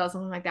he even does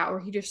something like that where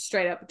he just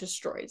straight up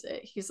destroys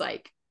it. He's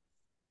like,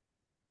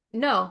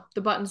 no,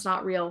 the button's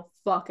not real.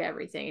 Fuck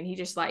everything. And he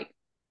just like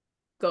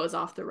goes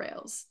off the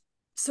rails.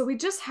 So we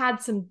just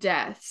had some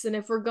deaths. And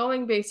if we're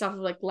going based off of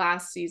like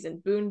last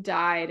season, Boone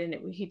died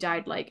and he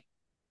died like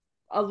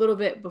a little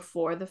bit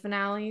before the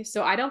finale.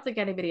 So I don't think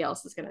anybody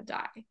else is going to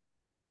die. I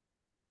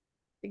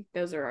think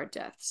those are our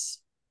deaths.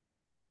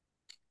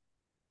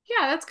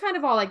 Yeah, that's kind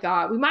of all I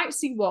got. We might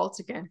see Walt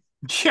again.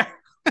 Yeah.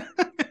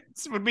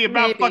 This would be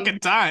about fucking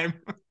time.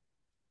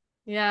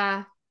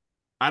 Yeah.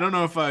 I don't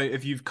know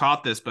if you've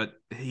caught this, but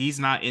he's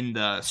not in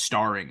the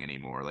starring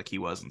anymore like he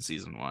was in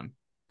season 1.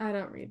 I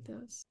don't read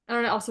those.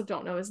 I also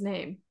don't know his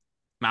name.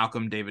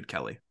 Malcolm David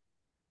Kelly.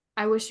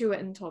 I wish you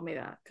wouldn't told me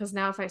that, because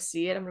now if I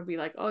see it, I'm gonna be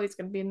like, oh, he's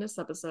gonna be in this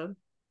episode.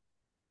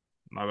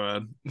 My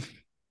bad.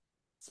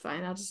 It's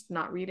fine. I'll just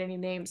not read any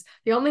names.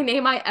 The only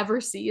name I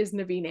ever see is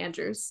Naveen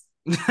Andrews.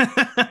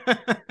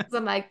 So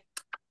I'm like,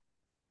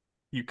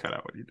 you cut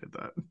out when you did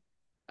that.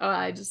 Oh,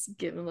 I just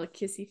give him a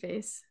kissy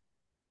face.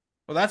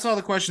 Well, that's all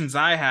the questions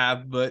I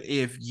have. But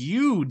if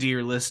you,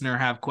 dear listener,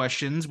 have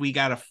questions, we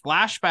got a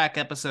flashback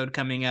episode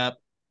coming up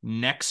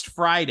next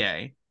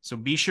Friday. So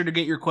be sure to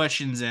get your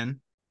questions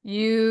in.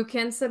 You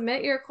can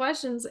submit your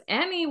questions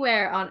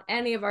anywhere on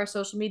any of our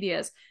social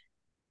medias.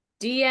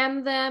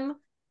 DM them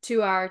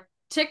to our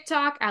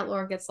TikTok at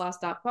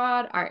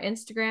LaurenGetsLost.pod, our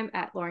Instagram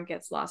at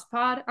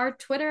LaurenGetsLostPod, our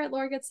Twitter at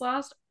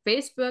LaurenGetsLost,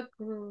 Facebook,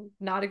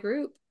 not a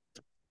group,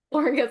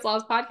 Lauren Gets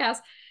Lost Podcast.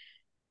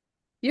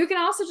 You can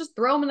also just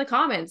throw them in the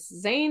comments.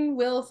 Zane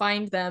will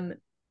find them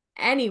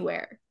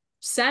anywhere.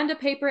 Send a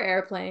paper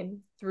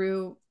airplane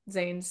through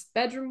Zane's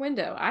bedroom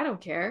window. I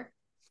don't care.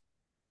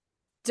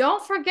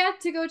 Don't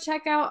forget to go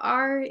check out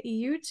our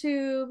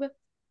YouTube.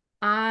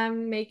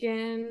 I'm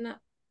making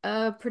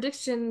a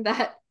prediction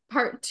that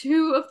part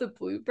 2 of the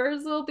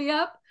bloopers will be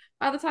up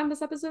by the time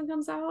this episode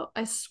comes out.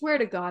 I swear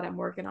to God, I'm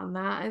working on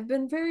that. I've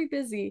been very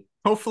busy.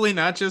 Hopefully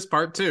not just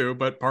part 2,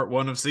 but part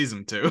 1 of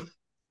season 2.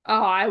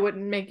 Oh, I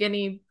wouldn't make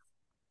any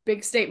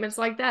big statements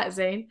like that,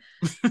 Zane.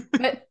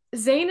 But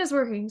Zane is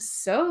working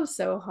so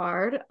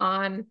hard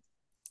on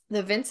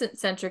the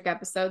Vincent-centric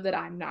episode that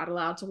I'm not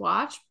allowed to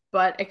watch,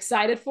 but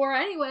excited for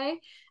anyway.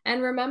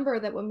 And remember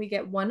that when we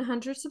get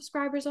 100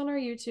 subscribers on our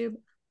YouTube,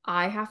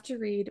 I have to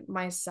read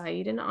my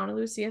Sayid and Ana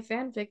Lucia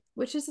fanfic,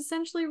 which is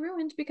essentially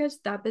ruined because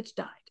that bitch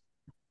died.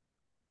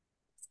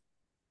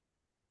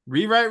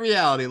 Rewrite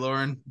reality,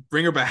 Lauren.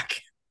 Bring her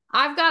back.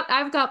 I've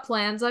got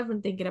plans. I've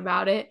been thinking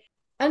about it.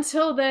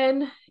 Until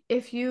then,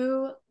 if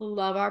you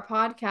love our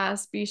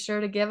podcast, be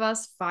sure to give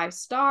us 5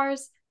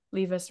 stars,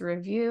 leave us a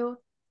review,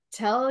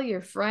 tell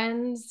your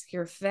friends,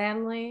 your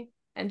family,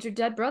 and your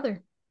dead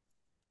brother.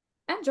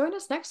 And join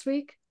us next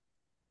week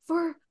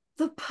for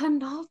the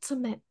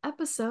penultimate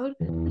episode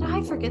that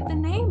I forget the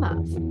name of.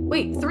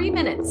 Wait, 3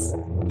 minutes.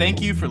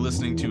 Thank you for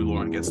listening to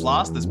Lauren Gets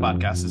Lost. This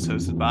podcast is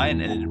hosted by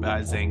and edited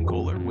by Zane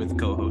Kohler with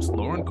co-host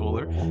Lauren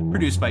Kohler,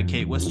 produced by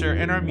Kate Worcester,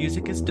 and our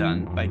music is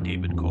done by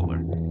David Kohler.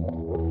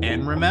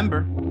 And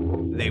remember,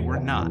 they were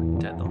not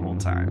dead the whole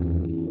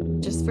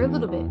time. Just for a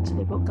little bit until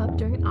they woke up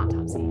during an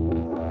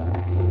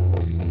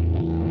autopsy.